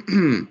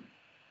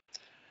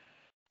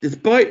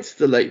 Despite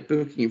the late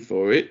booking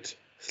for it,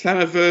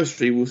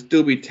 Slammiversary will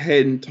still be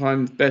 10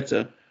 times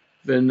better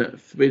than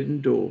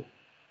Forbidden Door.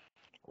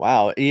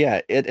 Wow,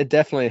 yeah, it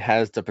definitely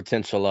has the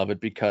potential of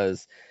it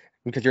because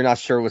you're not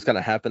sure what's going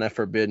to happen at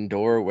Forbidden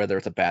Door, whether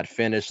it's a bad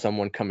finish,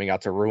 someone coming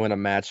out to ruin a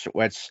match,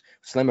 which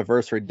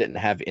Slammiversary didn't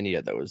have any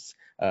of those.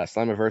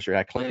 Slammiversary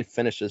had clean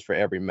finishes for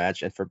every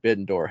match, and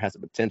Forbidden Door has the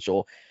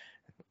potential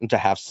to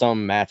have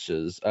some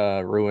matches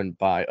ruined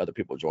by other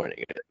people joining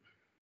it.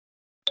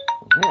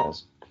 That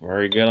was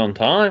very good on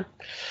time.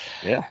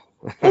 Yeah.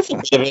 That's a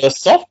bit of a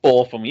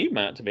softball from you,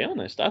 Matt, to be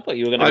honest. I thought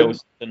you were going to go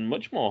with something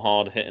much more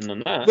hard-hitting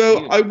than that.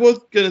 Well, I was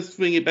going to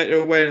swing it back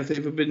your way and say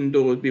Forbidden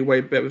Door would be way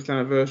better with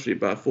Slammiversary,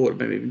 but I thought it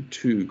may be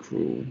too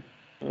cruel.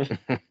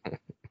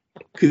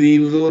 Because he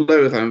was all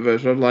over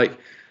Slammiversary. I was like,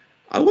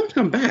 I want to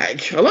come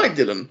back. I like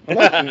Dylan. I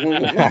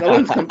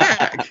want to come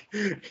back.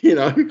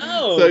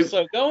 Oh,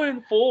 so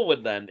going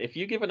forward then, if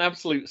you give an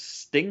absolute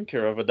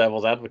stinker of a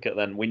Devil's Advocate,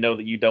 then we know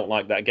that you don't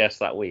like that guest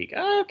that week.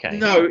 Okay.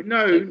 No.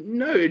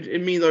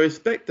 It means I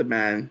respect the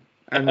man,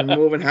 and I'm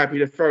more than happy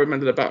to throw him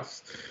under the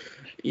bus.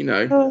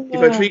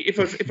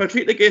 If I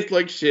treat the guest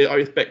like shit, I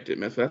respect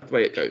him. So that's the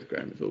way it goes,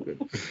 Graham. It's all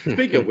good.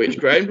 Speaking of which,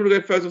 Graham, do you want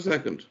to go first or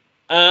second?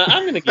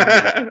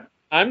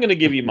 I'm going to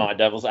give you my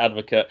Devil's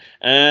Advocate,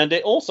 and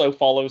it also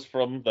follows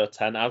from the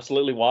 10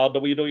 absolutely wild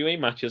WWE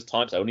matches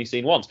types only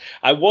seen once.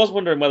 I was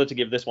wondering whether to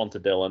give this one to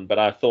Dylan, but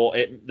I thought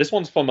this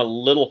one's from a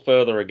little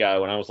further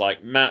ago, and I was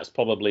like, Matt's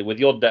probably, with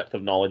your depth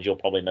of knowledge, you'll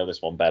probably know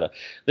this one better.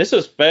 This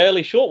is a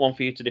fairly short one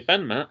for you to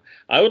defend, Matt.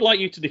 I would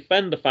like you to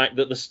defend the fact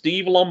that the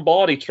Steve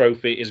Lombardi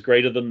trophy is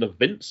greater than the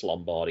Vince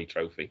Lombardi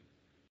trophy.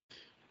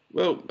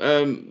 Well,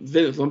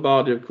 Vince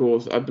Lombardi, of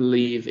course, I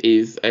believe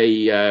is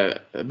a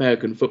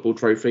American football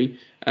trophy.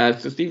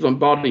 So Steve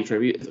Lombardi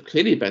trophy is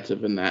clearly better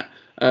than that.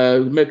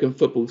 American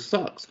football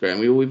sucks, Graham.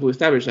 We've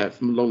established that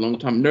from a long, long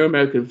time. No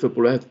American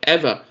footballer has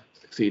ever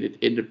succeeded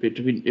in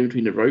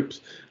between the ropes.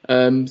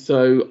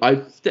 So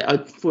I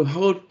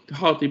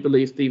hardly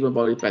believe Steve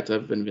Lombardi is better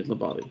than Vince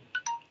Lombardi.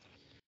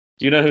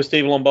 Do you know who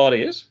Steve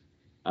Lombardi is?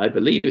 I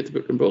believe it's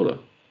Brooklyn Brawler.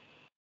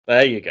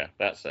 There you go.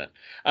 That's it.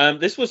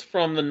 This was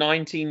from the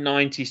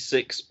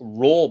 1996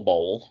 Raw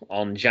Bowl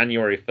on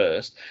January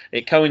 1st.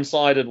 It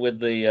coincided with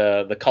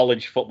the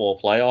college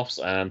football playoffs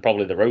and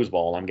probably the Rose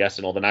Bowl, I'm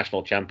guessing, or the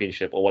national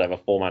championship or whatever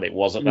format it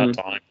was at that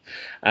time.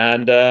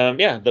 And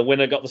the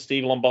winner got the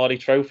Steve Lombardi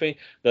Trophy.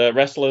 The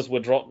wrestlers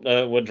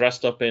were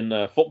dressed up in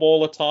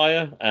football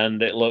attire,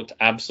 and it looked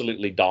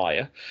absolutely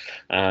dire.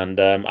 And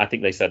I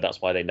think they said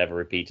that's why they never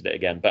repeated it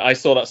again. But I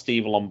saw that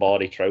Steve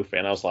Lombardi Trophy,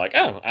 and I was like,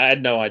 oh, I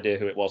had no idea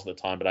who it was at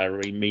the time, but I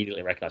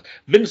immediately recognized.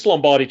 Vince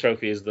Lombardi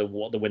Trophy is the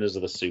winners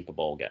of the Super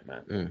Bowl get,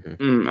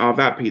 man. Oh,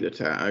 that Peter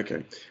Tat.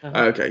 Okay.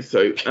 Okay.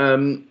 So,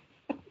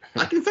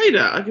 I can say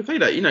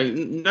that. You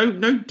know,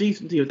 no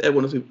decent team has ever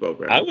won a Super Bowl.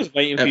 Graham, I was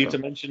waiting for you to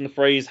mention the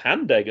phrase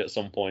hand egg at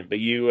some point, but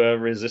you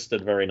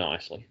resisted very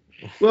nicely.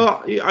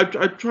 Well, I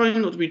try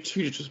not to be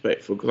too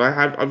disrespectful because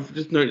I've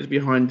just noticed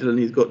behind Dylan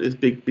he's got this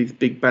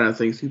big banner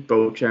saying Super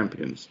Bowl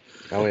champions.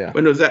 Oh yeah.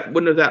 When was that?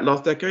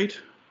 Last decade?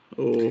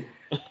 Or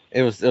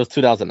it was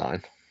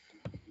 2009.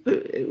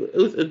 It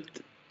was 2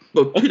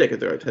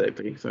 decades ago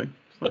technically. So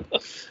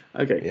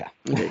okay. Yeah.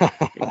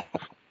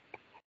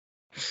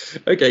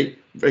 Okay.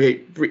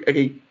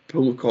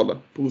 Paul's collar.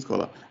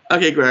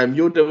 Okay, Graham,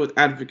 your devil's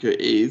advocate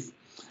is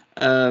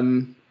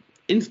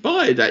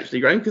inspired actually,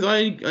 Graham, because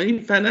I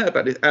only found out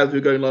about this as we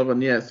were going live on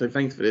the air. So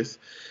thanks for this.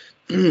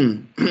 This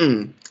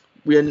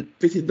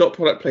is not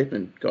product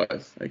placement,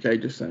 guys. Okay,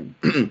 just saying.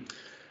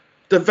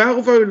 The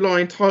Valvo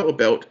line title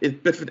belt is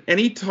better than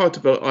any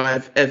title belt I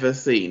have ever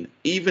seen,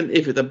 even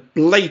if it's a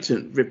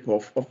blatant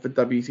rip-off of the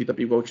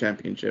WCW World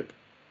Championship.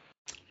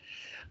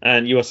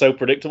 And you are so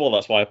predictable.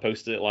 That's why I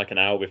posted it like an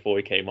hour before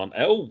we came on.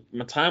 Oh,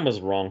 my time was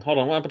wrong. Hold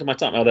on, what happened to my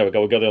time? Oh, there we go.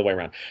 We'll go the other way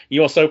around.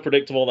 You are so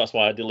predictable. That's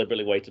why I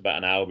deliberately waited about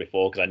an hour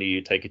before, because I knew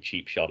you'd take a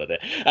cheap shot at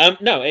it.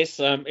 No, it's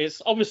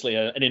obviously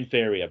an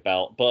inferior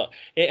belt, but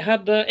it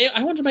had.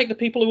 I wanted to make the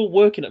people who were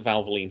working at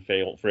Valvoline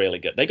feel really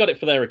good. They got it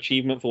for their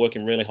achievement for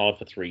working really hard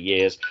for 3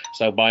 years.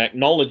 So by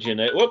acknowledging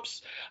it,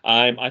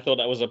 I thought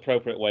that was an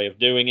appropriate way of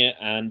doing it.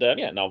 And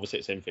obviously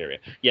it's inferior.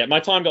 Yeah,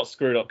 my time got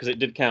screwed up because it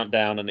did count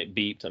down and it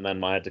beeped, and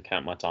then I had to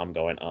count my time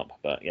going up.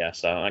 But yeah,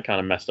 so I kind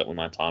of messed up with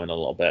my timing a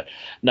little bit.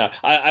 No,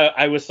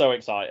 I was so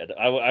excited.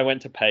 I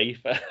went to pay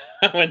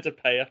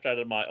after I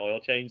did my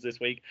oil change this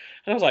week,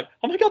 and I was like,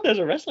 oh my god, there's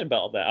a wrestling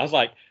belt up there. I was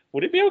like,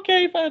 would it be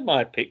okay if I had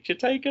my picture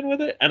taken with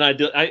it? And I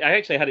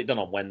actually had it done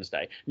on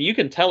Wednesday. You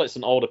can tell it's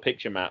an older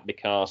picture, Matt,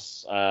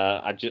 because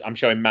I'm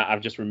showing Matt. I've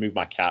just removed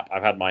my cap.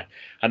 I've had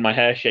my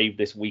hair shaved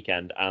this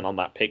weekend, and on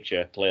that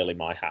picture, clearly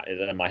my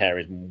hair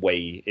is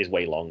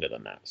way longer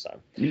than that. So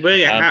you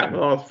wearing a hat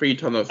last 3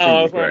 times. Oh,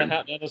 I was wearing a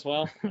hat then as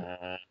well.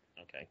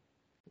 Okay,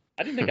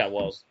 I didn't think I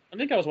was. I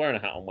think I was wearing a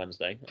hat on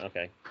Wednesday.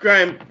 Okay,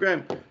 Graham.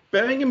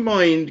 Bearing in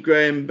mind,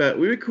 Graham, that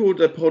we record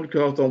a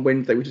podcast on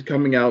Wednesday, which is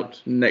coming out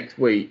next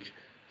week.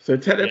 So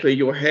technically,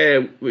 your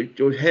hair will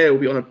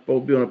be on a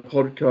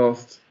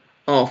podcast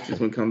after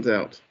this one comes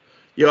out.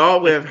 You are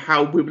aware of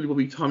how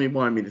wibbly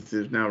timey-wimey this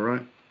is now,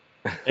 right?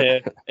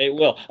 It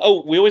will.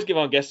 Oh, we always give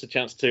our guests a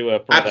chance to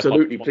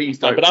absolutely, please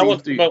don't. But I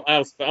want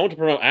to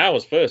promote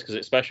ours first because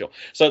it's special.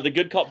 So the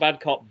Good Cop Bad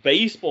Cop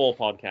Baseball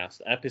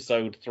Podcast,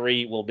 episode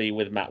 3 will be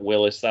with Matt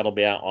Willis. That'll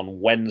be out on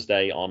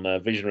Wednesday on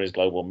Visionaries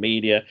Global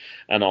Media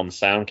and on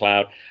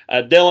SoundCloud.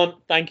 Dylan,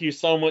 thank you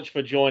so much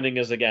for joining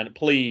us again.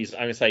 Please, I'm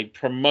going to say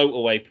promote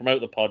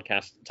the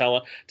podcast.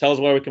 Tell us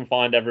where we can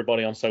find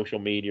everybody on social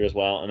media as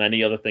well, and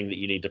any other thing that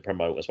you need to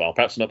promote as well.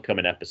 Perhaps an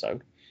upcoming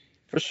episode.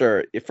 For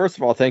sure. First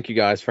of all, thank you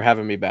guys for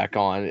having me back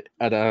on.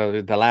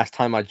 The last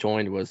time I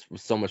joined was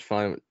so much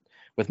fun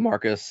with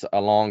Marcus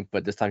along,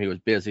 but this time he was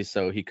busy,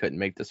 so he couldn't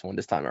make this one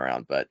this time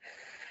around. But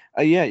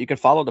you can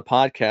follow the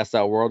podcast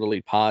at World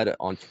Elite Pod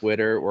on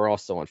Twitter. We're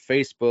also on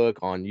Facebook,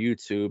 on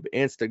YouTube,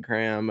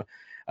 Instagram,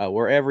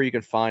 wherever you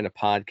can find a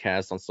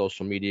podcast on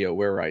social media.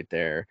 We're right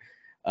there.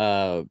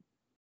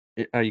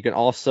 You can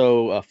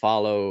also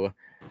follow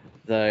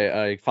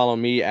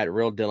me at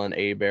Real Dylan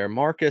Abear.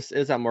 Marcus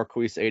is at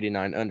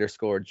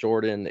Marquise89_.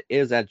 Jordan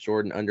is at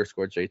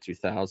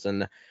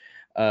Jordan_J2000.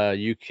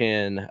 You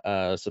can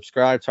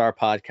subscribe to our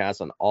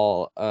podcast on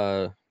all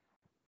the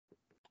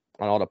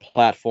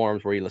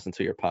platforms where you listen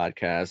to your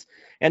podcast,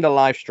 and the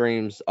live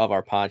streams of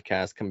our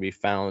podcast can be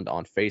found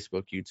on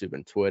Facebook, YouTube,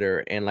 and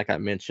Twitter. And like I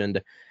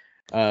mentioned,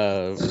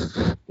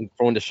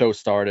 when the show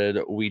started,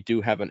 we do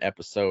have an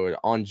episode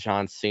on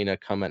John Cena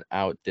coming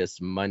out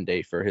this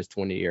Monday for his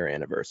 20-year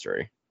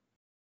anniversary.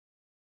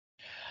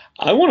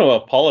 I want to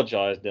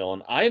apologize,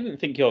 Dylan. I didn't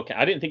think you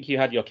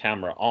had your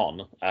camera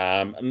on.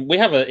 And we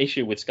have an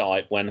issue with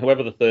Skype when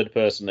whoever the third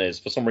person is,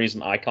 for some reason,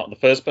 the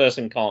first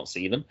person can't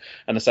see them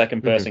and the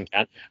second person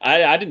can.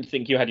 I didn't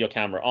think you had your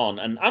camera on,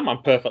 and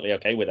I'm perfectly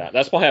okay with that.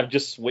 That's why I've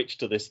just switched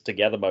to this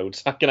together mode.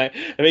 So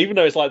even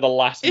though it's like the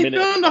last minute.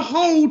 It's on the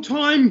whole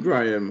time,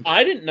 Graham.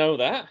 I didn't know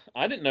that.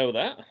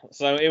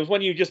 So it was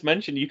when you just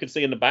mentioned you could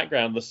see in the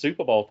background the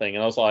Super Bowl thing,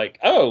 and I was like,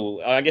 oh,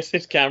 I guess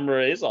his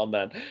camera is on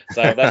then.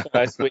 So that's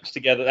why I switched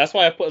together. That's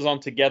why I put us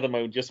on together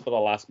mode just for the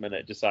last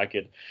minute, just so I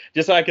could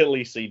at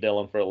least see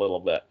Dylan for a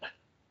little bit.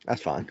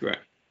 That's fine.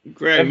 Correct.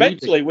 Graham,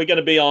 eventually we're going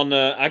to be on.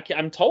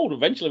 I'm told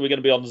eventually we're going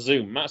to be on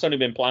Zoom. Matt's only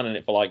been planning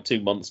it for like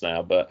 2 months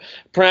now, but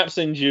perhaps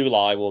in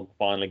July we'll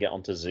finally get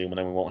onto Zoom, and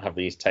then we won't have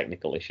these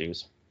technical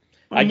issues.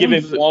 I give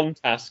him one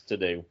task to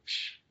do.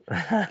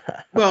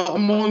 Well,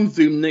 I'm on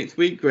Zoom next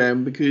week,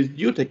 Graham, because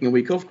you're taking a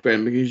week off,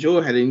 Graham, because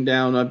you're heading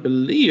down. I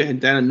believe you're heading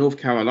down to North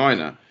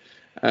Carolina.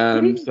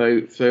 So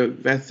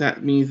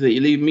that means that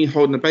you leave me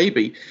holding a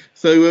baby.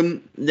 So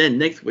then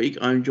next week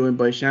I'm joined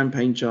by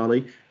Champagne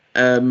Charlie,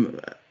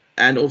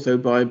 and also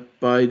by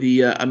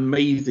the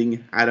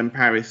amazing Adam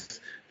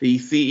Paris, the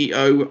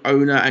CEO,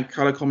 owner, and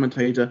color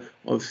commentator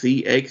of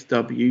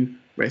CXW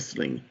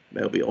Wrestling.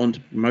 They'll be on to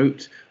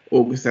promote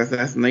August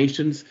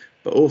Assassinations,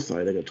 but also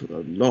they're going to talk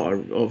a lot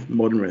of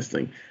modern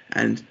wrestling.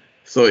 And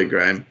sorry,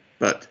 Graham,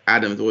 but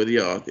Adam's already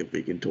asked if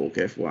we can talk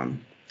F1.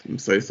 I'm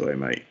so sorry,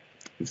 mate.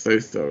 I'm so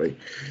sorry.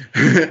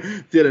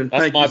 Dylan,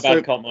 that's my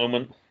bad cop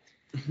moment.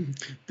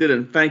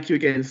 Dylan, thank you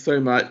again so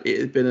much. It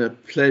has been a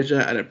pleasure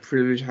and a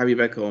privilege to have you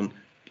back on.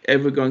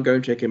 Everyone go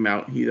and check him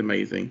out. He's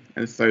amazing.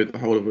 And so the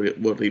whole of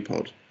Worldly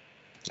Pod.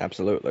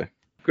 Absolutely.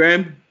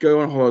 Graham, go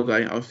on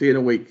holiday. I'll see you in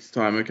a week's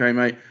time, okay,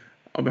 mate?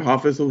 On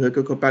behalf of us all, he'll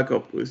go back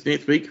up with us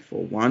next week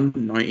for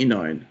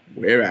 $1.99.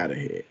 We're out of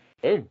here.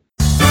 Boom.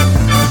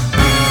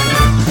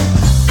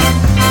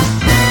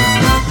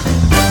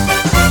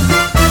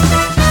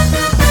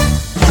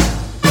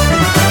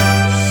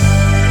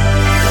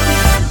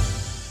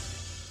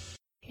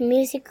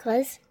 Music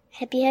was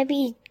Happy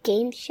Happy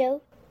Game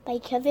Show by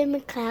Kevin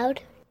MacLeod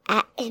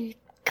at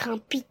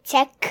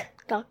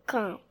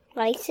Incompetech.com.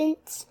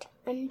 Licensed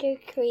under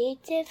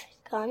Creative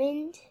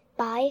Commons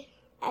by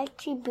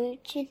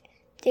Attribution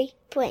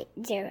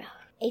 3.0.